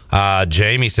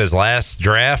 Jamie says, last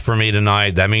draft for me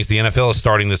tonight. That means the NFL is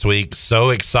starting this week. So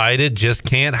excited, just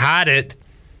can't hide it.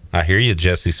 I hear you,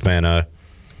 Jesse Spano.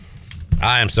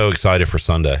 I am so excited for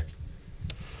Sunday.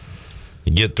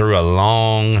 You get through a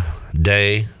long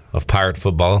day of Pirate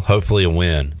football, hopefully a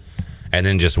win, and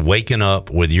then just waking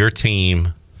up with your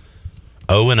team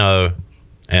 0-0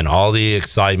 and all the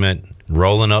excitement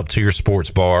rolling up to your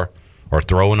sports bar or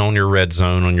throwing on your red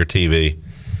zone on your TV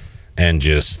and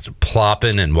just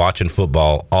plopping and watching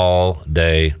football all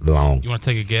day long. You want to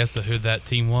take a guess at who that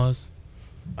team was?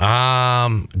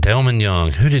 Delman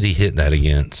Young. Who did he hit that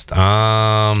against?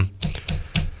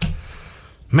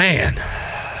 Man.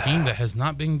 Team that has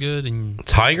not been good in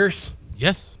Tigers?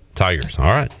 Yes. Tigers. All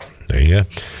right. There you go.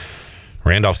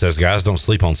 Randolph says, guys, don't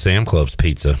sleep on Sam Club's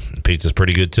pizza. Pizza's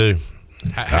pretty good, too.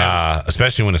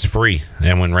 Especially when it's free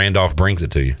and when Randolph brings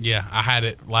it to you. Yeah, I had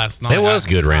it last night. It was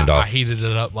good, Randolph. I heated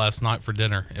it up last night for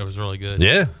dinner. It was really good.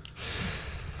 Yeah.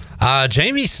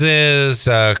 Jamie says,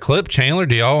 Clip, Chandler,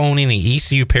 do y'all own any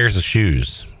ECU pairs of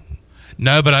shoes?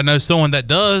 No, but I know someone that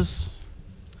does.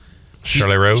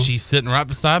 Shirley Rowe? She's sitting right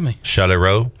beside me. Shirley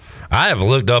Rowe. I have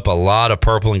looked up a lot of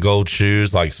purple and gold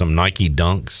shoes, like some Nike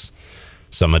Dunks,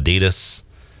 some Adidas,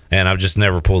 and I've just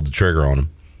never pulled the trigger on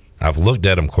them. I've looked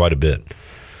at them quite a bit.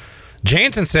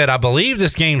 Jansen said, I believe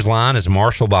this game's line is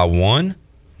Marshall by 1.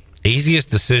 Easiest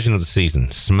decision of the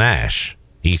season. Smash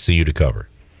ECU to cover.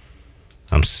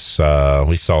 We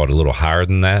saw it a little higher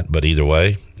than that, but either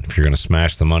way, if you're going to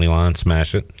smash the money line,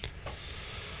 smash it.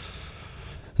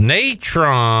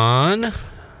 Natron.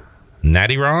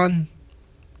 Nataron.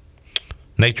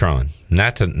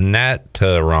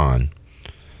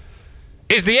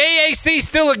 Is the AAC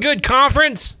still a good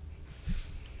conference?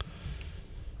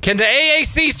 Can the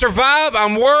AAC survive?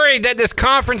 I'm worried that this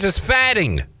conference is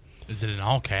fatting. Is it in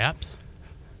all caps?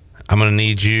 I'm going to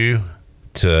need you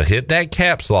to hit that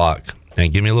caps lock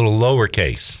and give me a little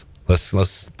lowercase.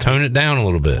 Let's tone it down a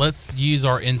little bit. Let's use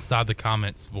our inside the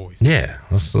comments voice. Yeah,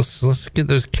 let's get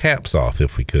those caps off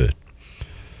if we could.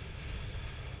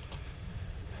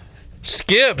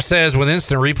 Skip says, with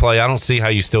instant replay, I don't see how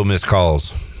you still miss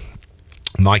calls.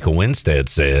 Michael Winstead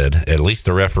said, at least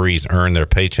the referees earned their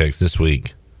paychecks this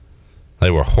week. They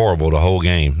were horrible the whole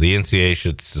game. The NCAA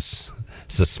should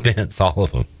suspend all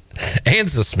of them and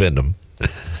suspend them.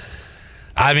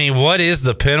 I mean, what is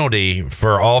the penalty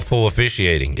for awful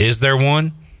officiating? Is there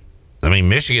one? I mean,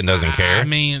 Michigan doesn't care. I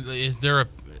mean, is there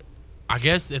I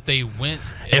guess if they went...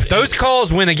 If those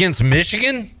calls went against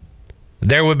Michigan,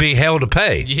 there would be hell to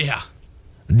pay. Yeah.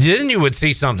 Then you would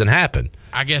see something happen.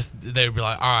 I guess they would be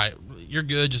like, all right, you're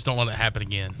good, just don't let it happen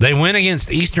again. They went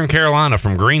against Eastern Carolina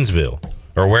from Greensville.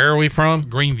 Or where are we from?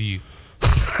 Greenview.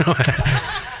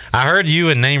 I heard you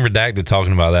and Name Redacted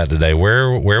talking about that today.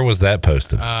 Where was that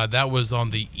posted? That was on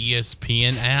the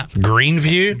ESPN app.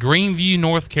 Greenview,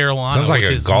 North Carolina. Sounds like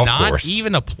which a is golf not course.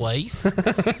 Even a place.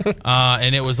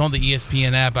 And it was on the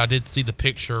ESPN app. I did see the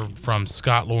picture from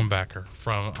Scott Lornbacker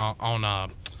from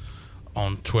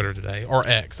on Twitter today, or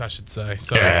X, I should say.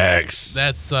 So X.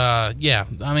 That's yeah.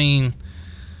 I mean,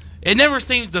 it never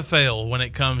seems to fail when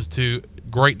it comes to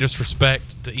great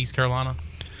disrespect to East Carolina.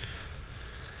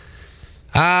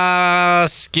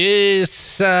 Steve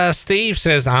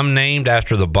says, I'm named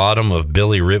after the bottom of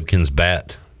Billy Ripken's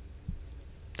bat.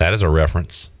 That is a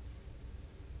reference.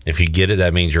 If you get it,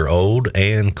 that means you're old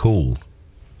and cool.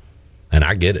 And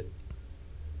I get it.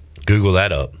 Google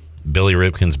that up. Billy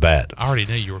Ripken's bat. I already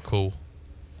knew you were cool.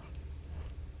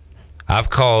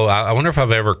 I wonder if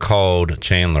I've ever called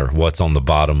Chandler what's on the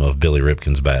bottom of Billy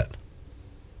Ripken's bat.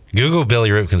 Google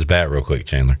Billy Ripken's bat real quick,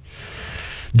 Chandler.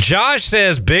 Josh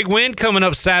says, big win coming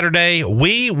up Saturday.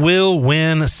 We will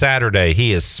win Saturday.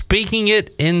 He is speaking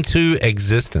it into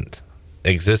existence.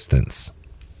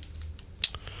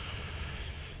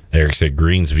 Eric said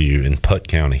Greensview in Putt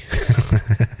County.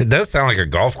 It does sound like a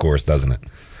golf course, doesn't it?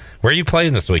 Where are you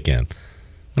playing this weekend?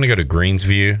 I'm going to go to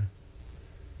Greensview.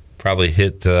 Probably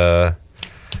hit a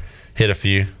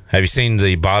few. Have you seen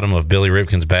the bottom of Billy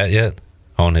Ripken's bat yet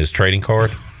on his trading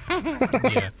card?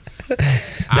 Yeah.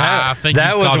 I think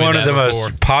that was one of the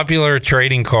most popular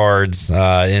trading cards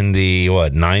in the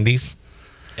 90s.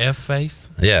 F face.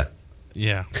 Yeah.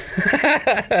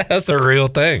 That's a real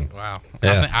thing. Wow.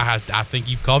 Yeah. I think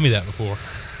you've called me that before.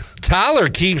 Tyler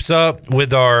keeps up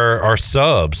with our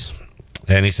subs,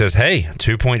 and he says, hey,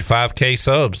 2.5K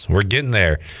subs. We're getting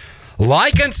there.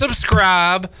 Like and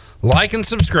subscribe,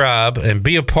 and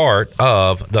be a part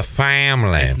of the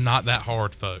family. It's not that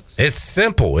hard, folks. It's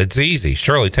simple. It's easy.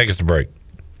 Shirley, take us to break.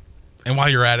 And while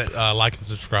you're at it, like and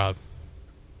subscribe.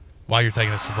 While you're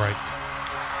taking us to break.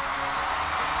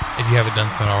 If you haven't done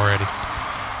so already.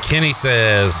 Kenny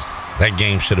says that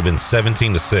game should have been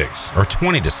 17-6 or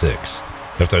 20-6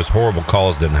 if those horrible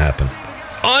calls didn't happen.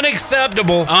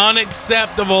 Unacceptable.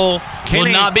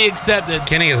 Will not be accepted.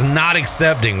 Kenny is not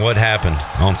accepting what happened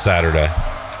on Saturday.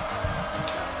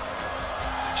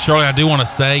 Shirley, I do want to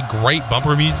say, great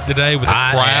bumper music today with the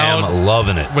crowd. I am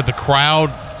loving it. With the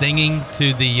crowd singing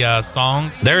to the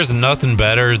songs. There's nothing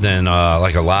better than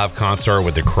like a live concert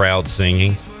with the crowd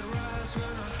singing.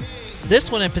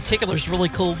 This one in particular is really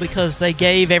cool because they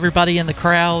gave everybody in the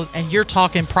crowd, and you're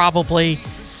talking probably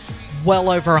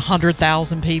well over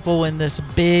 100,000 people in this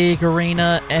big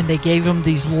arena, and they gave them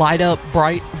these light up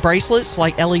bright bracelets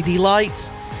like LED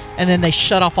lights, and then they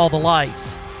shut off all the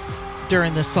lights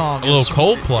during this song. A little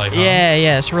Coldplay, huh?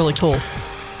 Yeah, it's really cool.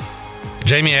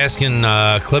 Jamie asking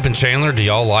Clip and Chandler, do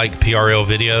y'all like PRL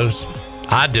videos?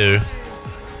 I do.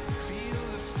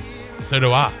 So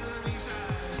do I.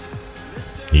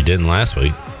 You didn't last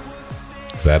week,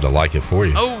 because I had to like it for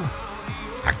you. Oh.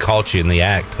 I caught you in the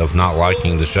act of not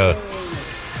liking the show.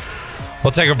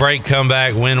 We'll take a break, come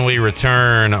back. When we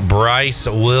return, Bryce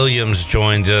Williams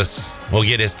joins us. We'll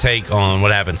get his take on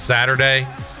what happened Saturday,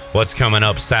 what's coming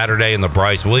up Saturday in the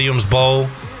Bryce Williams Bowl,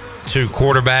 2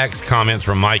 quarterbacks, comments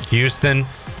from Mike Houston,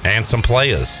 and some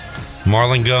players.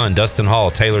 Marlon Gunn, Dustin Hall,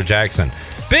 Taylor Jackson.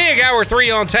 Big Hour 3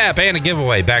 on tap and a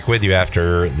giveaway. Back with you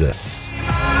after this.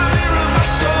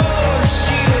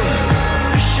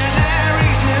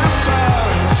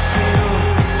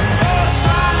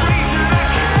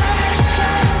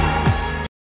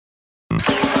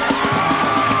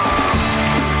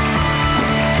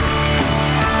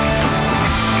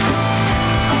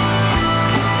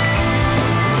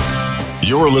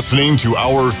 You're listening to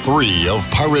Hour 3 of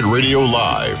Pirate Radio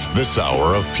Live. This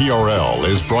hour of PRL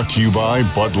is brought to you by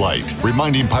Bud Light,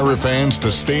 reminding Pirate fans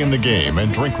to stay in the game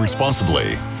and drink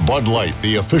responsibly. Bud Light,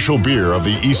 the official beer of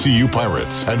the ECU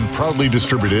Pirates, and proudly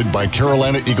distributed by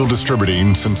Carolina Eagle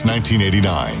Distributing since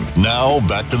 1989. Now,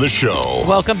 back to the show.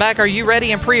 Welcome back. Are you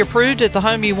ready and pre-approved if the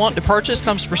home you want to purchase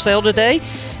comes for sale today?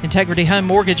 Integrity Home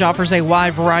Mortgage offers a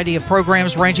wide variety of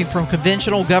programs ranging from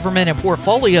conventional, government, and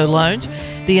portfolio loans.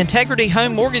 The Integrity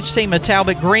Home Mortgage team of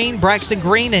Talbot Green, Braxton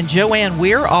Green, and Joanne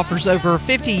Weir offers over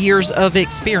 50 years of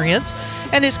experience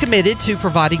and is committed to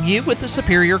providing you with the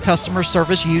superior customer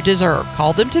service you deserve.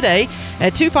 Call them today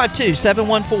at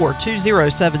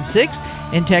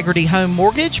 252-714-2076. Integrity Home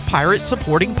Mortgage, Pirates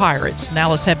supporting Pirates.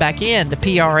 Now let's head back in to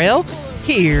PRL.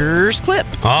 Here's Clip.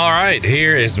 All right,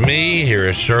 here is me, here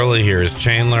is Shirley, here is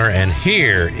Chandler, and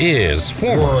here is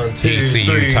former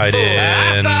TCU tight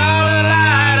end.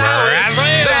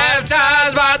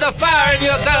 Baptized by the fire in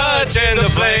your touch and the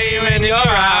flame in your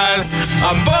eyes.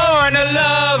 I'm born to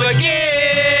love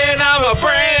again. I'm a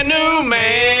brand new man.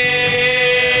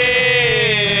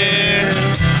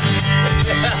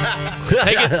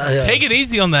 Take it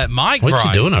easy on that mic, What Bryce.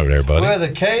 you doing over there, buddy? Well,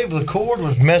 the cord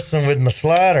was messing with my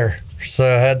slider, so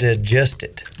I had to adjust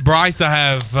it. Bryce, I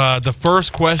have the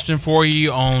first question for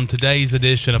you on today's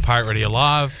edition of Pirate Radio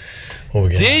Live.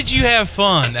 Did you have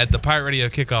fun at the Pirate Radio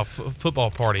kickoff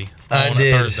football party I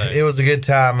did. Thursday? It was a good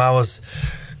time. I was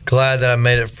glad that I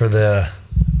made it for the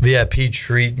VIP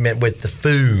treatment with the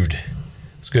food.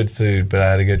 It's good food, but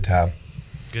I had a good time.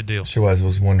 Good deal. Sure was. It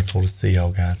was wonderful to see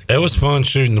y'all guys. It was fun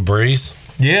shooting the breeze.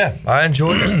 Yeah, I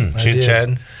enjoyed it.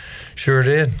 Chit-chatting. Sure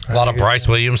did. A lot of Bryce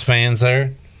Williams fans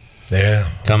there. Yeah.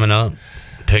 Coming up.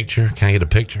 Picture. Can I get a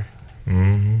picture?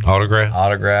 Mm-hmm.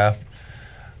 Autograph.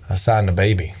 I signed the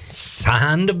baby.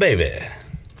 Signed the baby.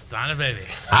 Son of a baby.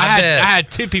 I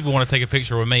had two people want to take a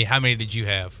picture with me. How many did you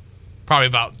have? Probably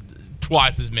about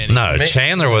twice as many. No,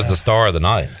 Chandler was the star of the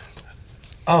night.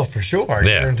 Oh, for sure. I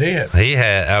guarantee it. He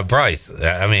had Bryce.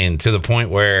 I mean, to the point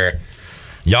where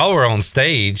y'all were on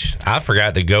stage. I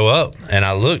forgot to go up, and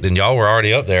I looked, and y'all were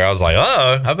already up there. I was like,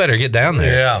 oh, I better get down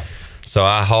there. Yeah. So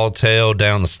I haul-tailed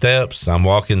down the steps. I'm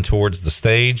walking towards the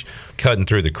stage, cutting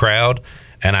through the crowd,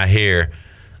 and I hear,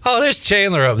 oh, there's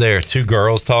Chandler up there. Two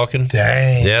girls talking.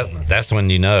 Dang. Yep, that's when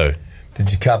you know.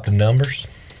 Did you cop the numbers?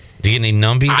 Did you get any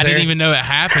numbies I there? didn't even know it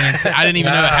happened. I didn't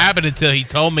even know it happened until he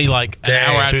told me like an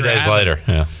hour after 2 days later.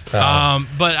 Yeah.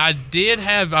 But I did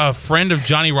have a friend of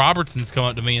Johnny Robertson's come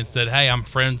up to me and said, "Hey, I'm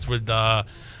friends with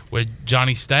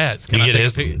Johnny Stats."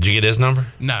 Did you get his number?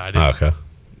 No, I didn't. Oh, okay.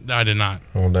 No, I did not.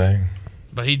 Oh, dang.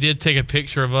 But he did take a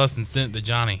picture of us and sent it to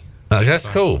Johnny. That's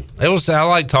cool. I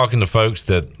like talking to folks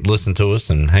that listen to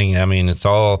us and hang. I mean, it's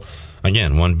all,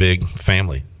 again, one big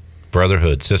family.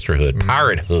 Brotherhood, sisterhood,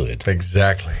 piratehood.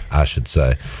 Exactly. I should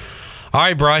say. All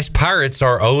right, Bryce. Pirates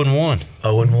are 0-1.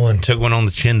 0-1. Took one on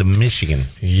the chin to Michigan.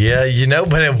 Yeah,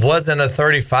 but it wasn't a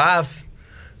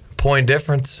 35-point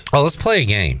difference. Oh, let's play a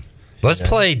game. Let's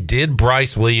play Did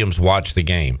Bryce Williams watch the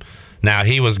game? Now,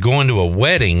 he was going to a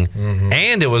wedding,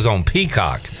 and it was on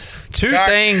Peacock. Two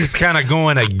things kind of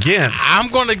going against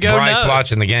I'm going to go Bryce no.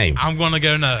 watching the game. I'm going to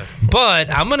go no. But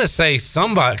I'm going to say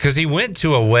somebody, because he went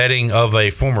to a wedding of a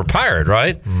former Pirate,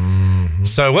 right? Mm-hmm.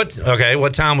 So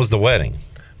what time was the wedding?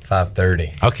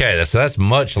 5:30. Okay, so that's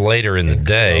much later in the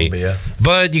day. Columbia.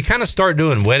 But you kind of start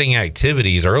doing wedding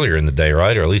activities earlier in the day,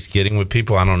 right? Or at least getting with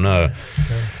people. I don't know.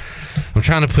 Okay. I'm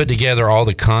trying to put together all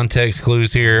the context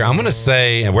clues here. I'm going to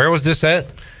say, and where was this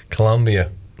at? Columbia.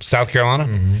 South Carolina?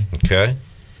 Mm-hmm. Okay.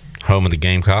 Home of the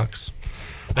Gamecocks.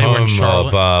 They were in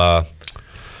Charlotte. Of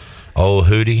old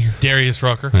Hootie. Darius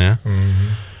Rucker. Yeah.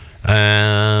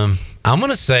 Mm-hmm. I'm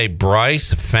going to say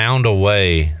Bryce found a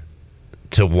way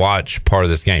to watch part of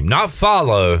this game. Not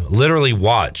follow, literally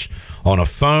watch on a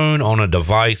phone, on a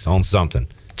device, on something.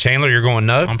 Chandler, you're going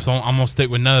no? I'm going to stick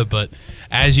with no, but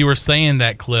as you were saying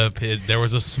that clip, there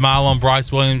was a smile on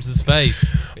Bryce Williams' face.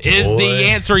 Is the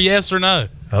answer yes or no?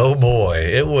 Oh, boy.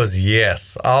 It was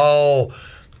yes. How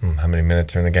many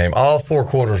minutes are in the game? All 4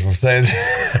 quarters were saved.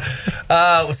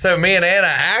 So me and Anna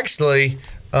actually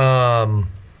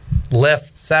left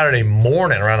Saturday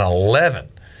morning around 11.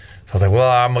 So I was like,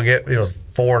 well, I'm going to get, it was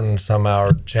 4 and some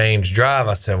hour change drive.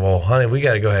 I said, well, honey, we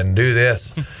got to go ahead and do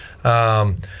this.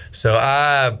 So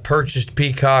I purchased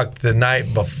Peacock the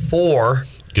night before.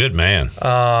 Good man.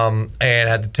 And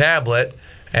had the tablet.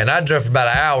 And I drove for about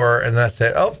an hour. And then I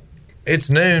said, oh, it's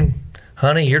noon.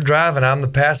 Honey, you're driving. I'm the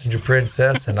passenger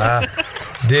princess. And I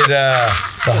did the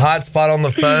hotspot on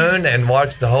the phone and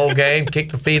watched the whole game,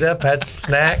 kicked the feet up, had some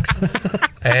snacks.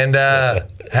 And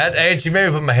she made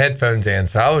me put my headphones in.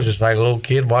 So I was just like a little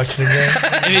kid watching the game.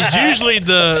 And it's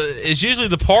usually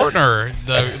the partner,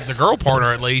 the girl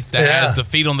partner at least, that has the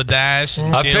feet on the dash.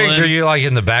 And I chilling. picture you like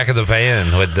in the back of the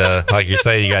van with the, like you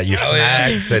say, you got your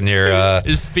snacks and your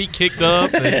his feet kicked up.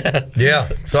 Yeah.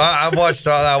 So I watched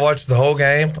the whole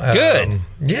game. Good.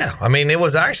 Yeah. I mean, it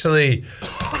was actually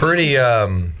pretty.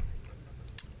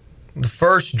 The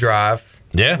first drive.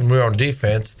 Yeah. When we were on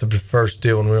defense, the first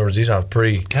deal when we were on defense, I was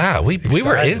pretty. God, we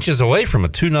were inches away from a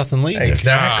 2-0 lead.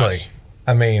 Exactly. Gosh.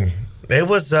 I mean, it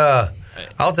was. I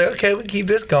was like, okay, we can keep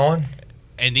this going.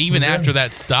 And even after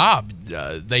that stop,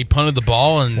 they punted the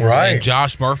ball, and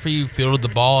Josh Murphy fielded the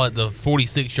ball at the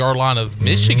 46-yard line of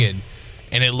Michigan,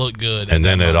 and it looked good. And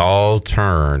then it all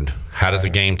turned. How does a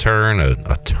game turn?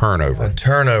 A turnover. A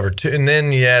turnover. And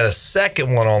then you had a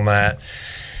second one on that.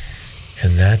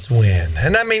 And that's when.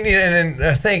 And I mean, and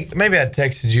I think maybe I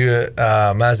texted you,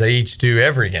 as I each do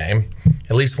every game,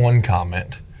 at least one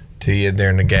comment to you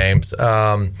during the games.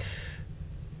 I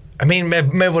mean,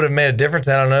 maybe would have made a difference.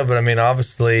 I don't know. But I mean,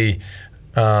 obviously,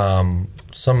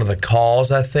 some of the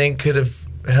calls I think could have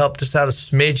helped us out a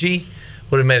smidgy.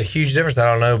 Would have made a huge difference.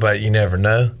 I don't know, but you never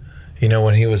know. You know,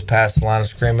 when he was past the line of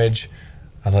scrimmage,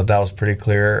 I thought that was pretty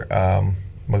clear.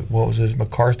 What was his,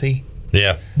 McCarthy?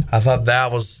 Yeah. I thought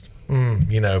that was,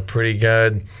 pretty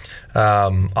good,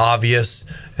 obvious.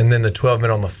 And then the 12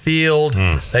 men on the field,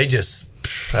 they just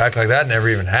act like that never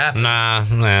even happened. Nah,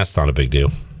 it's not a big deal.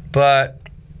 But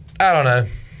I don't know.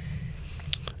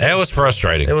 It was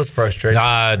frustrating. It was frustrating.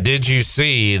 Did you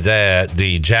see that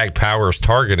the Jack Powers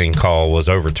targeting call was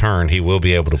overturned? He will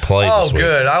be able to play this week.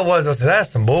 Good. I said,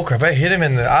 that's some bullcrap. I hit him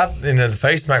in the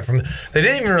face mask. They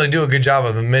didn't even really do a good job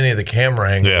of many of the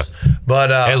camera angles. Yeah.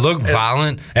 But it looked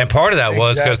violent, and part of that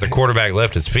was because the quarterback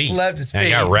left his feet. And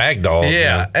got ragdolled.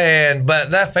 Yeah,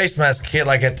 but that face mask hit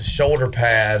like at the shoulder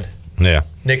pad.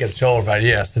 nick at the shoulder. But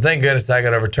yes, so thank goodness I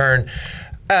got overturned.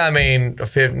 I mean,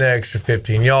 an extra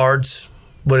 15 yards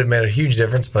would have made a huge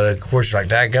difference, but of course, you're like,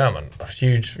 dadgummit, a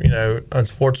huge,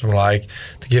 unsportsmanlike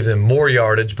to give them more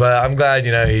yardage. But I'm glad,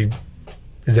 he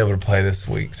is able to play this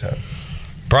week. So,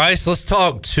 Bryce, let's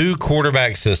talk 2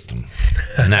 quarterback system.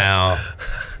 Now,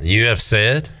 you have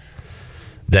said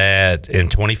that in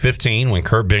 2015, when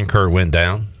Ben Kurt went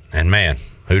down, and man,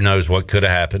 who knows what could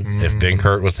have happened if Ben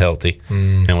Kurt was healthy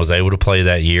and was able to play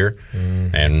that year,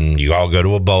 and you all go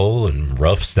to a bowl and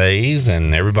Ruff stays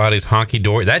and everybody's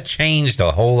honky-dory. That changed a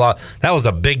whole lot. That was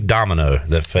a big domino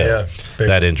that fell,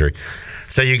 that injury.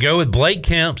 So you go with Blake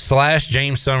Kemp /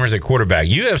 James Summers at quarterback.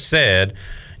 You have said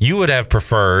you would have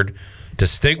preferred to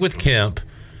stick with Kemp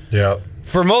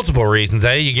for multiple reasons.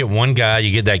 A, you get one guy,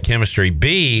 you get that chemistry.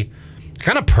 B,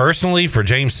 kind of personally for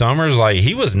James Summers, like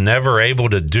he was never able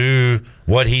to do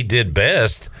what he did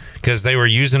best because they were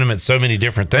using him at so many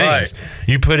different things.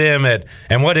 You put him at,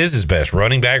 and what is his best?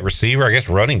 Running back, receiver, I guess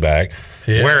running back,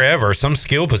 wherever, some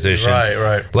skill position.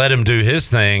 Let him do his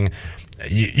thing.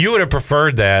 You would have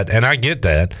preferred that, and I get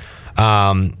that.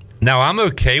 Now, I'm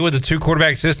okay with the 2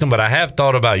 quarterback system, but I have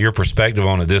thought about your perspective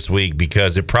on it this week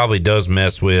because it probably does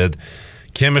mess with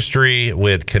chemistry,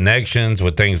 with connections,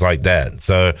 with things like that.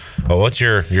 So, what's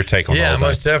your take on all that? Yeah,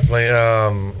 most definitely.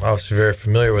 Obviously, very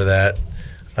familiar with that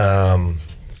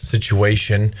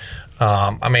situation.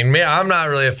 I mean, I'm not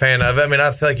really a fan of it. I mean,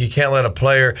 I feel like you can't let a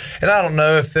player, and I don't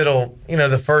know if it'll,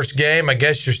 the first game, I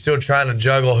guess you're still trying to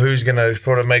juggle who's going to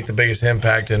sort of make the biggest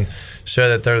impact and show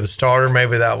that they're the starter.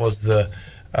 Maybe that was the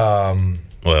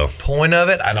point of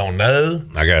it. I don't know.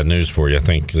 I got news for you. I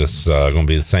think this going to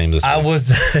be the same this week. I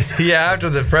was, after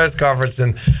the press conference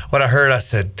and what I heard, I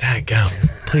said,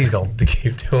 dadgum, please don't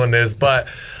keep doing this. But,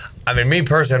 I mean, me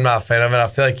personally, I'm not a fan of it. I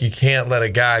feel like you can't let a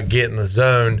guy get in the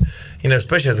zone,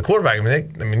 especially as a quarterback.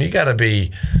 I mean, you got to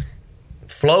be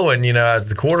flowing, as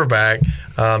the quarterback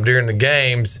during the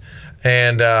games.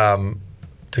 And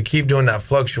to keep doing that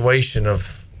fluctuation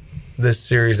of this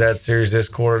series, that series, this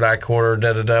quarter, that quarter,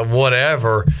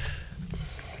 whatever.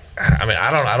 I mean,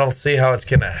 I don't see how it's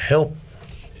going to help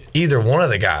either one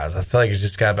of the guys. I feel like it's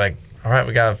just got to be like, all right,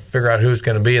 we got to figure out who it's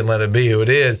going to be and let it be who it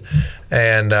is,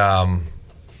 and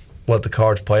let the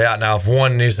cards play out. Now, if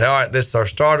one needs to say, all right, this is our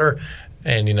starter,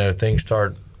 and things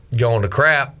start going to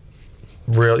crap,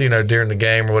 during the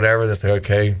game or whatever, then say,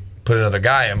 okay, put another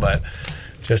guy in. But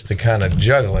just to kind of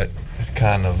juggle it, it's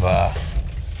kind of.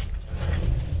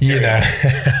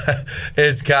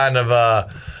 It's kind of,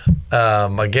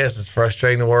 I guess it's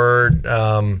frustrating, the word,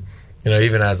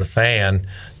 even as a fan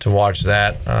to watch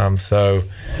that. So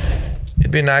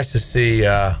it'd be nice to see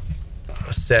a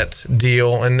set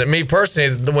deal. And me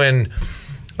personally, when,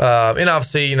 and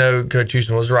obviously, Coach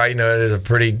Houston was right, it is a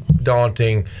pretty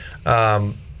daunting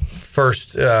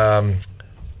first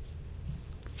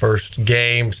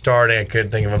game starting. I couldn't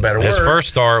think of a better word. His first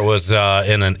start was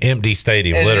in an empty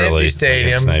stadium, literally. Empty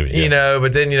stadium, Navy,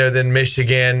 but then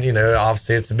Michigan,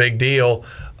 obviously it's a big deal.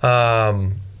 But,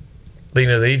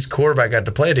 each quarterback got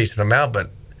to play a decent amount, but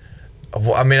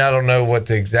I mean, I don't know what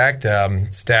the exact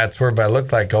stats were, but it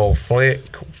looked like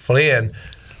Flynn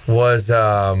was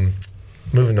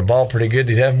moving the ball pretty good.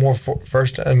 Did he have more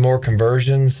first and more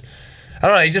conversions? I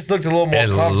don't know. He just looked a little more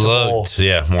comfortable. More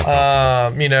comfortable.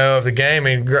 Of the game.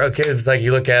 I mean, okay, it's like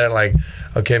you look at it like,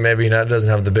 okay, maybe he doesn't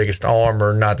have the biggest arm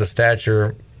or not the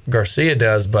stature Garcia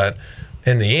does, but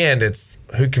in the end, it's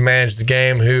who can manage the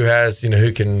game, who has,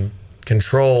 who can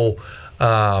control,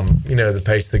 the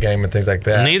pace of the game and things like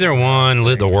that. Neither one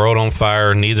lit the world on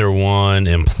fire. Neither one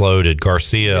imploded.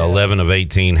 Garcia, 11 of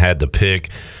 18, had the pick.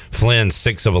 Flynn,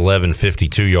 6 of 11,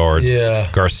 52 yards.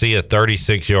 Garcia,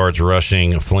 36 yards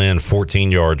rushing. Flynn,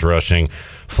 14 yards rushing.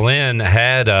 Flynn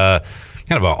had kind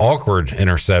of an awkward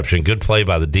interception. Good play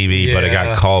by the DB, but it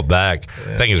got called back.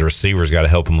 I think his receivers got to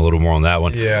help him a little more on that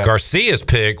one. Garcia's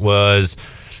pick was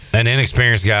an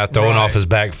inexperienced guy throwing off his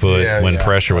back foot when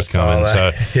pressure was coming.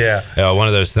 So, one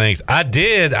of those things.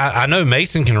 I know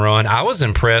Mason can run. I was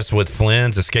impressed with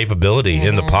Flynn's escapability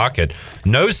in the pocket.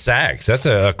 No sacks. That's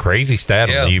a crazy stat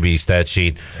on the UB stat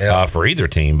sheet for either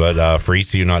team, but for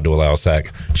ECU not to allow a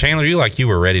sack. Chandler, you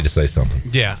were ready to say something.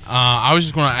 Yeah. I was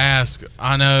just going to ask,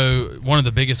 I know one of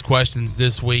the biggest questions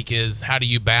this week is how do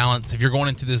you balance, if you're going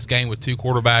into this game with 2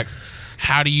 quarterbacks,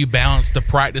 how do you balance the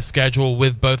practice schedule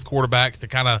with both quarterbacks to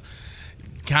kind of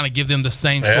give them the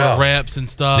same sort of reps and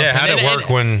stuff? Yeah, how did it work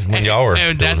when y'all were?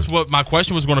 And that's what my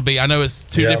question was going to be. I know it's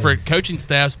 2 different coaching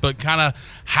staffs, but kind of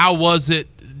how was it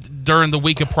during the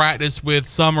week of practice with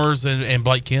Summers and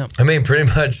Blake Kemp? I mean, pretty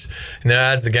much,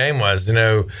 as the game was,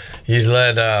 you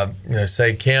let,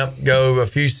 say Kemp go a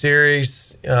few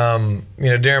series,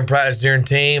 during practice, during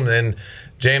team, then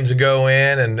James would go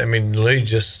in and, literally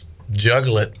just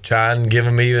juggle it, try and give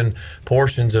him even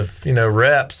portions of,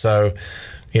 reps. So,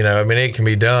 it can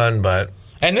be done, but.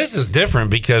 And this is different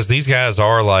because these guys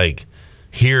are like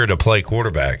here to play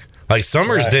quarterback. Like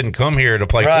Summers didn't come here to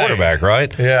play quarterback,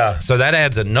 right? Yeah. So that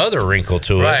adds another wrinkle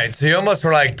to it. Right. So you almost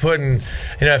were like putting,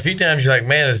 a few times you're like,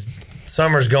 man, is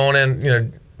Summers going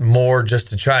in, more just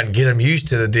to try and get him used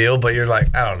to the deal, but you're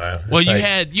like, I don't know. Well, you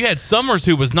had Summers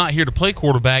who was not here to play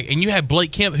quarterback, and you had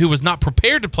Blake Kemp who was not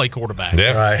prepared to play quarterback.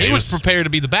 Yeah. Right. He was prepared to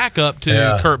be the backup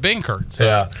to Kurt Benkert. So.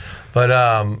 Yeah. But,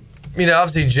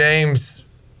 obviously James,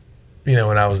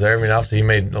 when I was there, obviously he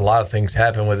made a lot of things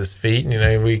happen with his feet.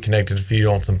 And, we connected a few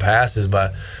on some passes,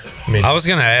 but, I was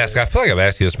going to ask, I feel like I've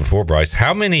asked you this before, Bryce.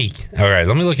 All right,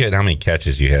 let me look at how many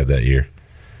catches you had that year.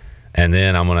 And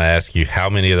then I'm going to ask you how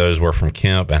many of those were from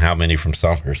Kemp and how many from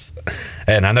Summers.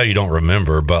 And I know you don't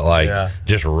remember, but,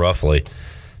 just roughly,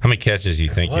 how many catches do you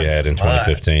think you had in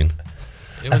 2015?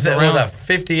 Was that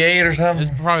 58 or something?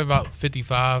 It's probably about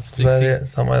 55, 60. Is that it?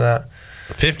 Something like that.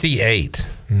 58.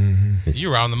 Mm-hmm. You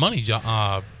were on the money,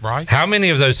 Bryce. How many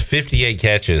of those 58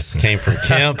 catches came from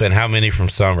Kemp and how many from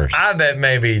Summers? I bet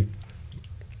maybe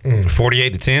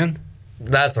 48 to 10.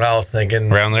 That's what I was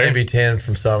thinking. Around there, maybe 10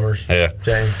 from Summers. Yeah,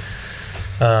 James.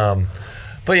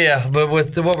 But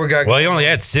with what we got. Well, he only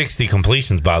had 60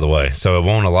 completions, by the way, so it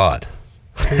won't a lot.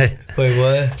 Wait,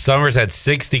 what? Summers had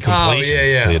 60 completions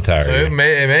the entire year. It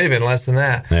may have been less than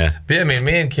that. Yeah. But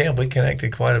me and Kemp, we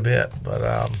connected quite a bit.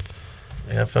 But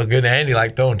it felt good. Andy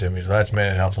liked throwing to me, so that's made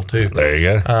it helpful too. There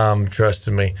you go.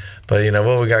 Trusted me. But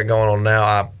what we got going on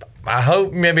now, I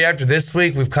hope maybe after this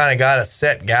week we've kind of got a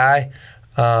set guy.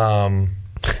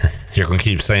 You're going to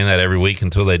keep saying that every week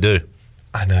until they do.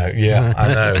 I know. Yeah,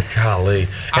 I know. Golly.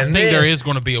 I think there is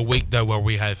going to be a week, though, where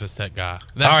we have a set guy.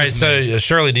 All right, so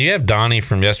Shirley, do you have Donnie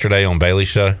from yesterday on Bailey's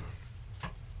show?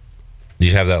 Do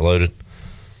you have that loaded?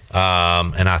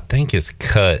 And I think it's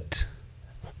cut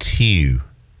 2.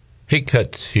 Hit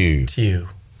cut 2.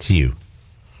 2.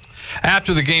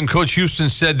 After the game, Coach Houston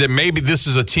said that maybe this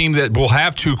is a team that will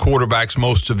have 2 quarterbacks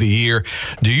most of the year.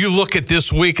 Do you look at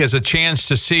this week as a chance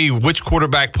to see which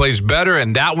quarterback plays better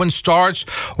and that one starts?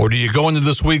 Or do you go into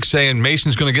this week saying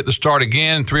Mason's going to get the start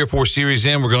again, 3 or 4 series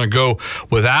in, we're going to go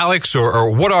with Alex?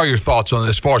 Or what are your thoughts on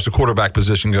as far as the quarterback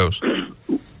position goes?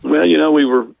 Well, we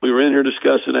were in here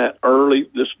discussing that early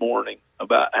this morning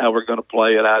about how we're going to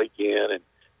play it out again and,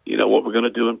 what we're going to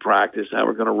do in practice, how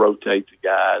we're going to rotate the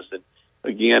guys. And,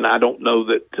 again, I don't know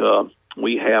that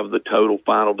we have the total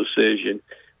final decision.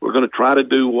 We're going to try to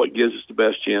do what gives us the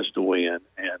best chance to win.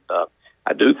 And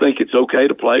I do think it's okay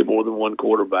to play more than one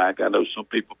quarterback. I know some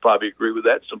people probably agree with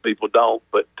that. Some people don't.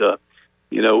 But,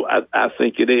 I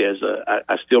think it is.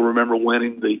 I still remember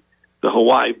winning the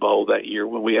Hawaii Bowl that year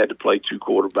when we had to play 2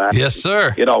 quarterbacks. Yes,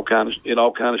 sir. It all kind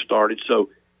of started. So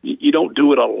you don't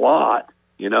do it a lot.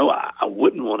 I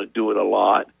wouldn't want to do it a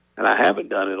lot. And I haven't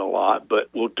done it a lot, but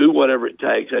we'll do whatever it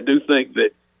takes. I do think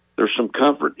that there's some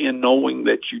comfort in knowing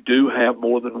that you do have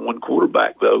more than one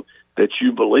quarterback, though, that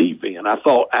you believe in. I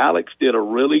thought Alex did a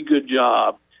really good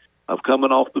job of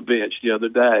coming off the bench the other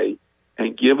day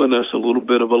and giving us a little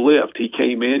bit of a lift. He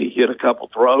came in, he hit a couple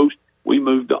throws. We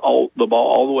moved the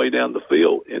ball all the way down the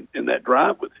field in that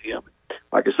drive with him.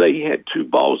 Like I say, he had 2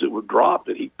 balls that were dropped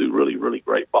that he threw really, really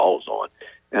great balls on.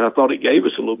 And I thought it gave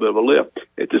us a little bit of a lift.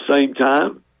 At the same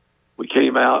time, we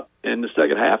came out in the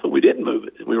second half and we didn't move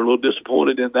it. We were a little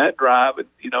disappointed in that drive. And,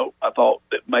 I thought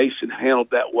that Mason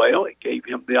handled that well. It gave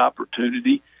him the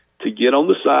opportunity to get on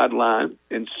the sideline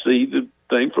and see the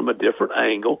thing from a different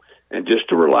angle and just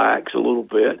to relax a little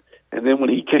bit. And then when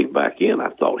he came back in,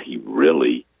 I thought he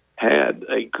really had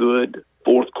a good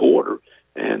fourth quarter.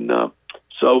 And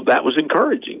so that was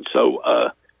encouraging.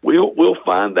 So we'll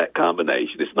find that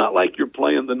combination. It's not like you're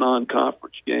playing the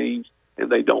non-conference games and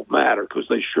they don't matter, because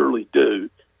they surely do.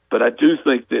 But I do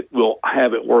think that we'll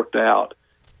have it worked out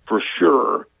for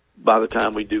sure by the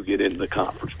time we do get into the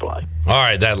conference play. All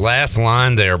right, that last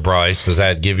line there, Bryce, does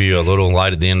that give you a little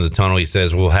light at the end of the tunnel? He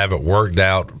says we'll have it worked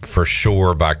out for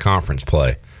sure by conference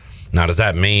play. Now, does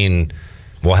that mean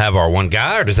we'll have our one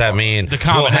guy, or does that mean the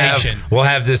combination? We'll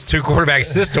have this 2 quarterback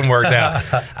system worked out?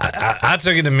 I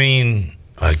took it to mean...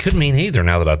 It could mean either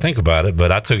now that I think about it,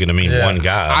 but I took it to mean one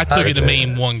guy. I took it to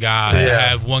mean one guy. Yeah. To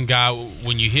have one guy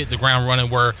when you hit the ground running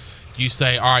where you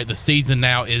say, all right, the season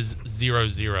now is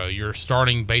 0-0. You're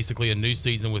starting basically a new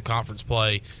season with conference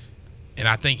play, and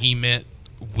I think he meant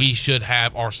we should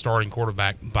have our starting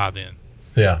quarterback by then.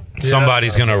 Yeah.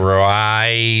 Somebody's going to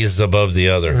rise above the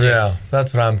other. Yeah,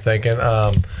 that's what I'm thinking.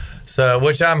 So,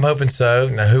 which I'm hoping so.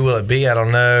 Now, who will it be? I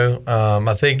don't know.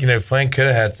 I think, Flynn could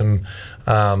have had some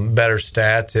better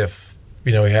stats if,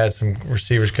 he had some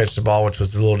receivers catch the ball, which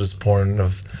was a little disappointing.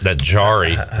 Of that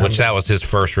Jari, which that was his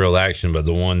first real action, but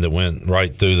the one that went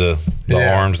right through the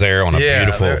arms there on a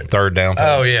beautiful third down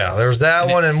pass. Oh, yeah. There was that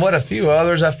one and a few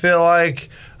others I feel like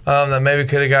that maybe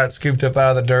could have got scooped up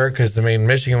out of the dirt because,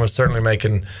 Michigan was certainly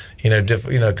making,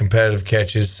 competitive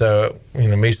catches. So,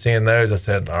 me seeing those, I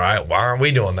said, all right, why aren't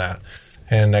we doing that?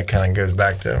 And that kind of goes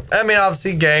back to,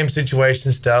 obviously game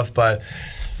situation stuff, but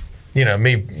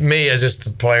me as just a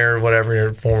player, whatever, you're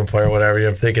a former player, whatever,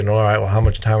 you're thinking, all right, well, how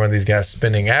much time are these guys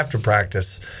spending after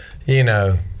practice,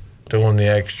 doing the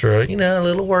extra, a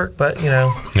little work, but,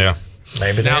 Yeah.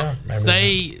 Maybe now, they are.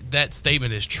 Say that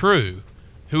statement is true.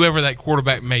 Whoever that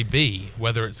quarterback may be,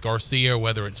 whether it's Garcia,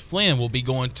 whether it's Flynn, will be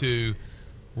going to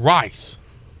Rice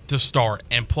to start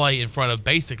and play in front of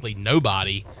basically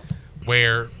nobody,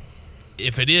 where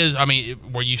if it is,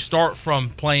 where you start from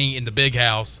playing in the big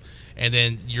house and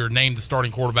then you're named the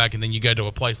starting quarterback, and then you go to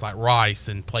a place like Rice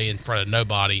and play in front of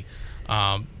nobody.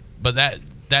 But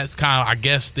that's kind of, I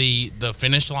guess, the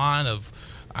finish line of,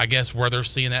 I guess, where they're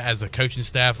seeing that as a coaching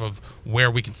staff of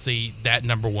where we can see that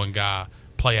number one guy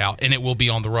play out, and it will be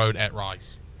on the road at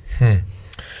Rice. Yeah,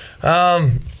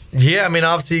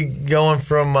 obviously going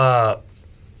from,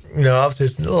 obviously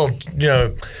it's a little,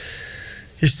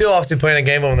 you're still obviously playing a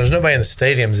game, but when there's nobody in the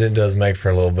stadiums, it does make for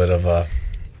a little bit of a,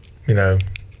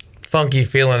 funky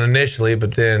feeling initially,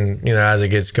 but then, as it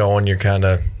gets going, you're kind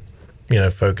of,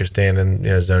 focused in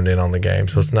and, zoned in on the game.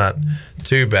 So it's not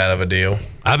too bad of a deal.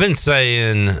 I've been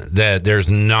saying that there's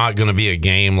not going to be a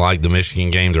game like the Michigan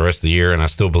game the rest of the year, and I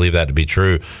still believe that to be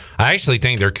true. I actually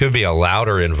think there could be a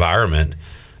louder environment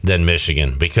than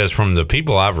Michigan, because from the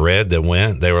people I've read that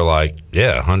went, they were like,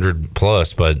 100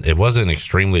 plus, but it wasn't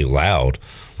extremely loud.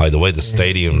 Like the way the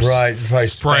stadium's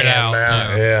spread out.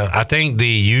 Yeah. I think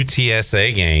the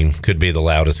UTSA game could be the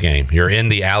loudest game. You're in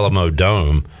the Alamo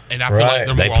Dome. And I feel like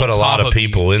they're they more put on a lot top of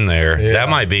people in there. Yeah. That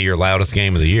might be your loudest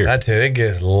game of the year. That's it. It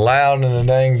gets loud in the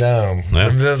dang dome. Yeah.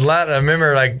 I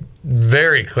remember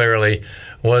very clearly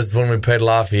was when we played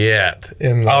Lafayette.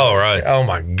 Right. Oh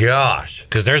my gosh.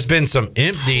 Because there's been some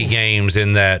empty games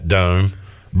in that dome.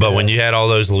 But when you had all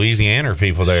those Louisiana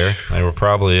people there, they were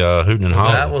probably hooting and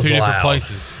hollering. That was Two loud. different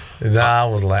places. That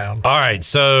was loud. All right,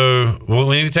 so we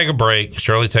need to take a break.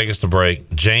 Shirley, take us to break.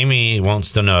 Jamie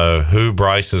wants to know who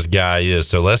Bryce's guy is.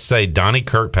 So let's say Donnie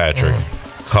Kirkpatrick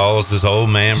calls his old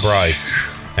man Bryce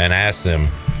and asks him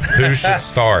who should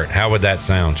start. How would that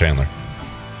sound, Chandler?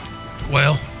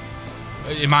 Well,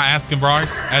 am I asking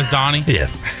Bryce as Donnie?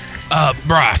 Yes.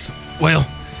 Bryce, well,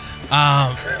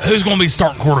 who's going to be the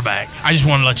starting quarterback? I just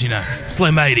want to let you know.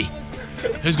 Slim 80.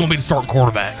 Who's going to be the starting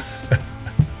quarterback?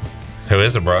 Who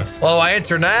is it, Bryce? Oh, I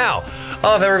answer now.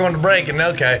 Oh, they were going to break it.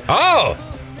 Okay. Oh,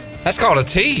 that's called a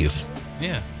tease.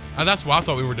 Yeah. That's what I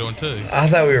thought we were doing, too. I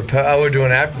thought we were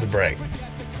doing after the break.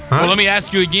 Well, let me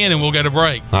ask you again, and we'll go to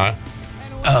break. All right.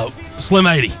 Slim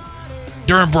 80.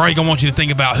 During break, I want you to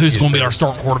think about who's going to be our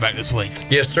starting quarterback this week.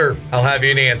 Yes, sir. I'll have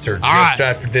you an answer. All right. Just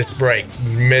after this break.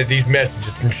 These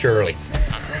messages from Shirley.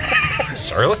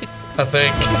 Shirley? I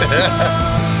think.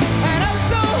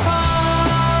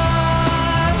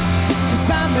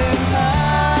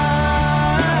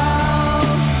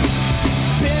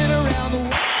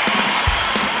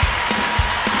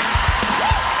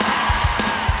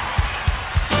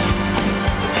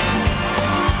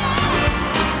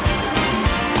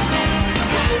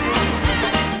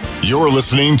 You're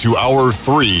listening to Hour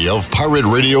 3 of Pirate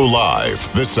Radio Live.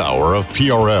 This hour of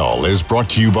PRL is brought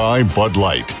to you by Bud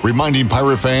Light, reminding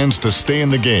Pirate fans to stay in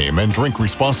the game and drink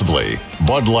responsibly.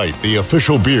 Bud Light, the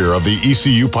official beer of the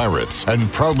ECU Pirates, and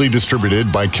proudly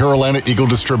distributed by Carolina Eagle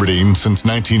Distributing since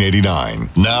 1989.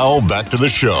 Now, back to the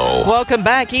show. Welcome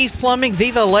back. East Plumbing,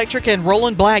 Viva Electric, and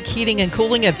Roland Black Heating and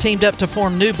Cooling have teamed up to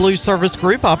form New Blue Service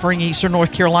Group, offering Eastern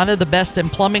North Carolina the best in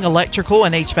plumbing, electrical,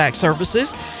 and HVAC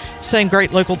services. Same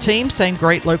great local team, same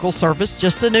great local service,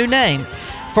 just a new name.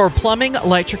 For plumbing,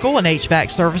 electrical, and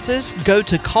HVAC services, go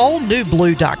to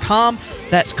callnewblue.com.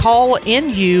 That's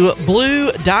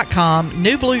callnublue.com.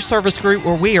 New Blue Service Group,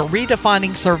 where we are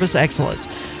redefining service excellence.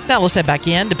 Now let's head back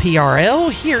in to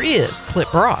PRL. Here is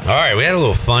Clip Brock. All right, we had a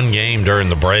little fun game during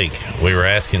the break. We were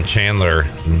asking Chandler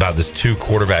about this two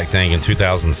quarterback thing in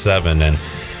 2007 and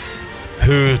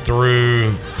who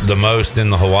threw the most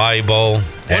in the Hawaii Bowl,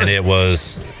 and it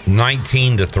was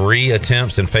 19-3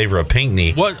 attempts in favor of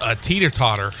Pinckney. What a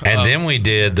teeter-totter. And then we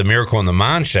did the Miracle in the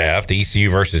Mine Shaft,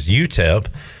 ECU versus UTEP,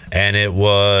 And it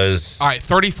was... All right,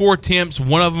 34 attempts.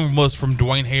 One of them was from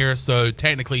Dwayne Harris, so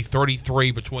technically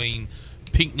 33 between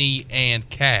Pinckney and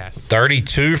Cass.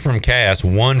 32 from Cass,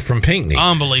 1 from Pinckney.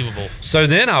 Unbelievable. So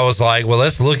then I was like, well,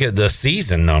 let's look at the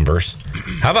season numbers.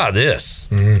 How about this?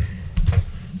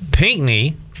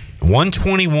 Pinckney,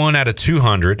 121 out of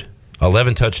 200,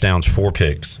 11 touchdowns, 4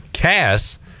 picks.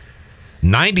 Cass,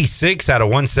 96 out of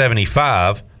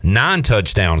 175, 9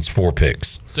 touchdowns, 4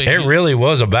 picks. So it really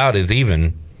was about as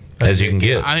even as you can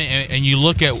get. I mean, and you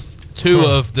look at two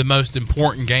of the most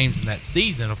important games in that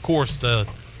season. Of course, the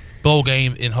bowl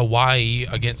game in Hawaii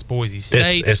against Boise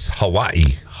State. It's Hawaii.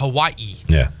 Hawaii.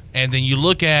 Yeah. And then you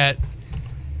look at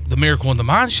the Miracle in the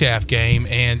Mine Shaft game,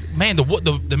 and man,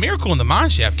 the Miracle in the Mine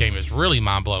Shaft game is really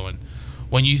mind blowing.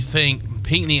 When you think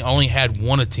Pinckney only had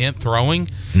 1 attempt throwing.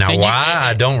 Now, why?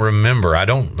 I don't remember. I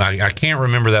can't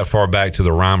remember that far back to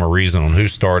the rhyme or reason on who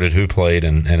started, who played,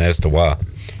 and as to why.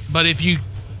 But if you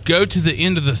go to the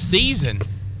end of the season,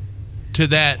 to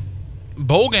that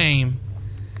bowl game,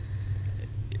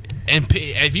 and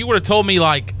if you would have told me,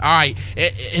 like, all right,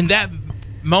 in that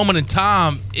moment in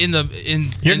time,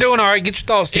 you're doing all right. Get your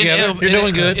thoughts together. You're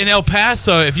doing good. In El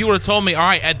Paso, if you would have told me, all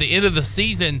right, at the end of the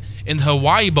season in the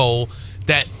Hawaii Bowl,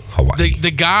 that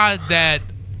the guy that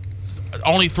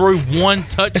only threw 1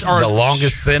 touch, or the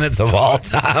longest sentence of all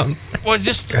time. Well,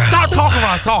 just stop talking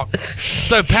while I talk.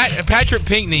 So Patrick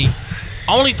Pinckney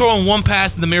only throwing 1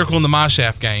 pass in the Miracle in the Mine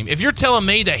Shaft game. If you're telling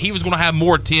me that he was going to have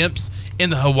more attempts in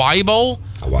the Hawaii Bowl,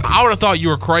 I would have thought you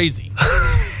were crazy.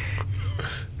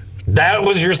 That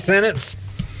was your sentence?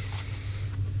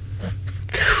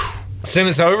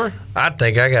 Sentence over? I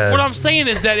think I got it. What I'm saying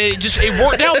is that it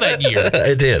worked out that year.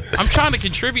 It did. I'm trying to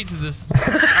contribute to this.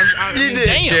 You did,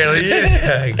 Shirley. You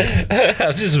did.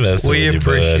 I just messed with you, We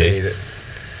appreciate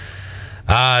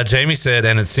it. Jamie said,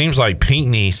 and it seems like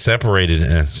Pinckney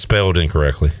separated, spelled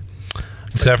incorrectly,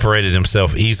 separated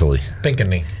himself easily.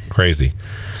 Pinckney. Crazy.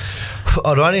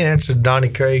 Oh, do I need to answer the Donnie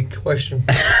Craig question?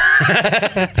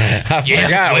 I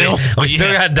forgot. We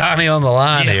still got Donnie on the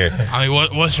line here. I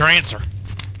mean, what's your answer?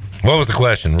 What was the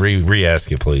question?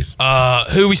 Re-ask it, please.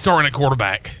 Who we starting at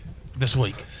quarterback this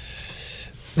week?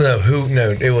 No,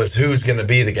 it was who's going to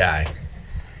be the guy,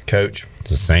 Coach.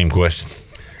 It's the same question.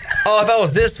 Oh, I thought it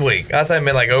was this week. I thought it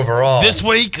meant like overall. This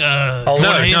week?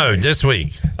 No, this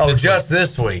week. Oh, just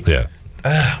this week. Yeah.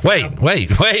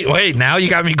 Wait. Now you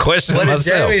got me questioning myself. What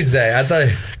did Jamie say? I thought.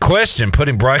 Question,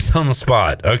 putting Bryce on the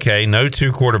spot. Okay, no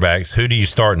 2 quarterbacks. Who do you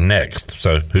start next?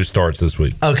 So who starts this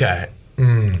week? Okay. I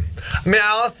mean,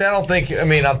 honestly, I don't think. I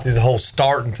mean, up to the whole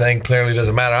starting thing clearly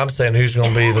doesn't matter. I'm saying who's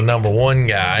going to be the number 1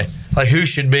 guy. Like who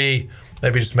should be.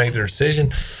 Maybe just make their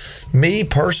decision. Me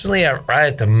personally, right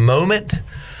at the moment,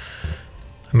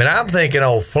 I mean, I'm thinking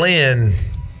old Flynn.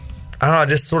 I don't know. I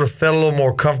just sort of felt a little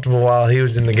more comfortable while he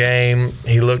was in the game.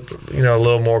 He looked, a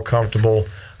little more comfortable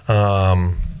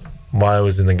while he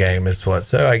was in the game.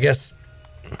 So I guess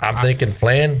I'm thinking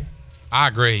Flynn. I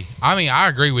agree. I mean, I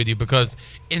agree with you because,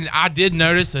 and I did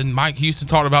notice, and Mike Houston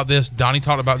talked about this, Donnie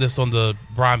talked about this on the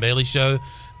Brian Bailey show,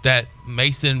 that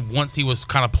Mason, once he was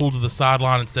kind of pulled to the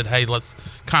sideline and said, hey, let's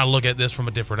kind of look at this from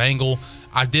a different angle.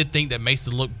 I did think that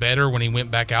Mason looked better when he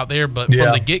went back out there, but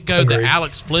from the get-go, that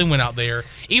Alex Flynn went out there,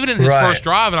 even in his first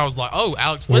drive, and I was like, oh,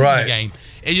 Alex Flynn's in the game.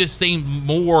 It just seemed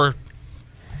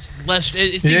less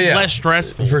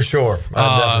stressful. For sure.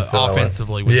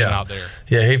 Offensively with him out there.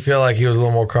 Yeah, he felt like he was a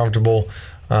little more comfortable.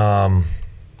 That's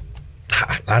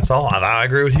all. I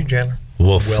agree with you, Chandler.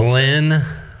 Will Flynn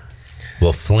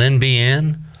be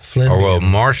in? Or will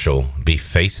Marshall be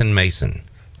facing Mason?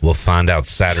 We'll find out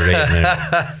Saturday at noon.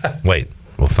 Wait,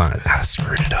 I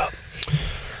screwed it up.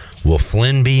 Will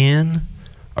Flynn be in?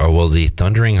 Or will the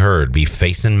Thundering Herd be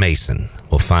facing Mason?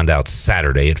 We'll find out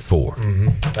Saturday at 4.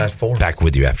 That's 4. Back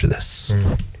with you after this.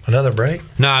 Another break?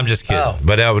 No, I'm just kidding. Oh.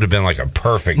 But that would have been like a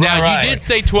perfect. Now, you did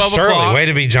say 12 Shirley, o'clock. way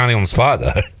to be Johnny on the spot,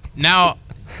 though. Now,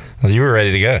 you were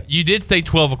ready to go. You did say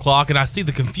 12 o'clock, and I see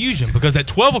the confusion because at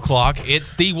 12 o'clock,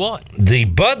 it's the what? The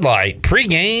Bud Light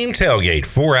pregame tailgate.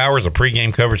 4 hours of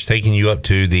pregame coverage taking you up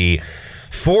to the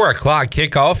 4 o'clock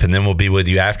kickoff, and then we'll be with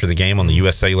you after the game on the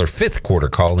U.S. Sailor 5th quarter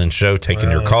call-in show,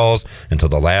 taking your calls until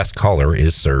the last caller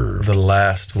is served. The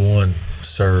last one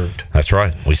served. That's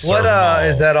right. We serve What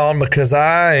is that on? Because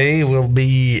I will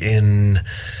be in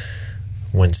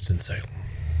Winston-Salem.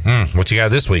 What you got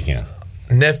this weekend?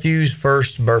 Nephew's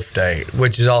first birthday,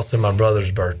 which is also my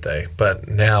brother's birthday. But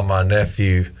now my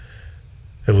nephew,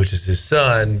 which is his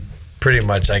son, pretty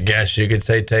much, I guess you could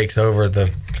say, takes over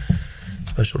the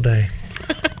special day.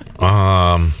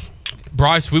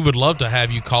 Bryce, we would love to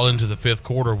have you call into the fifth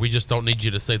quarter. We just don't need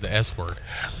you to say the S word.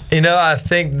 You know, I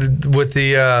think with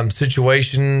the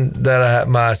situation that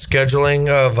my scheduling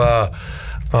of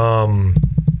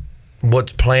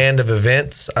what's planned of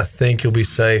events, I think you'll be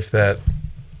safe that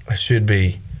I should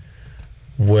be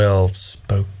well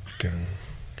spoken,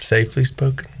 safely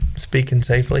spoken, speaking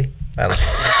safely. I don't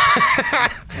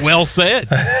know. Well said.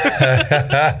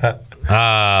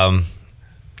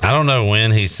 I don't know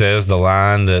when he says the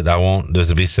line that I want this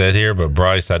to be said here, but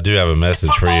Bryce, I do have a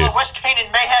message for you. West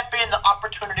Canaan may have been the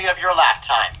opportunity of your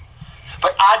lifetime,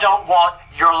 but I don't want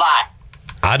your life.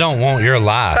 I don't want your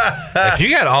life. If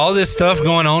you got all this stuff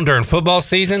going on during football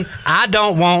season, I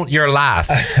don't want your life.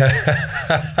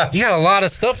 You got a lot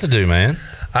of stuff to do, man.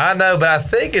 I know, but I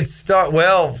think it's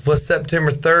was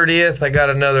September 30th. I got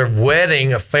another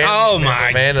wedding, a family. Oh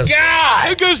my God!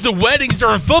 Who goes to weddings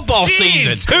during football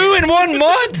season? 2 in 1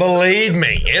 month? Believe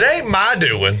me, it ain't my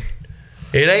doing.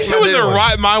 It ain't my Who doing. in their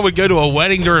right mind would go to a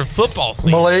wedding during football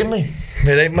season? Believe me, it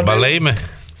ain't my doing. Believe me.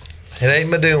 It ain't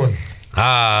my doing.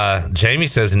 Jamie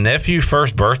says, nephew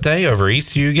first birthday over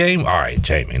ECU game? All right,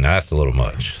 Jamie, now that's a little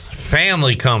much.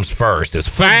 Family comes first. It's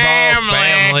football,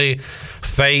 family,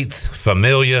 faith,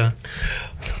 familia.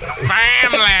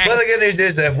 Family. Well, the good news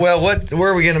is that, where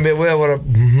are we going to be?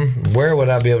 Where would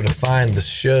I be able to find the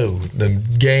show, the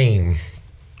game?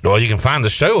 Well, you can find the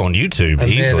show on YouTube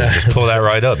easily. Just pull that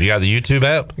right up. You got the YouTube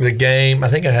app? The game. I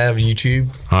think I have YouTube.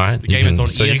 All right. The game is on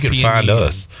so ESPN. you can find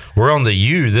us. We're on the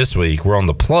U this week. We're on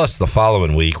the Plus the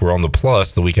following week. We're on the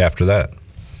Plus the week after that.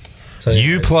 So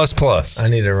U++. I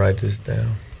need to write this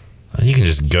down. You can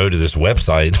just go to this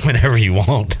website whenever you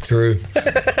want. True.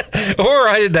 Or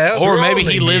write it down. Or maybe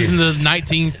he lives in the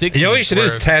 1960s. You know what you should do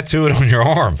is tattoo it on your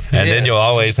arm, and then you'll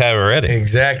always have it ready.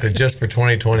 Exactly, just for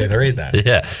 2023 then.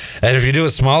 Yeah, and if you do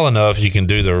it small enough, you can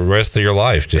do the rest of your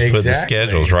life. Just put the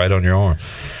schedules right on your arm.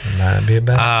 Might be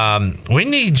about. We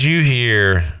need you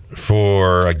here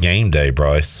for a game day,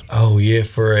 Bryce. Oh yeah,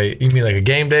 you mean like a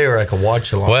game day or like a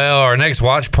watch along? Well, our next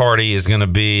watch party is going to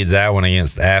be that one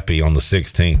against Appy on the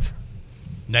 16th.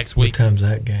 Next week. What time's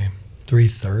that game?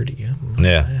 3:30.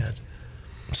 Yeah. Bad.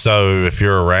 So if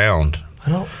you're around,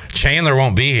 Chandler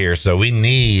won't be here, so we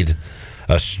need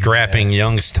a strapping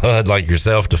young stud like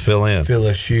yourself to fill in. Fill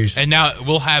those shoes. And now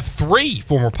we'll have 3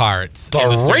 former Pirates. In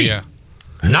the 3? studio.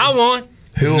 Not one.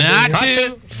 Not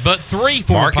 2, but 3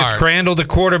 former Marcus Pirates. Crandall, the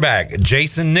quarterback.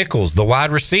 Jason Nichols, the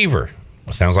wide receiver.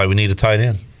 Sounds like we need a tight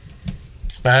end.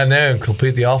 I know.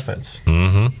 Complete the offense.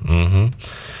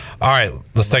 All right,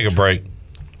 let's take a break.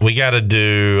 We got to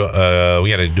do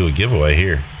a giveaway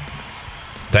here.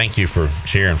 Thank you for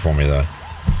cheering for me, though.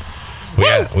 We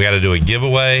got to do a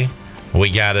giveaway.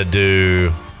 We got to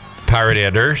do Pirate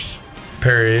Eaters.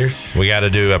 We got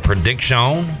to do a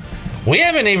prediction. We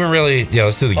haven't even really. Yeah,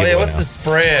 let's do the giveaway. What's the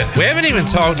spread? We haven't even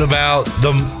talked about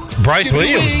the Bryce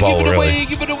Williams Bowl, really.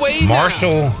 Give it away.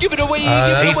 Marshall. Give it away.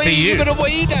 ECU. Give it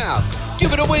away now.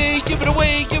 Give it away. Give it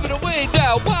away. Give it away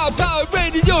now. Wow, Power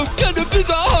Radio gonna be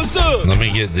awesome. Let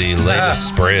me get the latest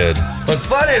spread. What's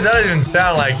funny is that doesn't even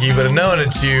sound like you, but knowing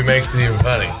it's you makes it even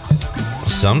funny.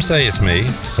 Some say it's me.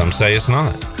 Some say it's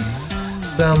not.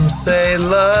 Some say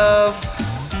love.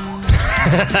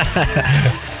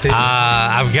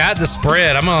 I've got the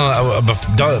spread. I'm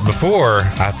gonna before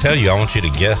I tell you, I want you to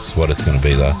guess what it's going to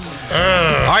be, though.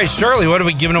 All right, Shirley, what are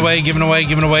we giving away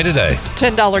today?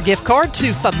 $10 gift card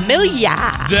to Familia.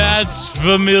 That's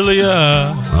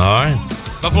Familia. All right.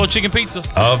 Buffalo chicken pizza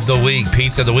of the week,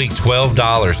 pizza of the week, $12.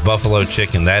 Buffalo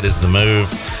chicken. That is the move.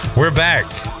 We're back.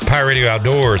 Pirate Radio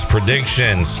Outdoors,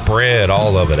 predictions, spread,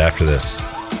 all of it after this.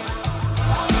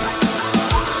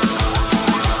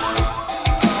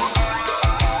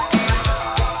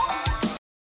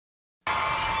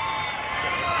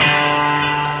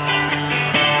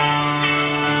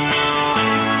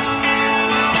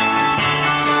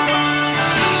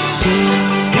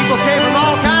 People came from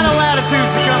all kind of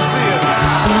latitudes to come see us.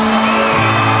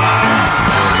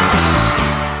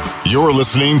 You're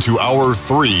listening to Hour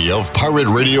 3 of Pirate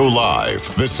Radio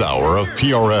Live. This hour of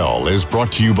PRL is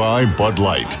brought to you by Bud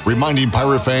Light, reminding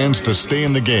Pirate fans to stay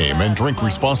in the game and drink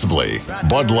responsibly.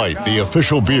 Bud Light, the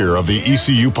official beer of the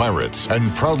ECU Pirates,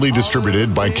 and proudly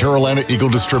distributed by Carolina Eagle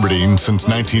Distributing since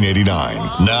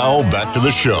 1989. Now, back to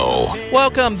the show.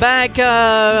 Welcome back.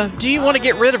 Do you want to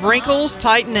get rid of wrinkles,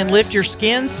 tighten and lift your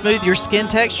skin, smooth your skin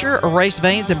texture, erase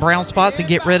veins and brown spots, and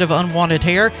get rid of unwanted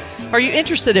hair? Are you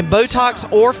interested in Botox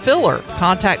or filler?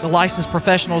 Contact the licensed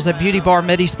professionals at Beauty Bar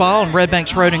Medi Spa on Red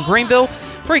Banks Road in Greenville.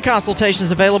 Free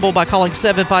consultations available by calling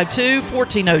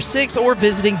 752-1406 or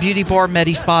visiting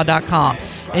beautybarmedispa.com.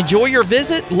 Enjoy your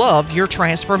visit. Love your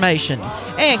transformation.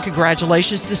 And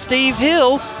congratulations to Steve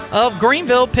Hill of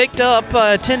Greenville, picked up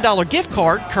a $10 gift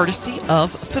card courtesy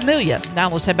of Familia. Now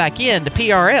let's head back in to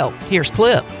PRL. Here's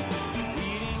Clip.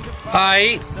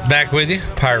 Hi, back with you.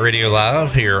 Pirate Radio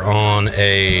Live here on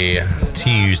a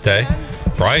Tuesday.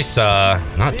 Bryce,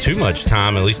 not too much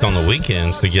time, at least on the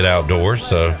weekends, to get outdoors.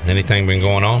 So, anything been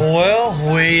going on?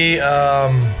 Well, we,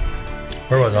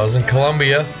 where was I? I was in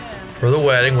Columbia for the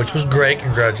wedding, which was great.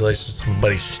 Congratulations to my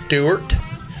buddy Stuart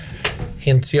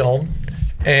Hension.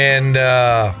 And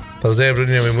I was able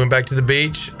to, we went back to the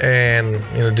beach and,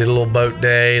 did a little boat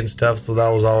day and stuff. So that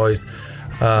was always,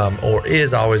 or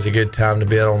is always a good time to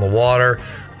be out on the water.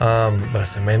 But I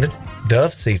said, man, it's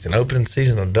dove season, opening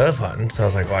season of dove hunting. So I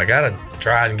was like, well, I gotta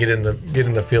try and get in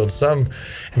the field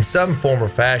in some form or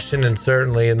fashion, and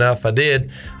certainly enough, I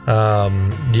did.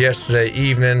 Yesterday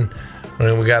evening,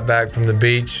 when we got back from the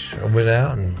beach, I went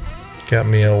out and got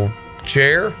me an old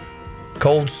chair,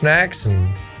 cold snacks,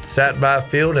 and sat by a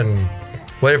field and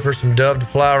waited for some dove to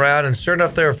fly around. And sure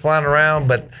enough, they were flying around,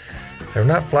 but they were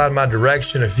not flying my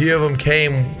direction. A few of them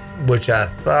came, which I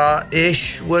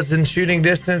thought-ish was in shooting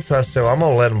distance. So I said, well, I'm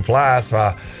going to let them fly. So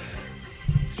I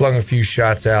flung a few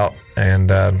shots out, and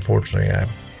unfortunately, I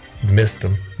missed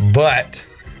them. But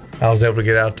I was able to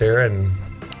get out there and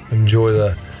enjoy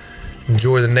the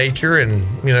nature and,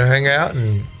 hang out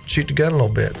and shoot the gun a little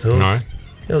bit. So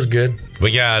it was good.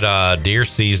 We got deer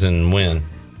season when?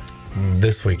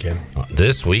 This weekend.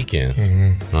 This weekend?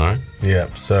 Mm-hmm. All right.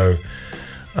 Yep. So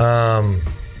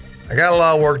I got a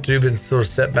lot of work to do, been sort of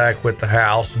set back with the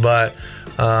house, but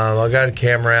I got a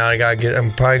camera out.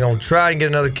 I'm probably going to try and get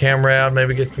another camera out,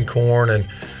 maybe get some corn, and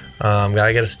got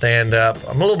to get a stand up.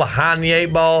 I'm a little behind the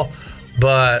 8-ball,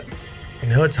 but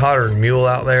it's hotter than mule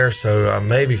out there, so I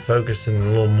may be focusing a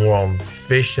little more on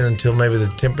fishing until maybe the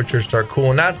temperatures start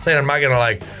cooling. Not saying I'm not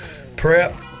going to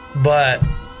prep, but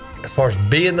as far as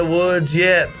be in the woods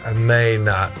yet, I may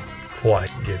not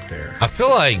quite get there. I feel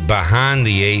like behind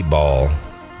the 8-ball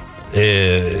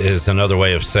is another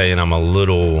way of saying I'm a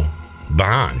little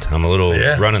behind. I'm a little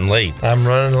running late. I'm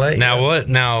running late. Now what?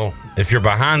 Now, if you're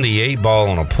behind the 8-ball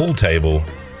on a pool table,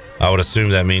 I would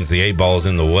assume that means the 8-ball is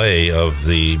in the way of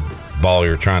the ball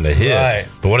you're trying to hit. Right.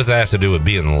 But what does that have to do with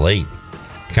being late?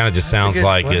 It kind of just sounds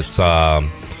like question. It's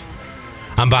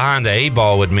I'm behind the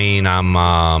 8-ball would mean I'm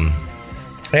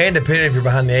and depending if you're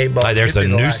behind the 8-ball, like there's a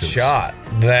nuisance shot.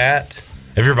 That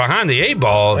if you're behind the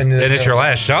 8-ball and it's your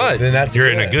last shot, then you're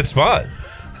in a good spot.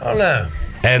 I don't know.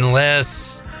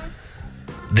 Unless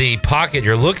the pocket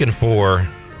you're looking for,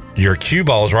 your cue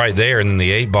ball's right there, and then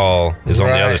the 8-ball is on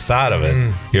the other side of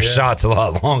it. Your shot's a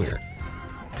lot longer.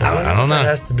 I don't know. That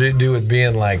has to do with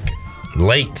being late.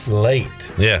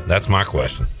 Yeah, that's my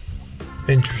question.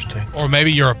 Interesting. Or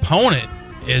maybe your opponent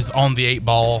is on the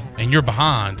 8-ball and you're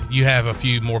behind. You have a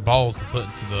few more balls to put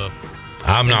into the.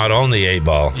 I'm not on the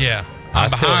 8-ball. Yeah. I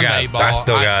still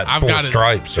got I've four got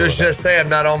stripes. Should I say I'm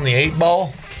not on the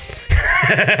 8-ball?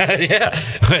 Yeah.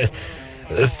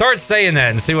 Start saying that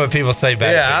and see what people say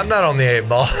back. Yeah, I'm not on the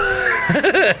 8-ball.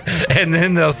 And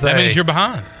then they'll say that means you're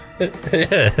behind.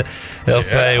 They'll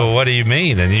say, well, what do you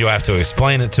mean? And you have to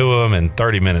explain it to them, and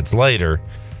 30 minutes later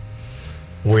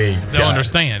they'll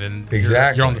understand, and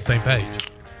you're on the same page.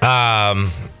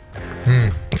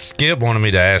 Skip wanted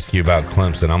me to ask you about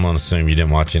Clemson. I'm going to assume you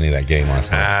didn't watch any of that game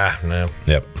last night. No.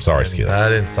 Yep. Sorry, Skip. I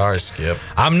didn't. Sorry, Skip.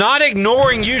 I'm not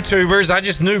ignoring YouTubers. I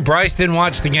just knew Bryce didn't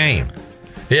watch the game.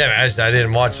 Yeah, I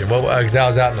didn't watch it because I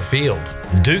was out in the field.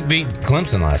 Duke beat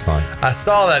Clemson last night. I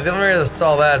saw that. The only reason I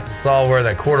saw that is I saw where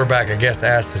that quarterback, I guess,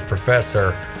 asked his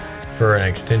professor for an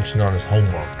extension on his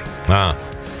homework.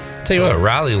 Tell you what,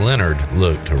 Riley Leonard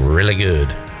looked really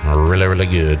good. Really, really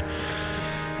good.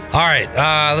 All right,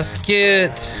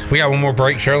 we got one more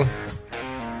break, Shirley.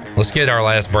 Let's get our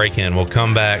last break in. We'll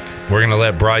come back. We're going to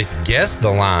let Bryce guess the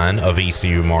line of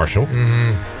ECU Marshall,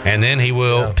 and then he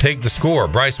will pick the score.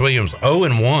 Bryce Williams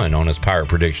 0-1 on his Pirate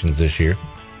predictions this year.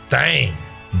 Dang.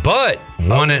 But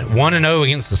 1-0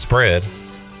 against the spread.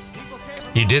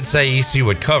 You did say ECU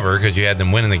would cover because you had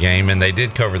them winning the game, and they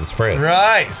did cover the spread.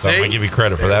 Right. So I'm going to give you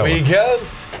credit for that one. There you go.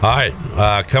 All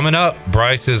right. Coming up,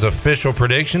 Bryce's official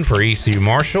prediction for ECU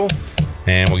Marshall,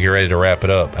 and we'll get ready to wrap it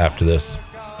up after this.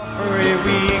 Every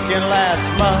week and last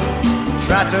month,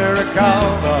 try to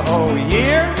recall the whole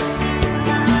year.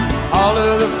 All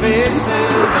of the faces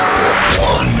are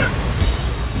one.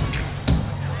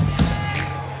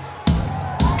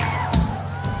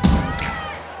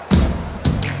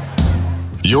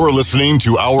 You're listening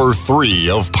to Hour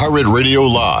 3 of Pirate Radio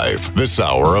Live. This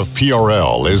hour of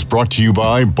PRL is brought to you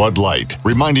by Bud Light,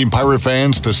 reminding Pirate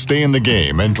fans to stay in the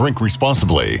game and drink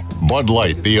responsibly. Bud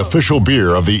Light, the official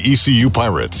beer of the ECU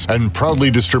Pirates, and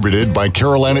proudly distributed by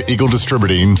Carolina Eagle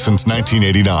Distributing since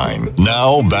 1989.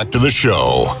 Now, back to the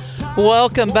show.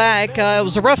 Welcome back. It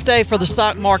was a rough day for the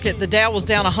stock market. The Dow was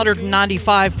down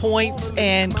 195 points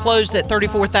and closed at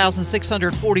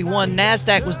 34,641.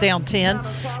 NASDAQ was down 10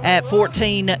 at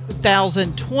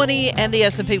 14,020, and the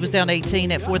S&P was down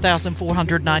 18 at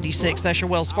 4,496. That's your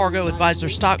Wells Fargo Advisor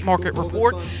Stock Market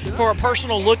Report. For a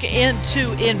personal look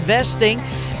into investing,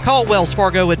 call Wells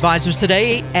Fargo Advisors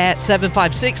today at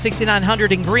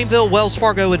 756-6900 in Greenville. Wells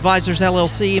Fargo Advisors,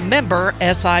 LLC, member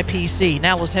SIPC.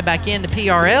 Now let's head back into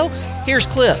PRL. Here's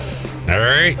Clip. All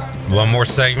right. One more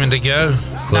segment to go.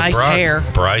 Clip Nice Rock, hair.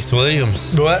 Bryce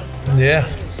Williams. What? Yeah.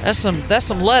 That's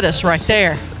some lettuce right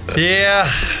there. Yeah.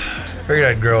 Figured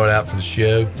I'd grow it out for the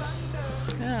show.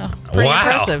 Yeah. Pretty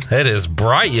impressive. It is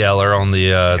bright yellow on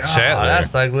the chat there.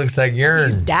 That's like, looks like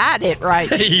urine. Dyed it right.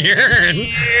 Urine.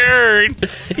 Urine.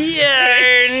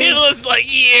 It looks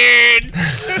like urine.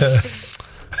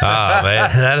 Oh,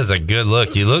 man. That is a good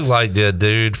look. You look like the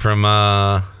dude from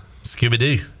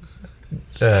Scooby-Doo.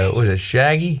 Was it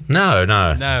Shaggy? No.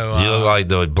 No, you look like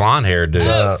the blonde-haired dude.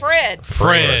 Fred.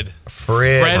 Fred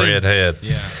head.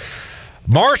 Yeah.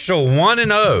 Marshall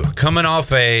 1-0, coming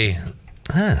off a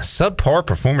subpar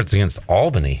performance against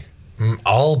Albany.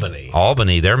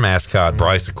 Albany, their mascot,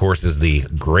 Bryce, of course, is the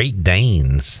Great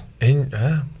Danes.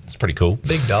 It's pretty cool.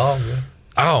 Big dog. Yeah.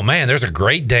 Oh, man, there's a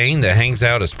Great Dane that hangs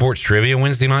out at Sports Trivia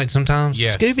Wednesday night sometimes.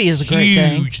 Yes. Scooby is a Great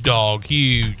Dane. Huge dog.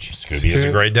 Huge. Scooby is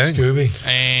a Great Dane. Scooby.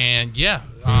 And,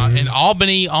 and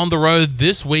Albany on the road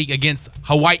this week against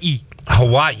Hawaii.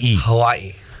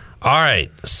 All right,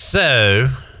 so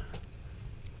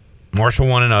Marshall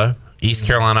 1-0, East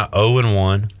Carolina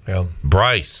 0-1. Yeah.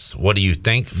 Bryce, what do you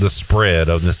think the spread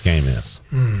of this game is?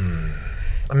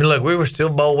 I mean, look, we were still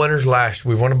bowl winners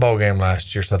we won a bowl game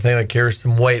last year, so I think that carries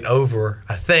some weight over.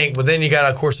 I think, but then you got,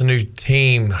 of course, a new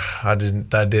team. I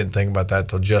didn't think about that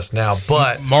till just now.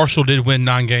 But Marshall did win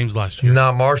 9 games last year.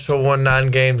 No, Marshall won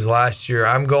 9 games last year.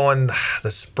 I'm going.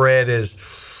 The spread is.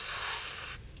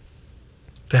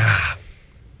 I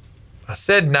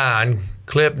said 9.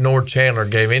 Clip nor Chandler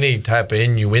gave any type of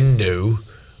innuendo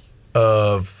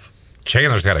of.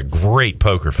 Chandler's got a great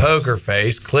poker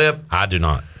face. Clip. I do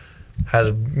not. Had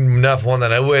enough one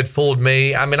that it fooled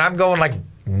me. I mean, I'm going like,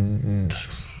 you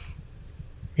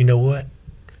know what?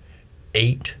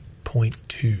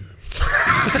 8.2.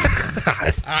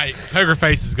 All right, poker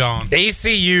face is gone.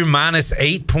 ECU minus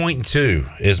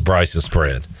 8.2 is Bryce's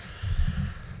spread.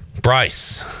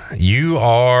 Bryce, you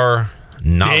are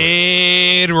not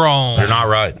dead wrong. You're not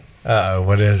right. Uh-oh,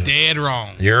 what is it? Dead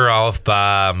wrong. You're off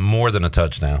by more than a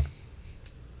touchdown.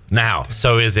 Now,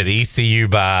 so is it ECU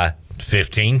by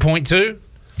 15.2?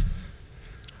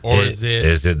 Or is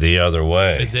it the other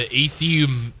way? Is it ECU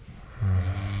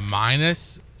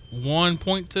minus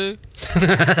 1.2?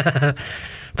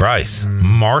 Bryce,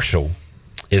 Marshall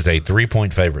is a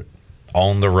 3-point favorite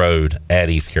on the road at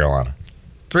East Carolina.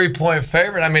 3-point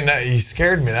favorite? I mean, you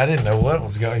scared me. I didn't know what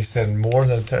was going on. He said more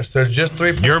than a touchdown. So just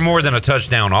 3 points. You're more than a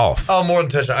touchdown off. Oh, more than a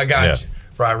touchdown. I got you.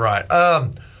 Right.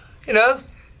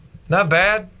 Not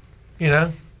bad.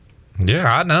 Yeah,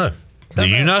 I know. Do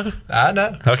you know? I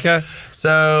know. Okay.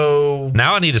 So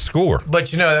now I need a score. But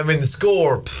the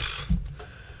score,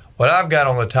 what I've got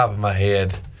on the top of my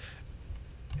head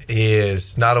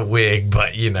is not a wig,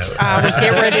 but I was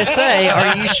getting ready to say,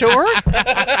 are you sure?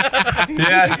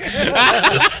 Yeah.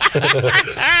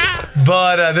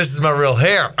 But this is my real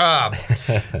hair.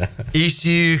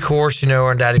 ECU, of course,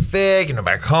 we're in Daddy Fig,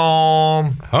 back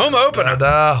home. Home opener.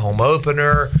 Home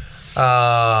opener.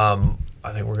 I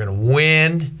think we're going to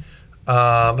win.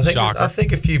 I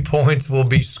think a few points will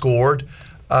be scored. We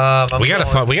got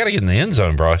to get in the end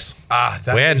zone, Bryce.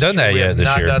 We hadn't done that yet this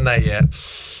year. Not done that yet.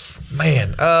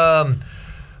 Man,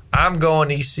 I'm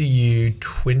going ECU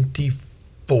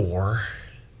 24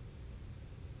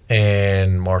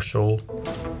 and Marshall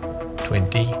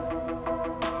 20.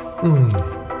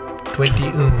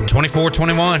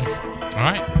 24-21. All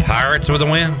right. Pirates with a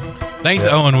win. Thanks,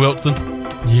 Owen Wilson.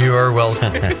 You are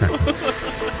welcome.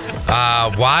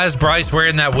 Why is Bryce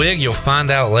wearing that wig? You'll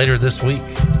find out later this week.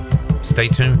 Stay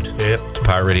tuned to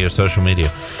Pirate Radio social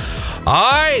media.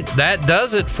 All right, that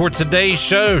does it for today's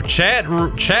show. Chat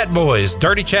boys,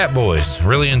 dirty chat boys.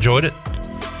 Really enjoyed it.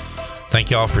 Thank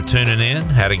y'all for tuning in.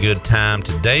 Had a good time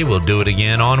today. We'll do it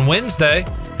again on Wednesday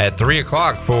at 3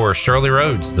 o'clock for Shirley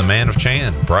Rhodes, the man of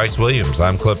Chan, Bryce Williams.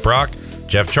 I'm Clip Brock.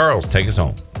 Jeff Charles, take us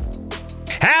home.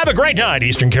 Have a great night,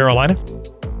 Eastern Carolina.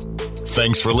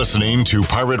 Thanks for listening to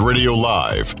Pirate Radio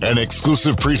Live, an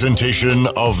exclusive presentation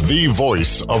of the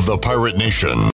voice of the Pirate Nation.